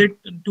valuable is it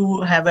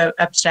to have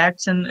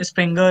abstracts in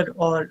Springer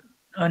or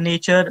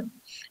Nature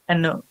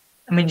and I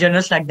mean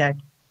journals like that?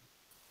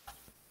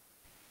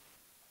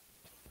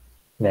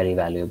 Very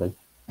valuable.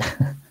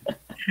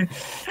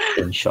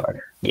 In short,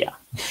 yeah.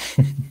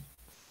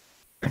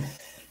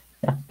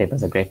 Yeah,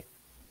 papers are great.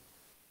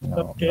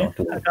 Okay,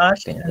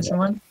 Akash, and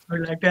someone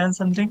would like to add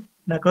something?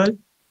 Nakul?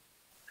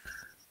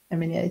 I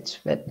mean, yeah,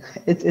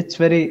 it's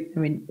very. I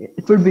mean,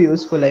 it would be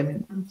useful. I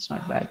mean, it's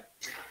not bad.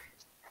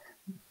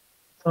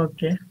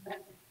 Okay.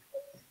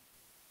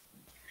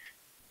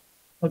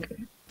 Okay.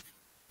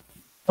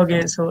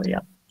 Okay. So yeah.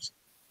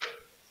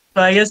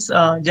 So I guess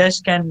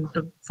Jash can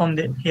took from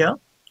here.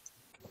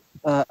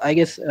 I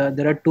guess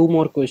there are two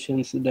more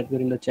questions that were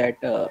in the chat.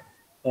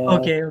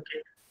 Okay.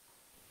 Okay.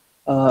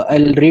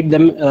 I'll read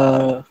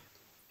them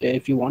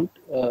if you want.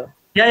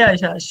 Yeah.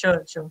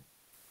 Sure.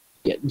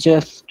 Yeah,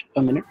 just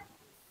a minute.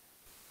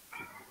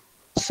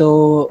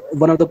 So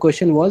one of the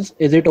question was,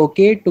 is it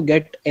okay to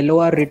get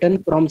LOR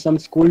written from some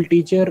school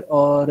teacher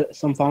or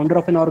some founder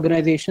of an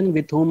organization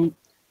with whom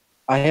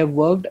I have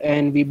worked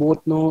and we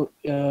both know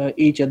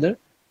each other?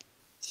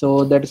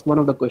 So that is one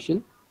of the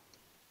question.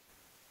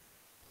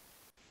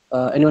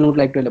 Anyone would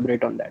like to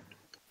elaborate on that?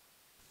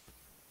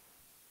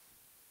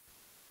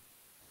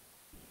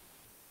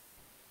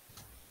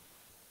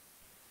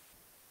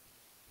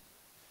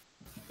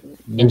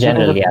 In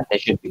general, yeah, there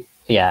should be.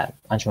 Yeah,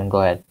 Anshuman,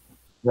 go ahead.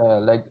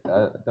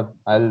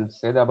 I'll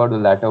say about the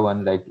latter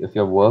one. Like if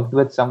you've worked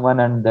with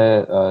someone and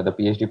the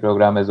PhD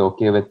program is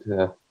okay with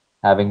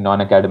having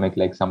non-academic,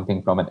 like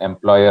something from an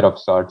employer of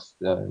sorts,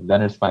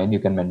 then it's fine. You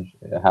can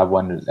have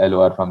one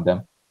LOR from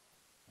them.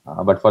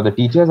 But for the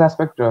teachers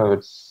aspect,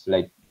 it's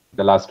like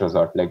the last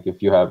resort. Like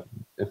if you are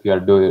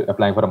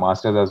applying for a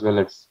master's as well,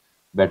 it's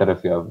better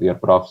if you have your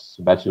profs,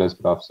 bachelor's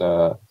profs,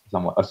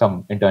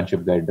 some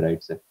internship guide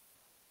writes it.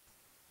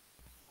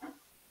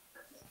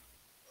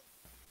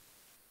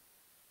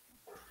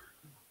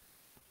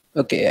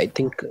 Okay, I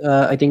think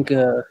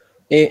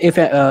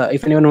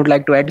if anyone would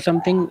like to add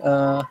something,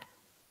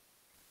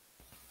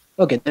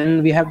 okay,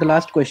 then we have the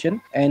last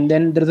question, and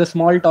then there is a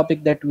small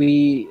topic that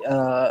we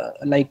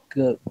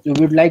we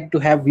would like to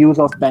have views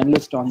of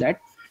panelists on that.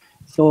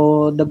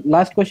 So the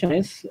last question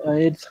is,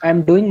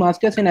 I'm doing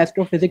masters in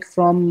astrophysics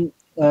from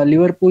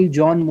Liverpool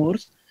John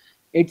Moores.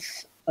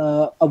 It's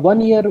a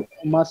 1 year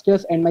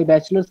masters and my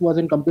bachelor's was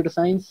in computer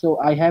science, so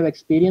I have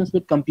experience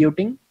with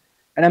computing.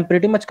 And I'm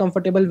pretty much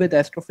comfortable with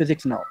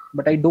astrophysics now,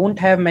 but I don't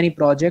have many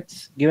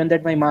projects given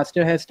that my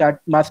master's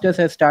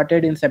has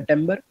started in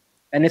September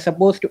and is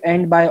supposed to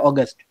end by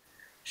August.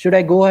 Should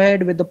I go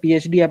ahead with the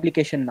PhD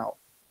application now?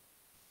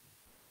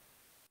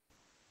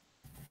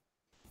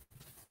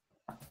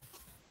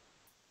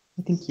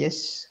 I think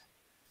yes.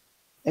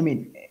 I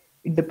mean,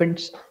 it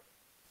depends,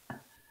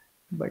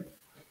 but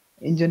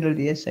in general,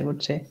 yes, I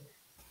would say,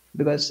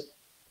 because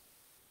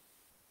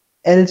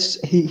else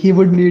he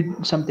would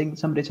need some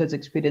research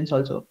experience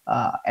also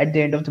at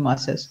the end of the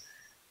masters.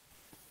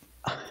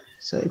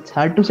 So it's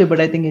hard to say, but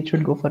I think it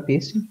should go for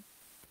PhD.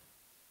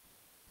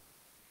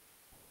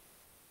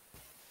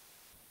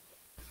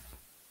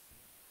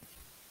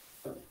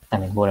 I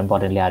mean, more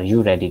importantly, are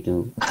you ready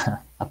to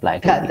apply?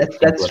 To Yeah,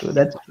 that's true.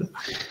 That's true.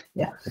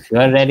 Yeah. If you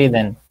are ready,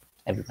 then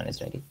everyone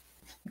is ready.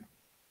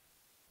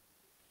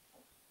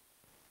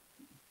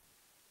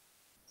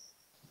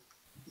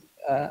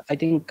 I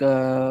think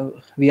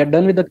we are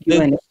done with the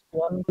Q&A. There's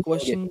one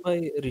question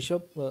by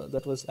Rishabh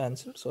that was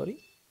answered.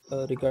 Sorry,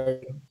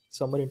 regarding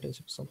summer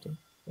internship something.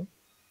 Okay.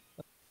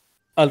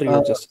 I'll read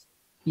it just.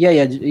 Yeah,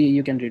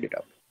 you can read it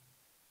out.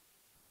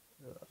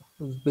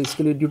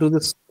 Basically, due to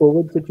this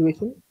COVID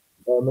situation,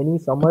 many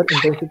summer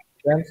internship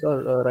programs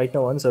are right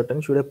now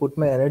uncertain. Should I put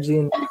my energy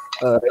in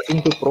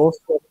writing to pros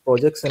for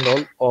projects and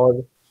all,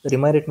 or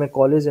remain at my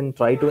college and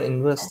try to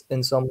invest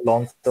in some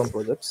long-term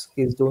projects?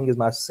 He's doing his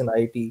master's in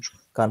IIT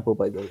Kanpur,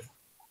 by the way.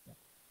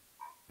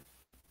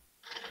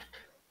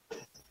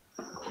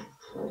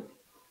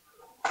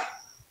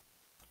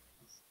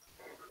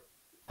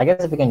 I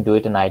guess if you can do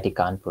it in IIT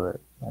Kanpur,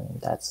 I mean,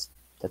 that's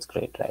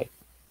great, right?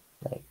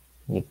 Like,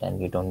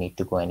 you don't need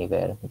to go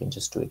anywhere. You can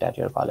just do it at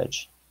your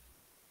college,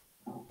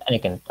 and you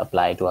can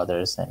apply to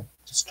others and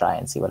just try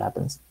and see what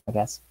happens, I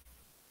guess.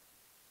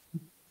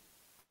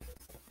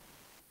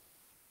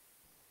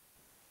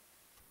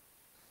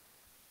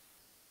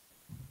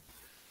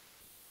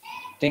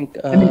 I think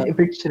I mean, if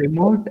it's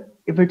remote,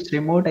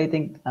 I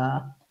think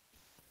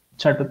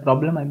it's not a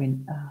problem. I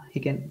mean, he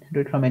can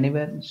do it from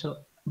anywhere. So,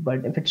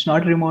 but if it's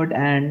not remote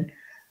and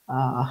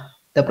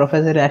the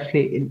professor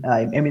actually,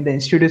 I mean, the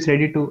institute is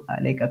ready to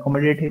like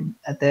accommodate him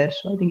there,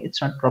 so I think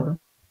it's not a problem.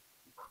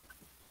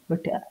 But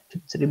yeah, if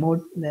it's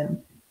remote,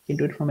 then he can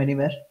do it from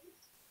anywhere.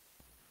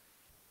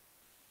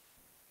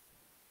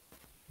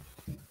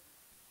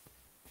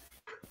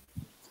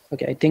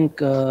 Okay, I think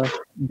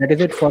that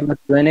is it for the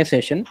Q&A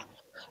session.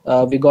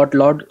 We got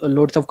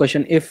loads of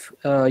questions. If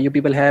you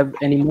people have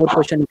any more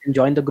questions, you can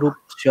join the group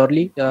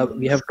surely.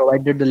 We have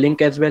provided the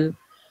link as well.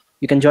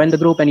 You can join the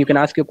group and you can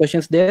ask your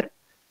questions there.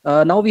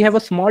 Now we have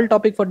a small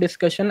topic for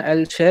discussion.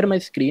 I'll share my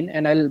screen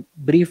and I'll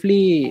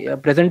briefly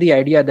present the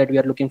idea that we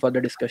are looking for the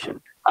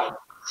discussion.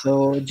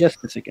 So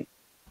just a second.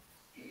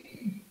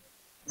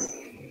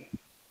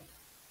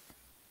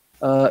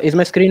 Is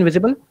my screen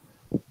visible?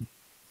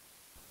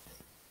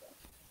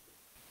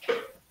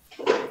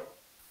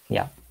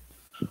 Yeah.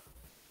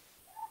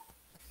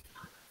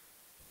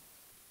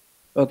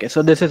 Okay,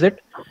 so this is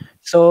it.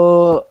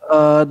 So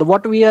I'll just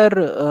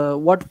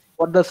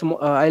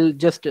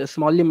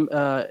smallly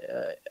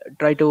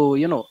try to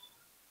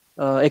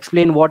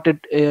explain what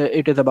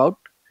it is about.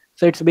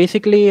 So it's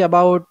basically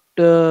about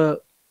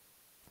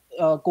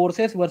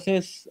courses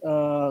versus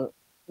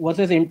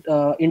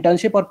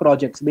internship or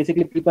projects.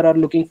 Basically, people are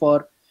looking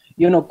for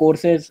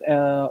courses.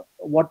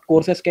 What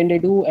courses can they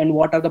do, and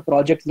what are the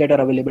projects that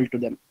are available to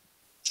them?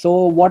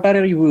 So what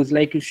are your views?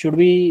 Like, should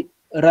we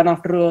run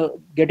after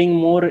getting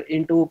more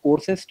into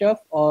courses stuff,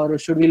 or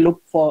should we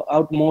look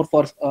more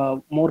for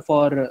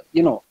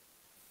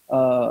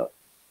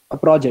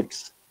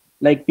projects?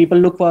 Like, people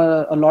look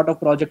for a lot of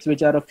projects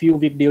which are a few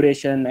week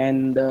duration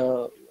and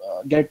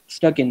get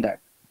stuck in that.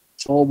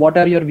 So what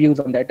are your views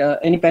on that?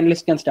 Any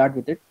panelists can start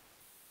with it.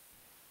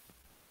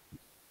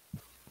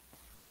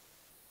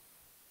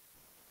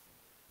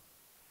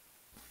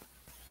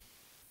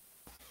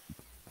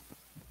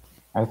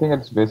 I think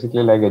it's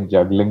basically like a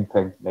juggling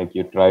thing. Like,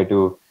 you try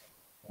to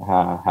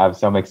have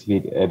some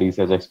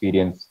research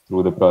experience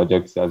through the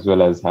projects, as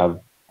well as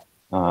have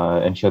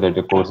ensure that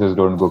the courses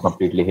don't go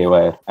completely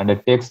haywire. And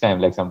it takes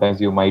time. Like,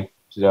 sometimes you might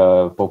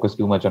focus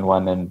too much on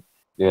one and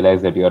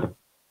realize that you're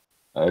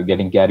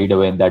getting carried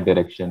away in that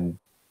direction.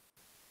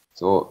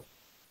 So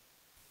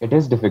it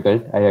is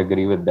difficult. I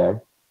agree with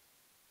that.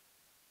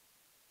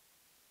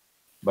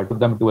 But put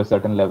them to a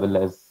certain level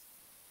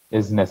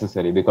is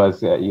necessary,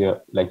 because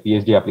like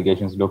PhD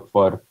applications look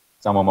for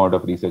some amount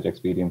of research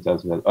experience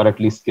as well, or at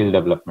least skill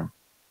development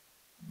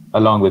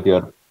along with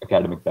your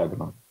academic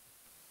background.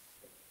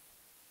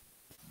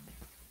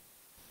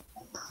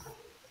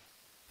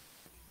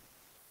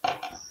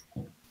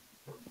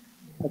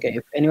 Okay,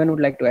 if anyone would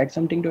like to add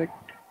something to it.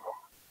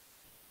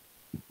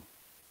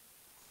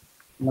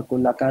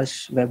 Nakul,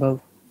 Akash,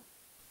 Vaibhav.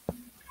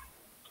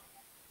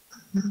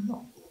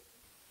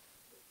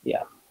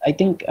 Yeah, I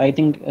think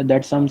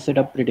that sums it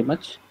up pretty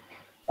much.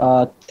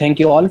 Thank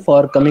you all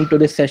for coming to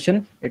this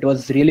session. It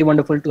was really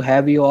wonderful to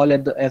have you all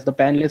as the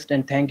panelists,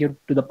 and thank you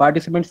to the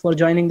participants for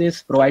joining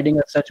this, providing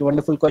us such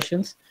wonderful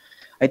questions.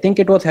 I think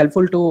it was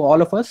helpful to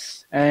all of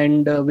us,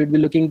 and we'll be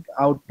looking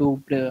out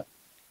to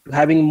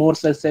having more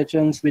such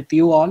sessions with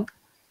you all.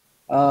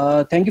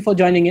 Thank you for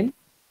joining in.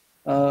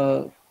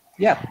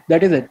 Yeah,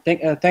 that is it.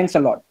 Thanks a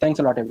lot. Thanks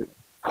a lot, everyone.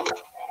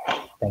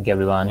 Thank you,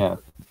 everyone. Yeah.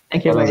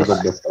 Thank you. That was a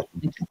good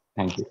discussion.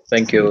 Thank you.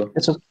 Thank you.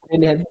 This was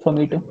really helpful for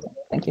me too.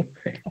 Thank you.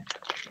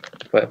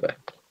 Bye bye.